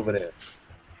John over there.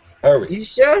 Hurry. You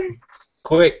sure?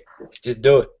 Quick. Just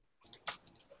do it.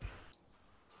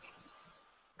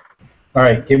 All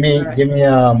right, give me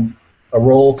a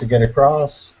roll to get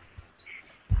across.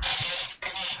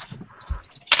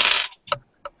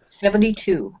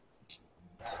 72.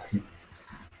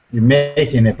 You're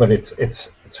making it, but it's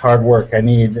hard work. I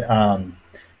need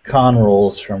con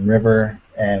rolls from River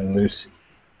and Lucy.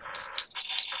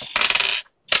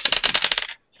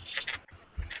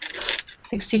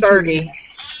 62. 30.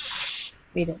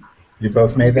 We did. You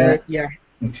both made that? Yeah.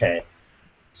 Okay.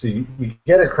 So you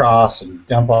get across and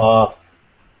dump off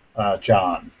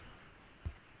John.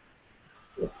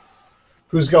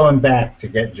 Who's going back to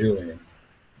get Julian?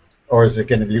 Or is it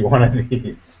going to be one of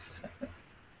these?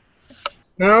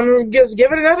 Just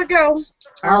give it another go.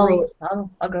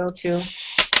 I'll go too.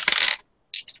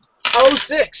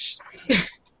 06.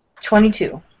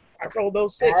 22. I rolled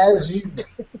those 6. As you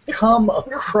come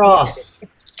across,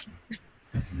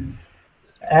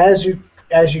 as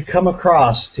you come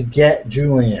across to get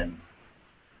Julian,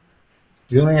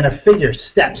 a figure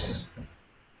steps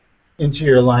into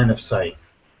your line of sight.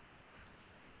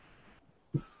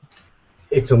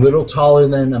 It's a little taller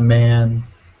than a man,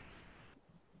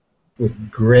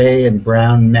 with gray and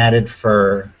brown matted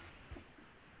fur,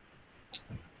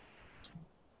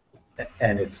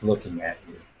 and it's looking at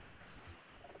you.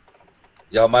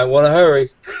 Y'all might want to hurry.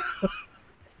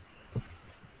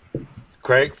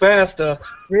 Crank faster.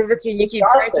 River, can you keep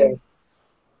Start cranking?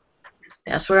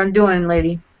 That's what I'm doing,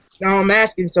 lady. No, I'm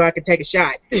asking so I can take a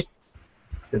shot. It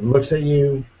looks at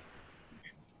you,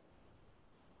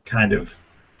 kind of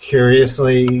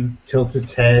curiously tilts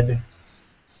its head.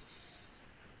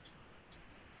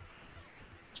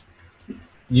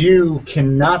 You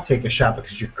cannot take a shot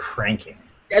because you're cranking.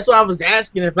 That's why I was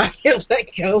asking if I could let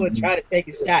go and try to take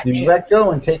a shot. You let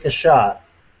go and take a shot.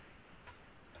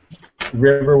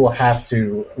 River will have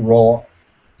to roll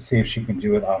to see if she can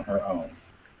do it on her own.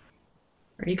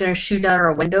 Are you going to shoot out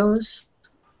our windows?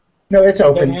 No, it's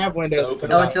Doesn't open. have windows.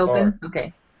 Oh, it's open?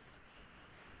 Okay.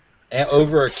 And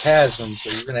over a chasm, so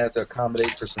you're going to have to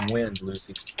accommodate for some wind,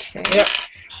 Lucy. Okay. Yep.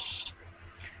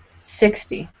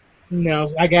 60. No,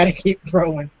 I gotta keep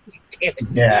rolling. Damn it.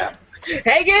 Yeah.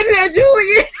 Hey, get in there,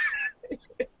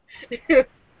 Julian!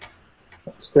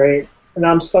 That's great. And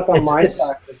I'm stuck on my It's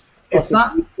side. it's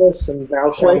not Useless and thou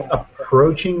shalt quite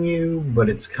approaching you, but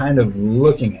it's kind of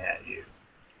looking at you.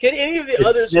 Can any of the It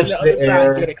others from the sniffs other the side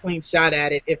air. get a clean shot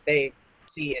at it if they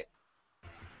see it.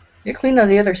 You're clean on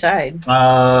the other side.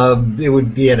 It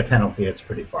would be at a penalty. It's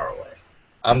pretty far away.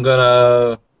 I'm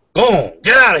gonna go on,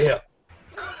 get out of here.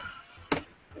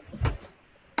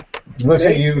 He looks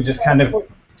at you, just kind of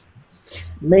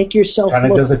Make yourself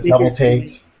look does a bigger. double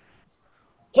take.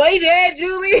 Play dead,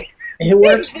 Julie. It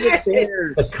works with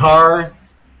bears.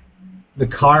 The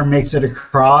car makes it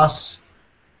across.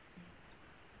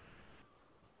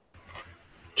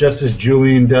 Just as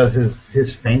Julian does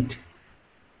his feint.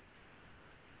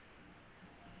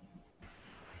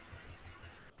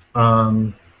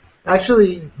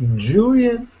 Actually,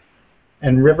 Julian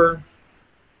and River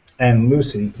and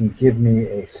Lucy can give me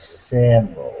a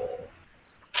SAM roll.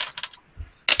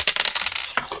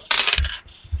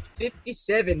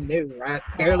 57. No, I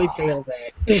barely failed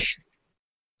that.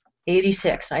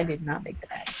 86. I did not make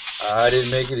that. I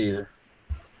didn't make it either.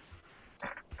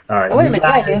 All right. Oh, wait a you minute.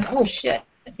 Yeah, I guys- did. Oh, shit.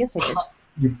 I guess I did.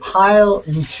 You pile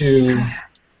into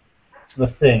the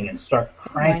thing and start Oh, I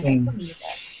cranking didn't do that.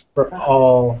 for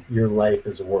all your life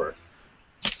is worth.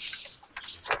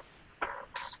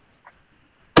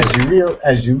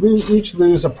 As you each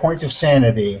lose a point of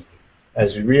sanity,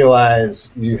 as you realize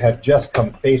you have just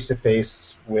come face to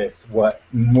face with what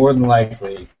more than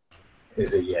likely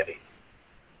is a Yeti.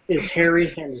 Is Harry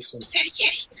Henderson. Was that a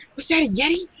Yeti? Was that a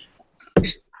Yeti?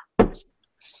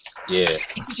 Yeah.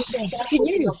 It was just a fucking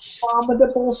Yeti.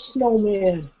 Abominable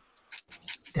snowman.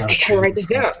 I gotta write this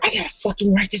down. I gotta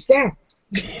fucking write this down.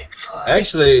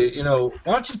 Actually, why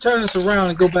don't you turn this around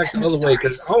and go back the other way?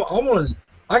 Because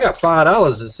I got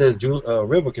 $5 that says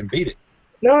River can beat it.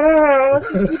 No. Let's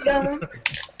just keep going. All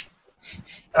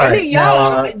I right, think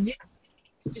now, y'all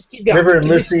just keep going. River and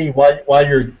Lucy, while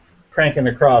you're cranking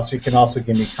across, you can also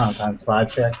give me con times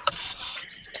 5 checks.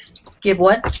 Give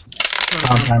what?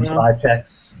 Con times 5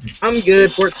 checks. I'm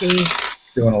good. 14.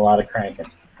 Doing a lot of cranking.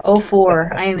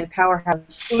 04. I am a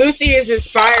powerhouse. Lucy is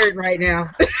inspired right now.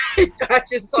 I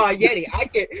just saw a Yeti.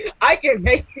 I can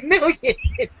make millions.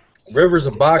 River's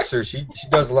a boxer. She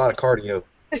does a lot of cardio.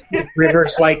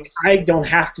 River's like, I don't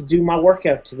have to do my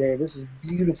workout today. This is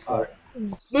beautiful.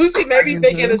 Lucy may be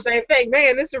thinking the same thing.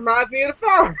 Man, this reminds me of the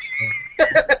farm.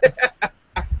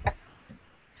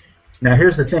 Now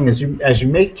here's the thing: as you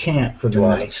make camp for the Do I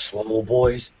night, look slow,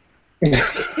 boys?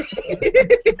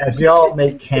 as y'all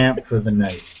make camp for the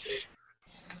night,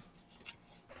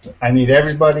 I need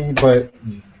everybody but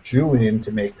Julian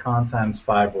to make con times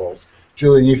 5 rolls.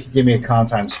 Julian, you can give me a con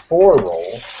times 4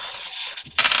 roll.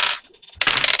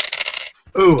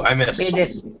 Ooh, I missed. Made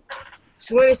it.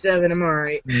 27. I'm all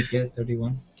right. Make it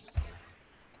 31.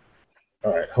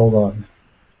 All right, hold on.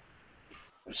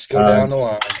 Just go down the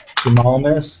line. Jamal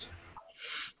missed.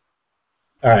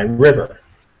 All right, River,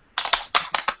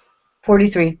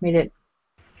 43. Made it.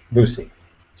 Lucy,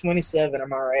 27.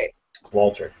 I'm all right.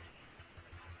 Walter,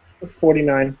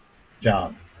 49.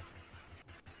 John.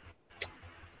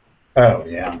 Oh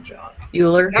yeah, I'm John.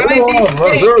 Bueller.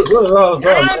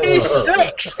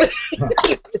 96.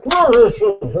 96. Oh,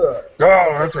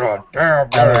 that's a damn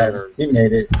All right, he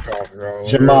made it.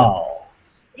 Jamal,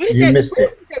 What is you that? missed What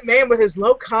is it. that man with his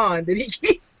low con that he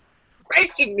keeps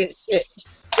breaking this shit?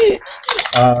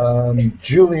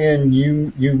 Julian,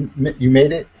 you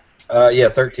made it. Yeah,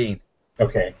 13.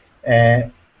 Okay,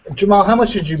 and Jamal, how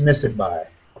much did you miss it by?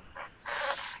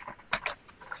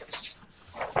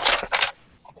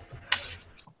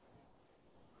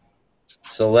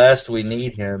 Celeste, we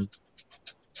need him.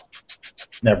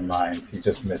 Never mind, he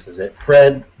just misses it.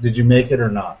 Fred, did you make it or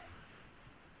not?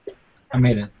 I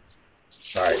made it.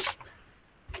 All right.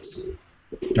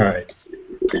 All right.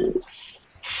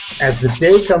 As the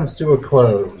day comes to a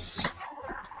close,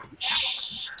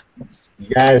 you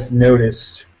guys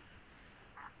notice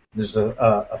there's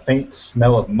a faint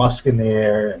smell of musk in the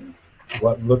air and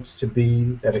what looks to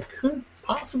be that it could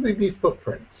possibly be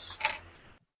footprints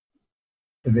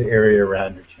in the area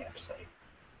around your campsite.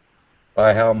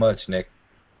 By how much, Nick?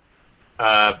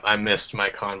 I missed my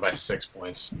con by 6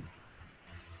 points.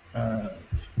 No,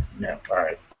 all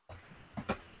right.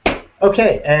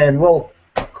 Okay, and we'll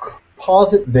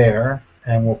pause it there,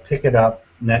 and we'll pick it up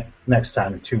next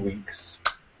time in 2 weeks.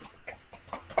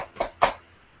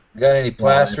 Got any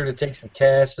plaster to take some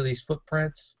cast of these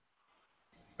footprints?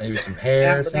 Maybe some hair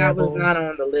That was samples? not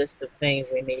on the list of things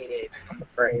we needed, I'm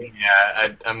afraid.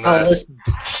 Yeah, I'm Oh, not. listen.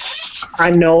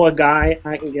 I know a guy.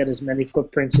 I can get as many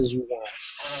footprints as you want.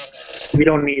 We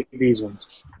don't need these ones.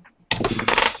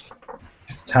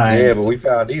 It's time. Yeah, but we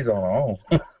found these on our own.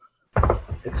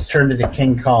 It's turned into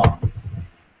King Kong.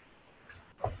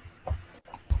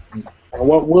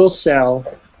 What we'll sell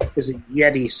is a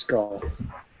Yeti skull.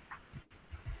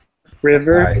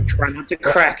 River, Alright. try not to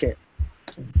crack it.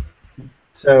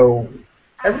 So,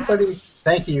 everybody,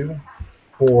 thank you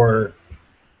for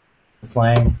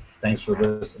playing. Thanks for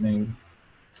listening,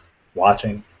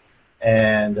 watching.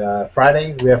 And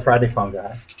Friday, we have Friday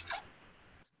Fungi.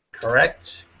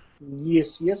 Correct?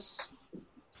 Yes, yes.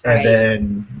 And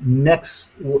then next,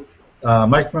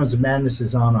 Microphones of Madness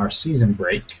is on our season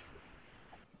break.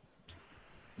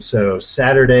 So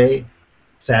Saturday,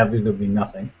 sadly, there'll be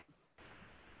nothing.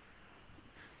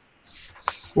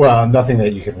 Well, nothing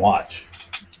that you can watch.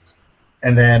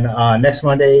 And then next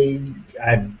Monday,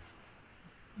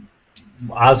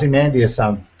 Ozymandias,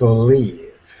 I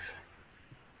believe,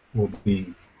 will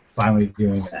be finally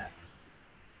doing that.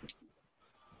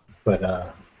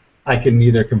 But I can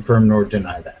neither confirm nor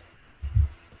deny that.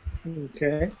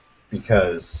 Okay.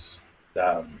 Because,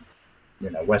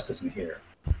 West isn't here.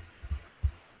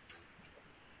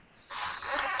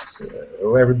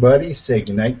 So, everybody, say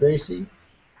goodnight, Gracie.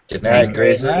 Good night,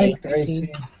 Gracie. Right,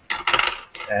 Gracie.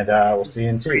 And we'll see you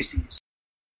in 2 weeks.